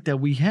point that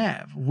we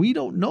have. We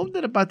don't know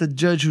that about the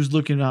judge who's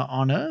looking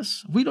on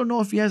us. We don't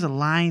know if he has a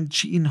lying,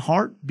 cheating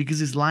heart because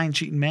he's lying,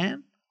 cheating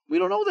man. We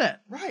don't know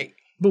that. Right.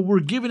 But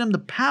we're giving him the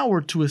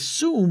power to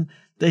assume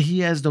that he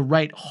has the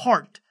right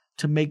heart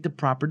to make the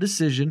proper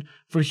decision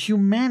for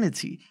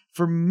humanity,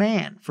 for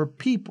man, for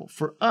people,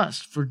 for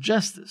us, for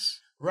justice.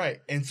 Right.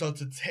 And so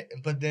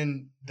but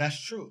then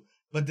that's true.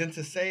 But then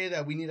to say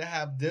that we need to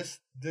have this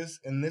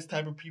and this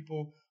type of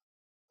people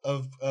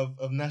of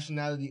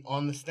nationality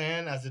on the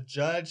stand as a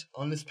judge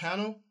on this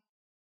panel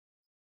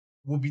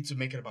will be to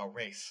make it about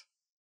race.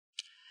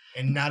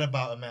 And not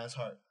about a man's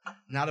heart.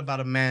 Not about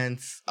a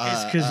man's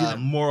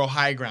moral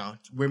high ground.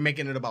 We're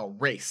making it about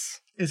race.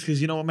 It's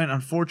because, you know what, man,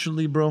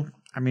 unfortunately, bro,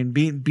 I mean,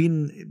 being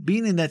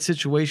in that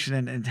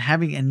situation and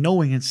having and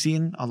knowing and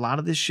seeing a lot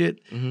of this shit,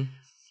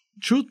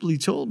 truthfully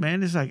told,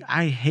 man, it's like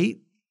I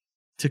hate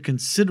to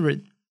consider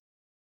it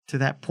to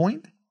that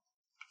point.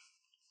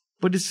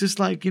 But it's just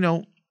like, you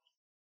know,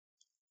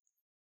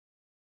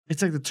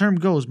 it's like the term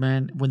goes,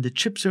 man, when the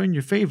chips are in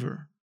your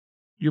favor,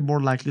 you're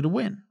more likely to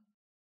win.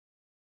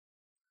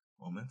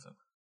 Momentum.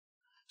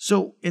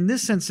 So in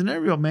this sense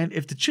scenario, man,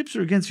 if the chips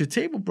are against your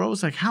table, bro,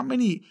 it's like how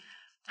many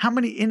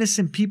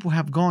innocent people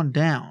have gone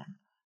down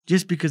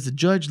just because the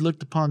judge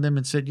looked upon them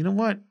and said, you know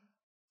what?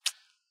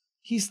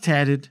 He's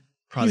tatted.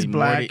 Probably he's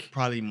black.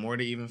 Probably more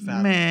to even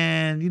fathom.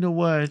 Man, you know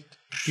what?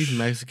 He's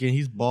Mexican.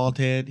 He's bald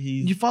head.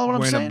 He's You follow what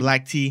I'm wearing saying? a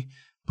black tee.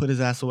 Put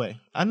his ass away.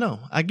 I know.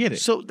 I get it.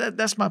 So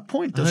that's my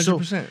point, though.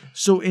 100%.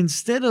 So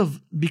instead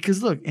of,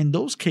 because look, in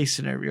those case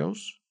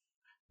scenarios,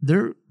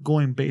 they're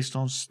going based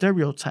on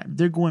stereotype.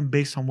 They're going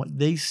based on what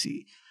they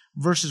see.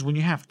 Versus when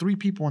you have three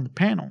people on the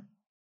panel,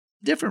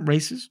 different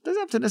races. Doesn't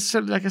have to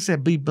necessarily, like I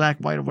said, be black,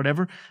 white, or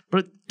whatever,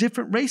 but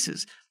different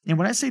races. And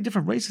when I say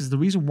different races, the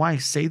reason why I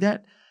say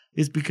that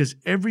is because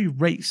every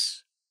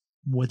race,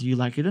 whether you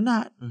like it or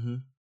not,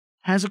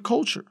 has a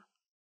culture,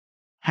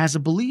 has a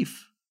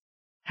belief,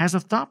 has a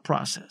thought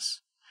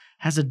process,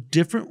 has a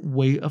different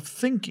way of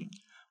thinking.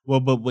 Well,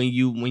 but when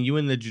you're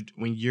in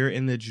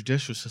the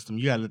judicial system,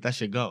 you gotta let that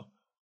shit go.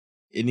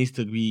 It needs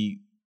to be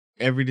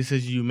every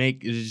decision you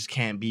make. It just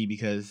can't be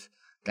because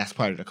that's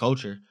part of the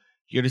culture.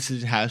 Your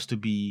decision has to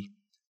be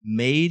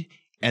made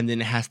and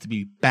then it has to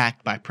be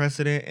backed by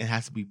precedent. It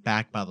has to be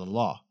backed by the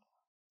law.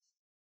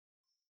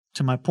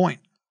 To my point,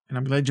 and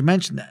I'm glad you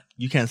mentioned that.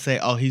 You can't say,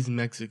 "Oh, he's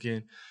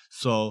Mexican,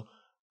 so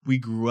we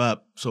grew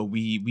up, so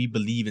we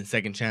believe in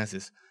second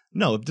chances."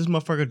 No, if this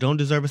motherfucker don't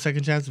deserve a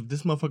second chance, if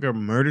this motherfucker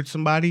murdered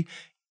somebody,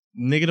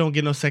 nigga don't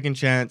get no second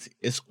chance.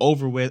 It's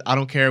over with. I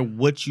don't care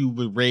what you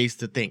were raised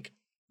to think.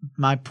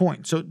 My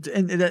point. So,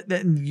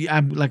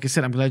 I'm like I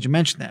said, I'm glad you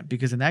mentioned that,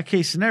 because in that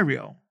case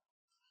scenario,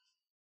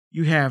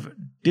 you have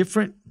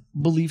different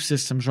belief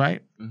systems,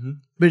 right? Mm-hmm.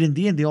 But in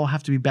the end, they all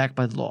have to be backed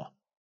by the law.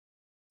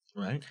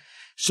 Right.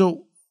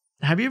 So,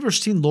 have you ever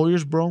seen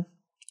lawyers, bro?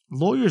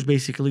 Lawyers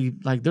basically,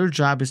 like, their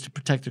job is to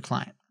protect their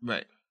client,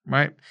 Right.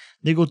 right?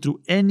 They go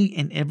through any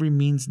and every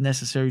means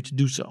necessary to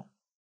do so,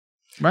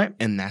 right?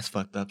 And that's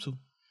fucked up too.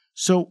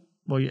 So,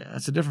 well, yeah,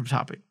 that's a different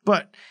topic.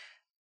 But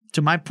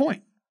to my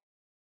point,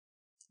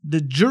 the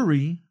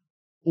jury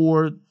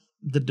or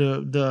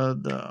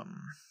the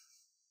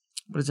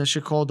what is that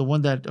shit called? The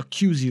one that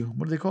accuse you.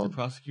 What are they The called?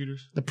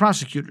 prosecutors. The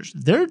prosecutors.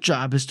 Their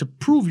job is to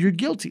prove you're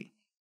guilty.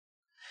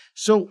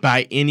 So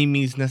By any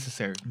means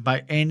necessary.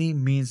 by any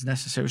means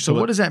necessary. So So what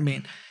what- does that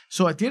mean?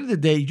 So at the end of the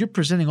day, you're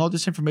presenting all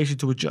this information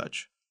to a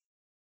judge.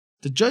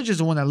 The judge is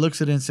the one that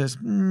looks at it and says,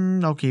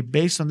 okay,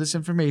 based on this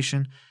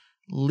information,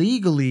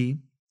 legally,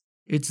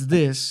 it's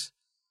this,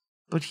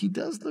 but he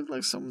does look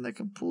like someone that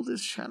can pull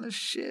this kind of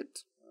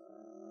shit.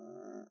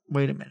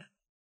 Wait a minute.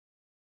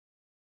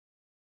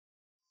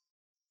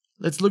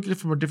 Let's look at it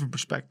from a different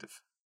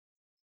perspective.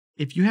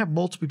 If you have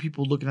multiple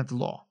people looking at the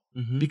law,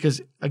 Mm-hmm. because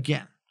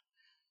again,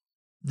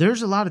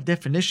 there's a lot of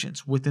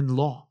definitions within the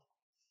law.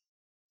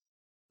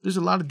 There's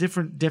a lot of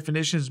different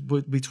definitions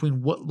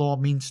between what law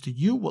means to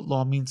you, what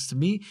law means to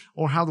me,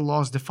 or how the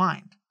law is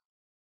defined.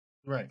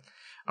 Right.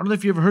 I don't know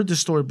if you ever heard this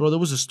story, bro. There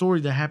was a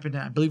story that happened,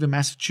 I believe, in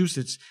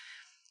Massachusetts.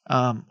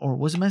 Or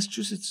was it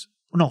Massachusetts?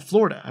 No,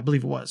 Florida, I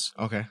believe it was.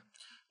 Okay.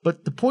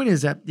 But the point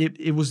is that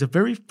it was the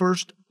very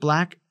first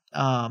black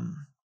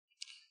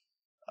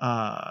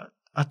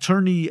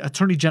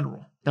attorney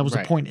general that was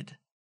Right. appointed,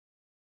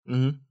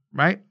 Mm-hmm.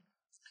 right?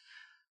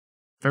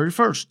 Very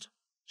first.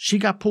 She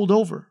got pulled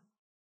over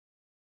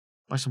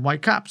by some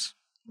white cops.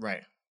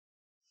 Right.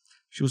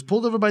 She was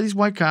pulled over by these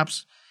white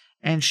cops,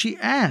 and she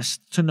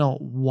asked to know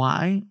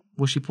why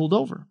was she pulled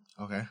over.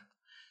 Okay.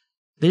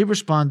 They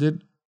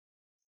responded,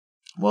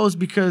 well, it's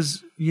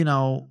because,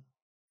 no.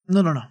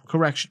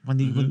 Correction. When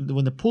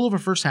the pullover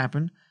first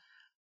happened,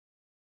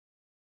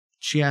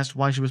 she asked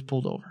why she was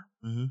pulled over.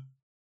 Mm-hmm.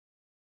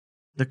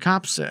 The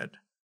cop said,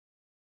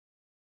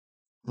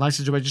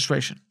 license and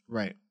registration.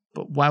 Right.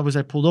 But why was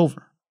I pulled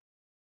over?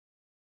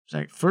 It's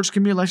like, first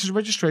give me a license and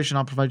registration.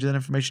 I'll provide you that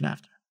information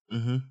after.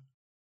 Mm-hmm.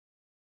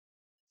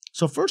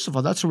 So first of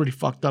all, that's already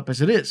fucked up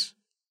as it is.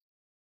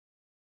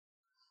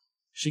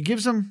 She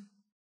gives him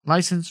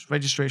license,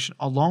 registration,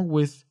 along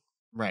with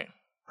Right.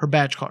 her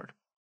badge card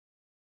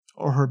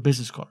or her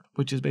business card,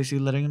 which is basically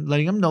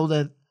letting him know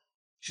that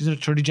she's an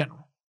attorney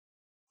general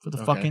for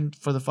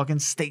the fucking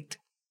state.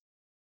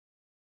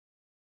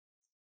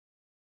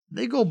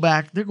 They go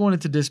back. They're going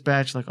into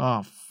dispatch like,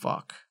 oh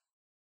fuck,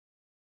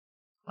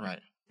 Right.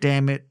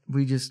 damn it,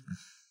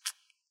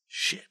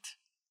 shit.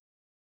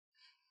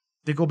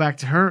 They go back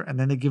to her and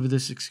then they give her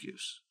this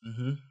excuse.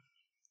 Mm-hmm.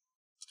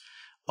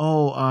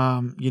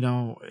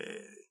 Oh,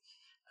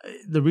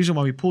 the reason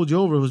why we pulled you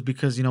over was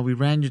because, we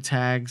ran your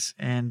tags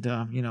and,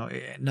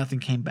 nothing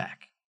came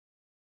back.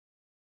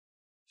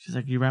 She's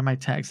like, you ran my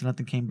tags and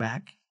nothing came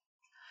back?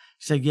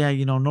 She's like, yeah,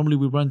 normally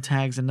we run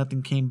tags and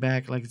nothing came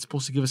back. Like, it's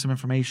supposed to give us some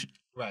information.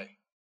 Right.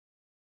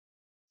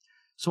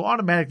 So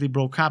automatically,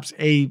 bro, cops,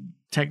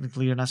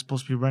 technically are not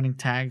supposed to be running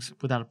tags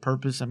without a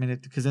purpose. I mean,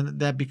 because then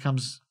that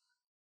becomes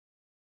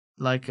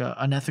like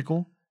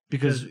unethical.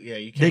 Because you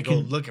they can't go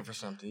can- looking for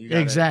something. You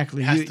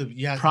exactly. You have You-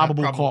 to have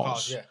probable probable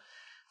cause. Yeah.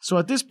 So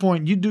at this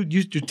point,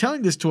 you're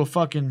telling this to a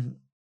fucking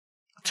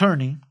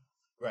attorney,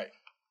 Right.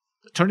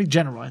 attorney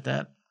general at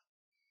that.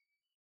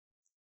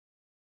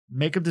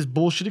 Make up this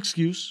bullshit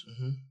excuse.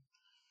 Mm-hmm.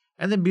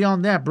 And then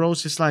beyond that, bro,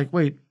 it's just like,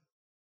 wait.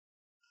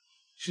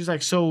 She's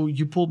like, so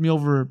you pulled me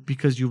over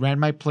because you ran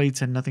my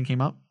plates and nothing came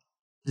up?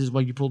 This is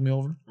why you pulled me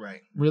over?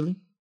 Right. Really?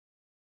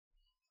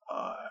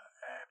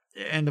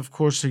 And of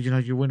course,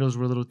 your windows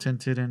were a little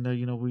tinted and,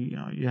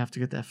 you have to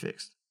get that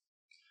fixed.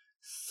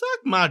 Suck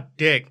my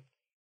dick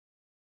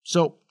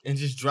So and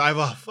just drive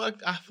off.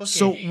 Fuck. I fucking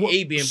So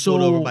hate being so-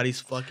 pulled over by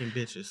these fucking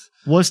bitches.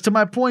 was to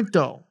my point,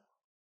 though.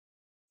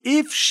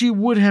 If she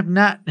would have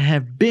not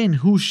have been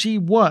who she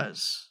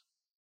was,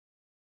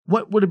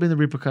 what would have been the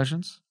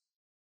repercussions?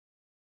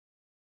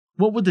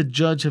 What would the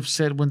judge have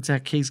said once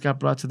that case got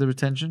brought to their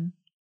attention?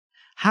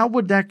 How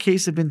would that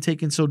case have been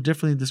taken so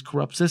differently in this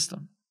corrupt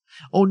system?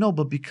 Oh, no,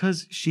 but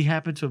because she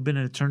happened to have been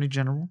an attorney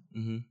general,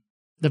 Mm-hmm.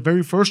 the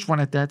very first one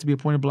at that to be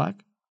appointed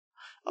black.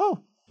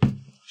 Oh,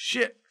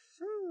 shit.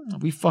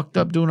 We fucked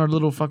up doing our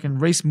little fucking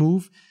race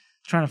move,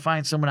 trying to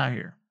find someone out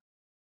here.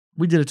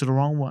 We did it to the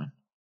wrong one.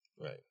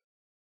 Right.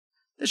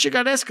 That shit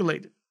got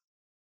escalated.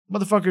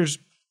 Motherfuckers,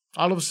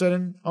 all of a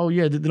sudden, oh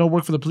yeah, they don't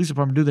work for the police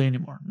department, do they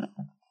anymore? No.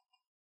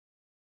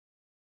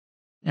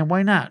 And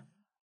why not?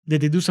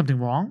 Did they do something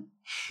wrong?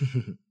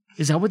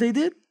 Is that what they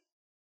did?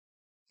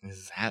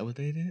 Is that what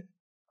they did?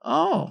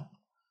 Oh.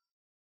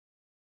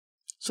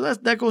 So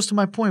that goes to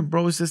my point,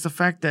 bro. Is just the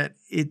fact that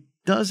it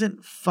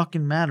doesn't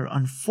fucking matter.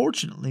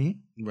 Unfortunately,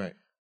 Right.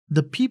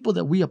 the people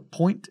that we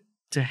appoint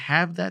to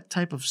have that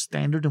type of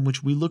standard in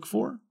which we look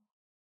for,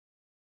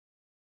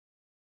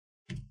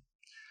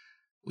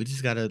 We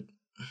just gotta.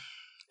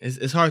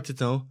 It's hard to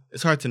know.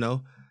 It's hard to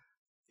know.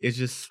 It's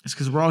just it's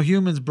because we're all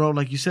humans, bro.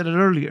 Like you said it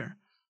earlier.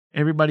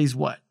 Everybody's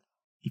what?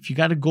 If you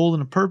got a goal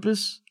and a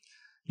purpose,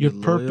 your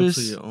you're loyal purpose,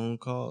 to your own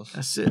cause.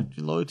 that's it.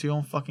 You're loyal to your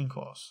own fucking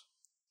cause.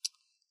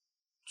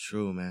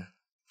 True, man.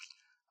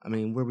 I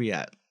mean, where we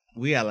at?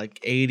 We at like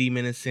 80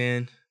 minutes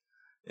in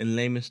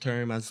layman's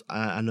terms.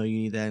 I know you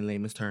need that in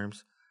layman's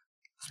terms.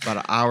 It's about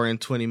an hour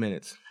and 20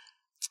 minutes.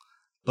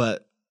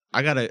 But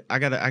I got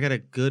a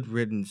good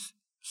riddance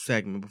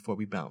segment before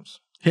we bounce.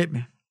 Hit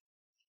me.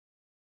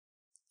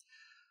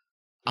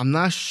 I'm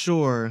not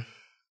sure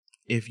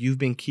if you've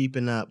been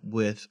keeping up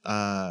with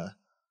the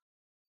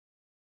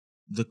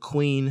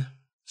Queen,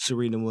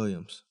 Serena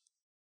Williams.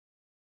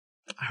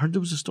 I heard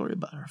there was a story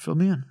about her. Fill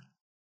me in.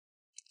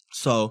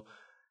 So,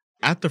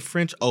 at the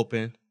French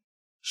Open,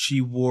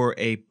 she wore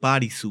a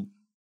bodysuit.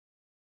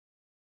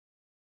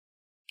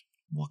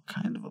 What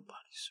kind of a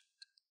bodysuit?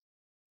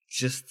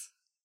 Just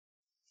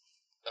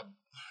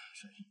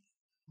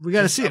We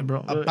got to see it, bro.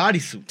 a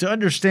bodysuit. To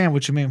understand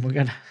what you mean, we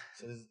got to.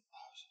 So this,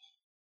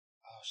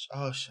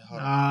 oh shit!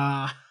 Hold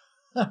on.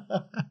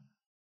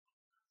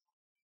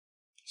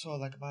 So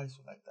like a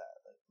bodysuit like that.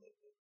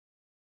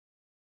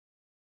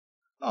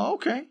 Oh,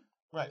 okay.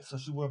 Right. So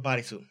she wore a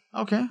bodysuit.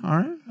 Okay. All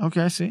right.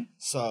 Okay, I see.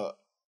 So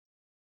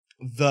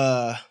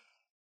the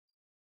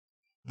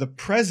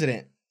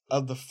president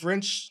of the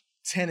French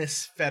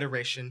Tennis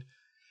Federation,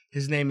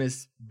 his name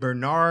is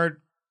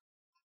Bernard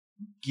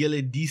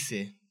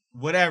Gilles,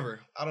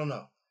 whatever. I don't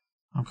know.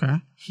 Okay.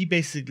 He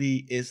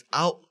basically he's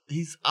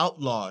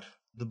outlawed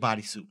the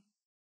bodysuit.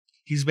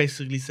 He's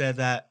basically said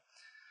that.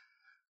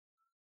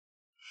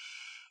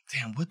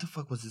 Damn, what the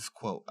fuck was this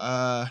quote?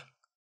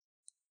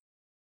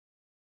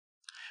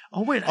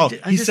 Oh wait.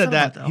 He said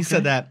that. He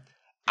said that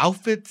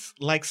outfits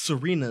like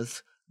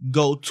Serena's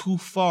go too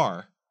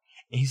far,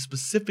 and he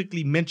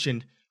specifically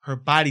mentioned her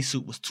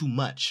bodysuit was too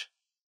much.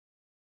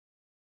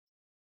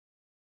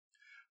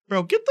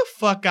 Bro, get the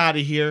fuck out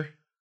of here.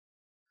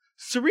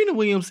 Serena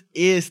Williams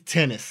is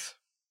tennis.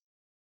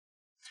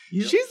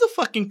 Yeah. She's the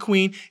fucking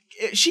queen.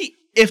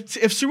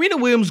 If Serena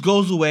Williams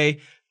goes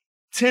away,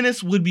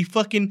 tennis would be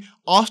fucking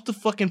off the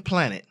fucking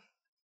planet.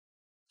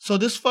 So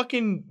this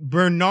fucking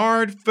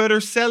Bernard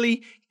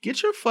Federcelli,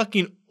 get your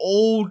fucking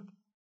old,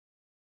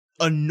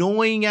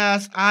 annoying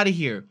ass out of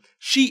here.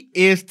 She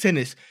is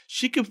tennis.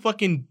 She can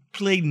fucking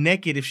play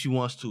naked if she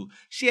wants to.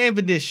 She ain't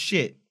even this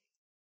shit,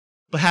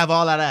 but have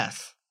all that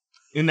ass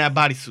in that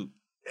bodysuit.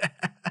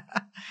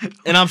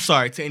 And I'm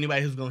sorry to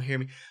anybody who's gonna hear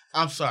me.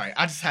 I'm sorry.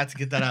 I just had to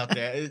get that out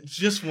there. It's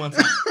just one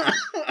time.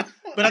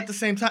 But at the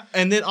same time,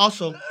 and then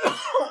also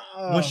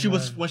when she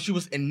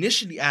was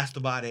initially asked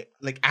about it,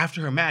 like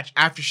after her match,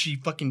 after she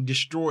fucking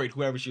destroyed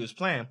whoever she was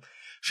playing,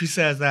 she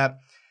says that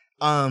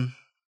I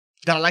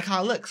like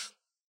how it looks.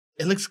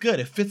 It looks good.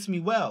 It fits me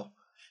well.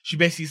 She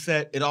basically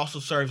said it also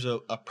serves a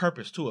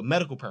purpose too, a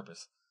medical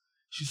purpose.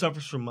 She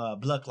suffers from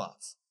blood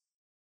clots.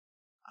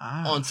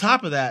 On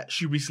top of that,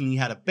 she recently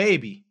had a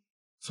baby,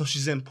 so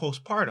she's in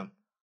postpartum.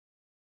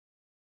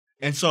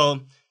 And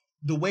so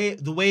the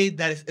way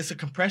that it's a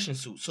compression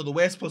suit. So the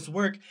way it's supposed to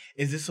work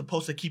is it's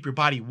supposed to keep your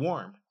body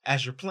warm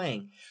as you're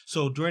playing.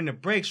 So during the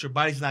breaks, your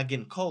body's not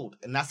getting cold,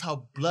 and that's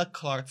how blood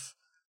clots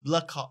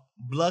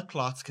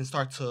can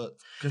start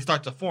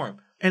to form.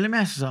 And let me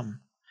ask you something.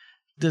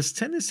 Does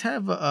tennis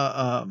have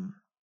a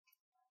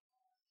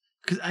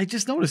because I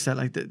just noticed that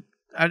I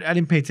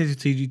didn't pay attention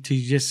till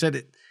you just said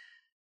it.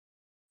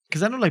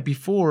 Because I know like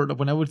before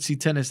when I would see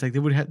tennis, like they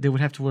would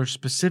have to wear a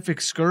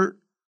specific skirt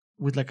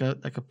with like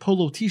a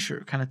polo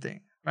t-shirt kind of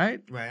thing,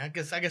 right? Right. I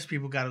guess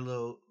people got a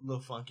little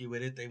funky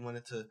with it. They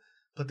wanted to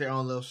put their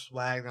own little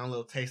swag, their own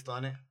little taste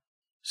on it.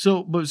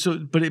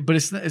 But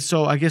it's not,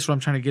 so I guess what I'm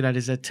trying to get at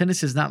is that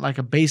tennis is not like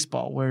a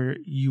baseball where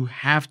you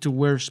have to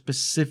wear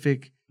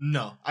specific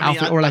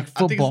outfit or like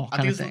football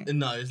kind of thing.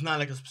 No, it's not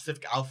like a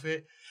specific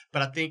outfit.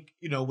 But I think,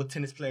 what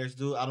tennis players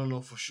do, I don't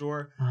know for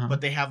sure,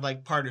 but they have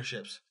like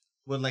partnerships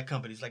with like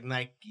companies like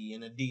Nike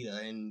and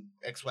Adidas and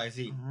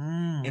XYZ.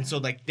 And so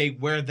like they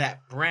wear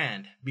that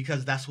brand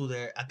because that's who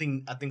they're, I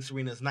think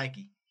Serena's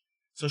Nike.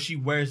 So she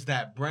wears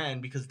that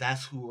brand because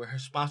that's who her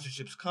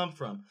sponsorships come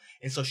from.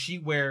 And so she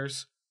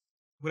wears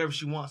whatever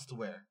she wants to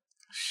wear.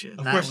 Shit,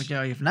 of course.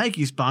 If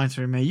Nike's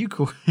sponsoring, man, you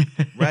cool.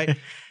 Right? I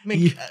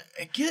mean,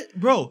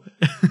 bro,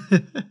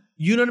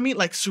 you know what I mean?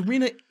 Like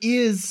Serena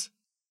is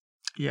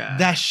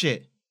that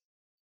shit.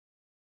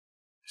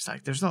 It's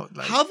like there's no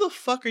like, how the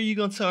fuck are you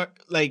gonna tell her,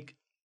 like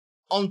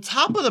on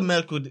top of the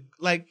medical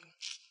like?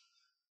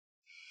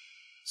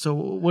 So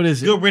what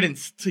is it? Good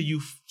riddance to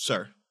you,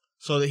 sir.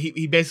 So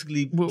he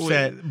basically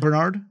said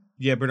Bernard.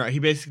 Yeah, Bernard. He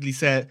basically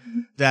said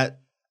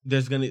that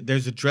there's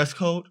a dress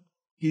code.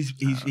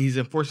 He's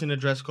enforcing the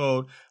dress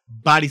code.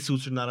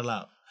 Bodysuits are not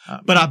allowed.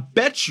 But I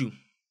bet you,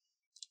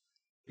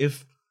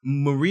 if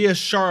Maria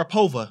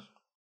Sharapova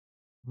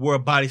wore a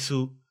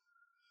bodysuit,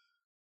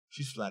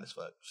 she's flat as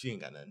fuck. She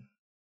ain't got nothing.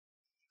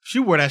 If she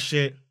wore that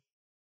shit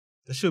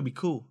would be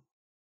cool.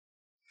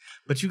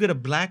 But you get a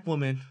black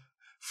woman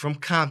from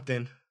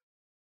Compton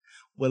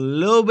with a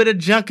little bit of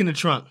junk in the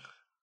trunk.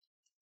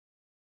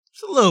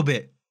 Just a little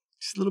bit.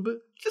 Just a little bit.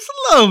 Just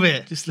a little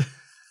bit. Just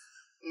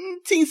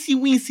Teensy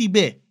weensy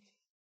bit.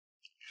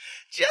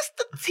 Just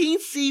a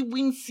teensy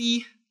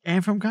weensy.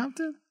 and from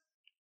Compton.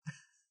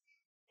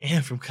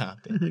 And from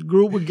Compton.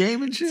 Grew up with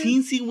game and shit.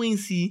 Teensy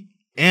weensy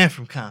and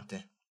from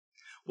Compton.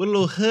 With a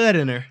little hood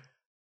in her.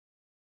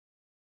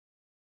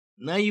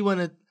 Now you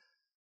want to...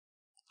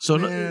 So,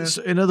 Man.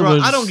 so in other Bro,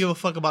 words, I don't give a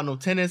fuck about no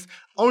tennis.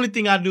 Only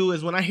thing I do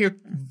is when I hear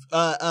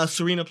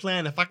Serena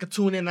playing, if I could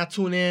tune in, I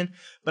tune in.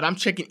 But I'm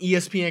checking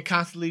ESPN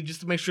constantly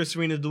just to make sure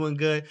Serena's doing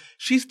good.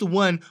 She's the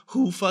one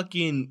who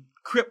fucking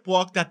crip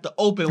walked at the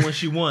Open when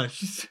she won.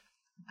 She's...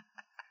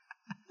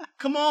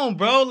 Come on,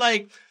 bro.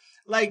 Like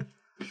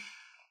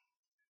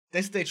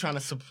they stay trying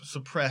to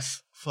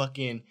suppress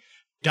fucking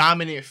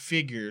dominant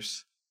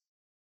figures.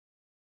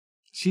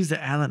 she's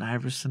the Allen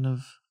Iverson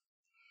of.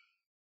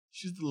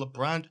 She's the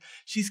LeBron.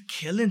 She's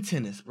killing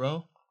tennis,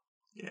 bro.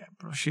 Yeah,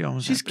 bro. She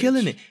owns. She's that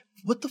killing bitch. it.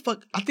 What the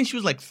fuck? I think she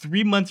was like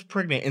 3 months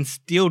pregnant and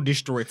still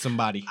destroyed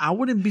somebody. I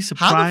wouldn't be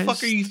surprised. How the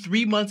fuck are you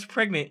 3 months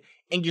pregnant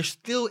and you're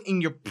still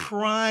in your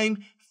prime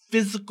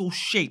physical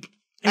shape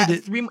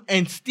at 3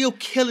 and still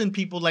killing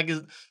people? Like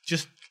it's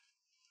just.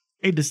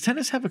 Hey, does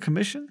tennis have a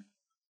commission?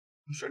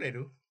 I'm sure they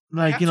do.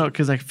 Like, Have you know, to.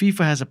 because like FIFA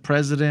has a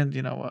president,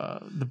 you know,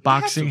 the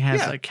boxing to, has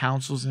yeah. like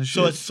councils and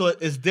shit. So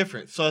it's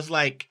different. So it's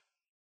like,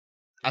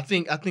 I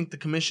think the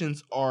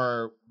commissions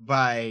are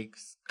by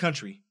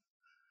country.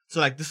 So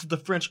like this is the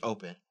French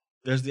Open.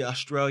 There's the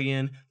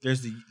Australian.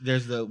 There's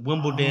the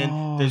Wimbledon.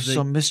 Oh, There's the,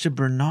 so Mr.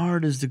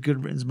 Bernard is the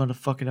good riddance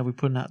motherfucker that we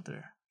putting out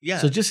there. yeah.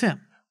 So just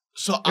him.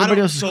 So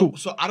Everybody else is cool.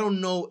 So I don't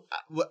know.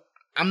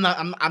 I'm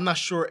not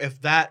sure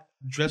if that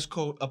dress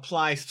code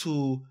applies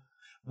to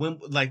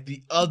like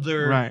the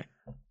other. Right.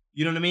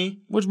 You know what I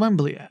mean? Where's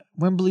Wembley at?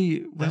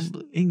 Wembley,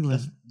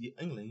 England. That's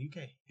England,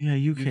 UK. Yeah,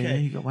 UK. There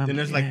you go. Wembley. Then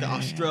there's like the Yeah, yeah, yeah.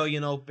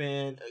 Australian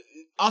Open,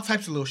 all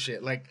types of little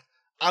shit. Like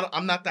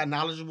I'm not that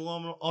knowledgeable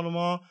on them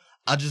all.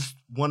 I just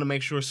want to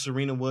make sure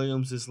Serena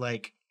Williams is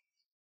like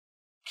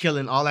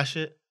killing all that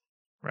shit.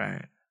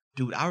 Right.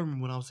 Dude, I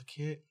remember when I was a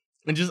kid,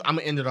 and just I'm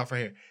gonna end it off right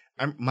here.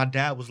 My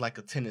dad was like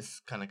a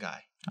tennis kind of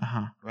guy,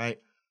 right?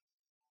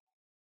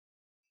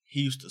 He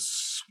used to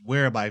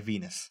swear by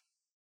Venus.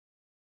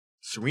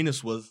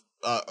 Venus was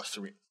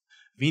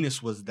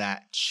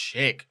that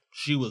chick.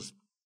 She was.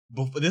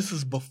 This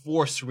is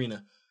before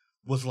Serena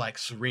was like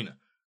Serena.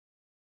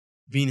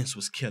 Venus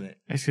was killing it.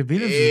 Actually,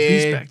 Venus was a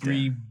beast back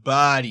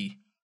then.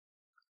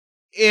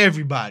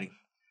 Everybody.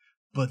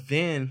 But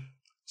then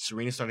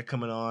Serena started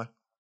coming on.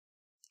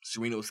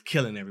 Serena was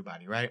killing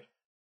everybody, right?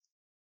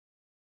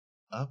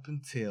 Up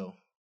until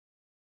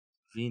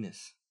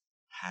Venus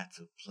had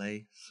to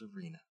play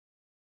Serena.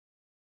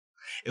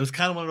 It was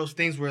kind of one of those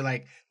things where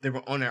like they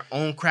were on their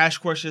own crash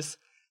courses,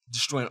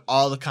 destroying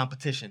all the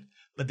competition.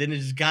 But then it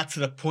just got to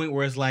the point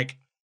where it's like,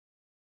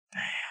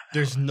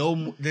 there's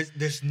nothing else we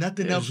can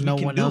do. There's no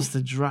one else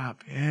to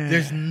drop. Yeah.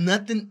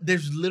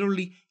 There's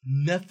literally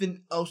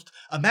nothing else.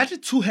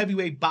 Imagine two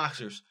heavyweight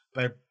boxers,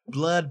 but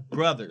blood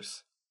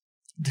brothers.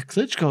 The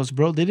Klitschko's,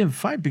 bro, they didn't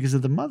fight because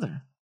of the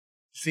mother.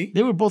 See?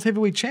 They were both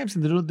heavyweight champs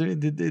in the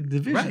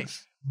divisions. Right.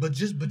 But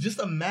just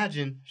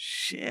imagine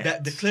Shit.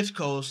 that the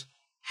Klitschko's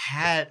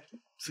had,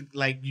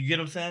 like, you get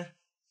what I'm saying?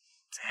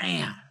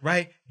 Damn.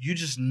 Right?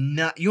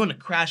 You're on a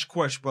crash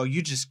course, bro.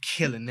 You just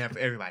killing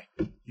everybody.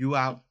 You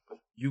out,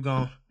 you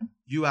gone,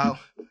 you out,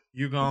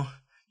 you gone,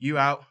 you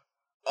out.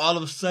 All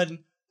of a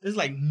sudden, there's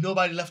like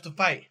nobody left to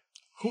fight.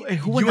 Who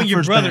You won that and your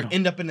first brother battle?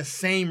 end up in the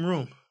same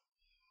room.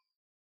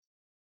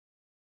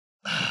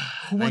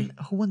 Who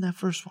won that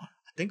first one?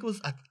 I think it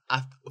was,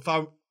 if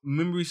I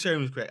memory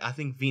serves me correct, I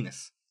think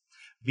Venus.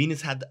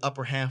 Venus had the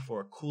upper hand for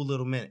a cool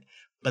little minute.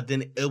 But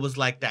then it was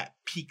like that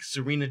peak.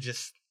 Serena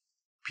just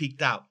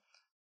peaked out.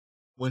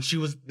 When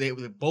they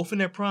were both in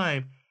their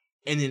prime.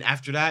 And then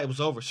after that, it was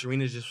over.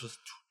 Serena just was.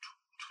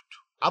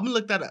 I'm going to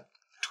look that up.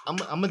 I'm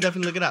going to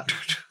definitely look it up.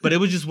 But it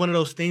was just one of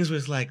those things where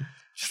it's like,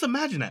 just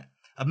imagine that.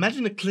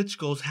 Imagine the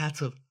Klitschko's had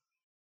to.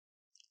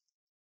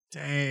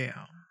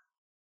 Damn.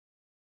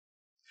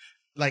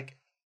 Like,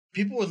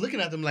 people were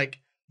looking at them like,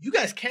 you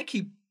guys can't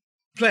keep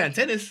playing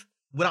tennis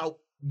without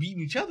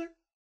beating each other.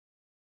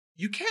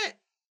 You can't.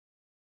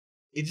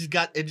 It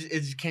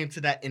just came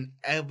to that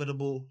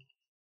inevitable,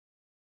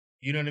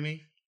 you know what I mean?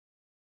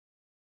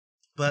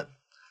 But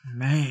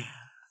Man.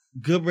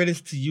 good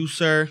riddance to you,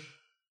 sir.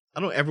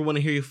 I don't ever want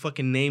to hear your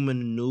fucking name in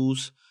the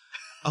news.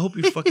 I hope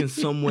you're fucking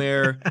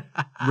somewhere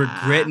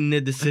regretting the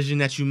decision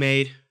that you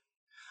made.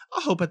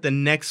 I hope at the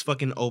next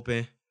fucking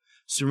Open,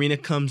 Serena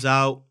comes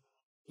out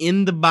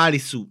in the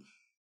bodysuit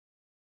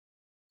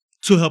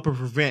to help her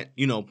prevent,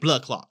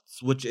 blood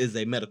clots, which is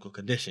a medical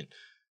condition.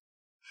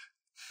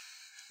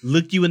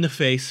 look you in the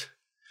face,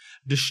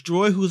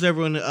 destroy who's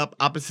ever on the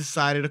opposite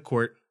side of the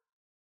court,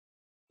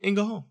 and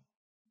go home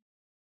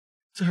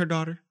to her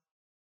daughter.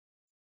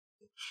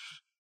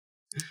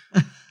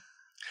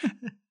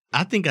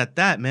 I think at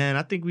that, man,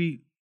 I think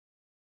we...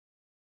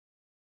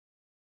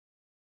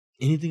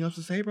 Anything else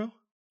to say, bro?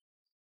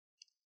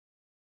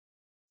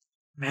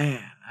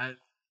 Man,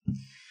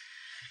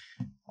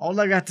 all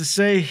I got to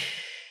say...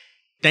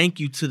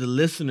 Thank you to the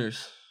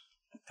listeners.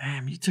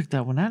 Damn, you took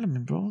that one out of me,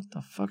 bro. What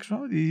the fuck's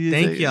wrong with you?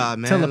 Thank y'all,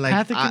 man.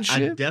 Telepathic like, and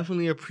shit? I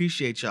definitely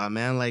appreciate y'all,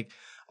 man. Like,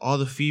 all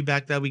the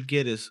feedback that we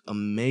get is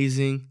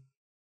amazing.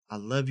 I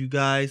love you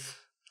guys.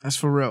 That's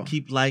for real.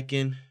 Keep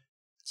liking.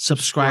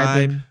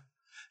 Subscribing.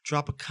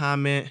 Drop a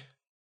comment.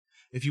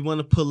 If you want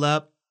to pull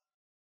up.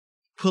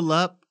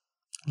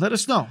 Let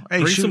us know.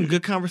 Hey, bring some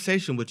good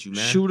conversation with you,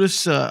 man. Shoot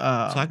us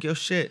talk your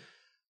shit.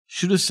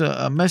 Shoot us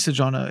a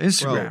message on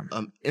Instagram.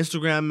 Bro,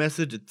 Instagram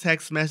message, a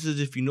text message.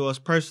 If you know us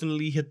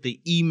personally, hit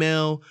the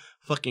email.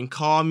 Fucking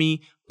call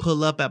me.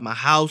 Pull up at my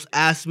house.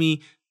 Ask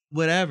me.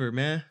 Whatever,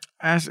 man.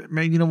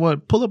 Man, you know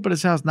what? Pull up at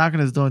his house, knock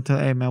on his door and tell,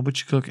 hey, man, what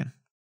you cooking?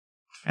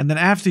 And then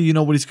after you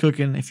know what he's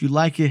cooking, if you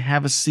like it,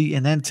 have a seat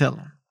and then tell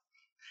him.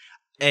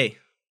 Hey,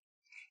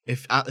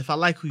 if I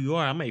like who you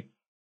are, I may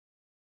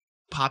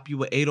pop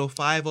you an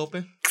 805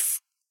 open.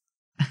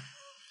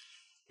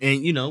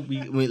 And you know,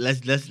 we let's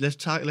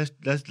talk,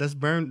 let's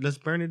burn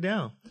it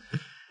down.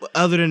 But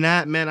other than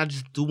that, man, I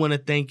just do want to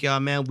thank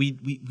y'all, man. We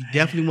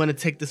definitely want to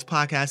take this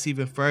podcast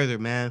even further,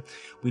 man.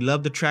 We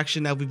love the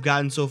traction that we've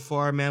gotten so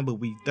far, man, but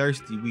we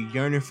thirsty, we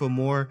yearning for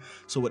more.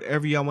 So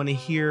whatever y'all want to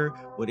hear,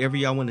 whatever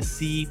y'all want to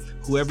see,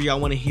 whoever y'all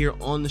want to hear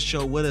on the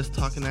show with us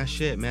talking that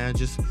shit, man,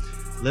 just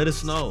let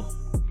us know.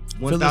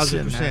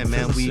 1,000%,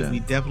 man. We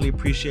definitely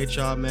appreciate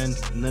y'all, man.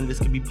 None of this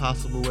could be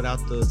possible without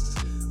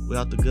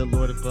the good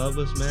Lord above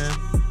us, man.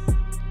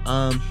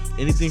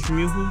 Anything from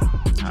you, Who?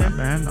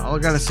 Man, all I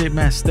gotta say,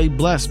 man, stay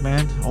blessed,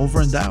 man.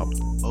 Over and out.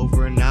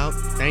 Over and out.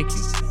 Thank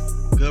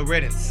you. Good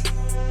riddance.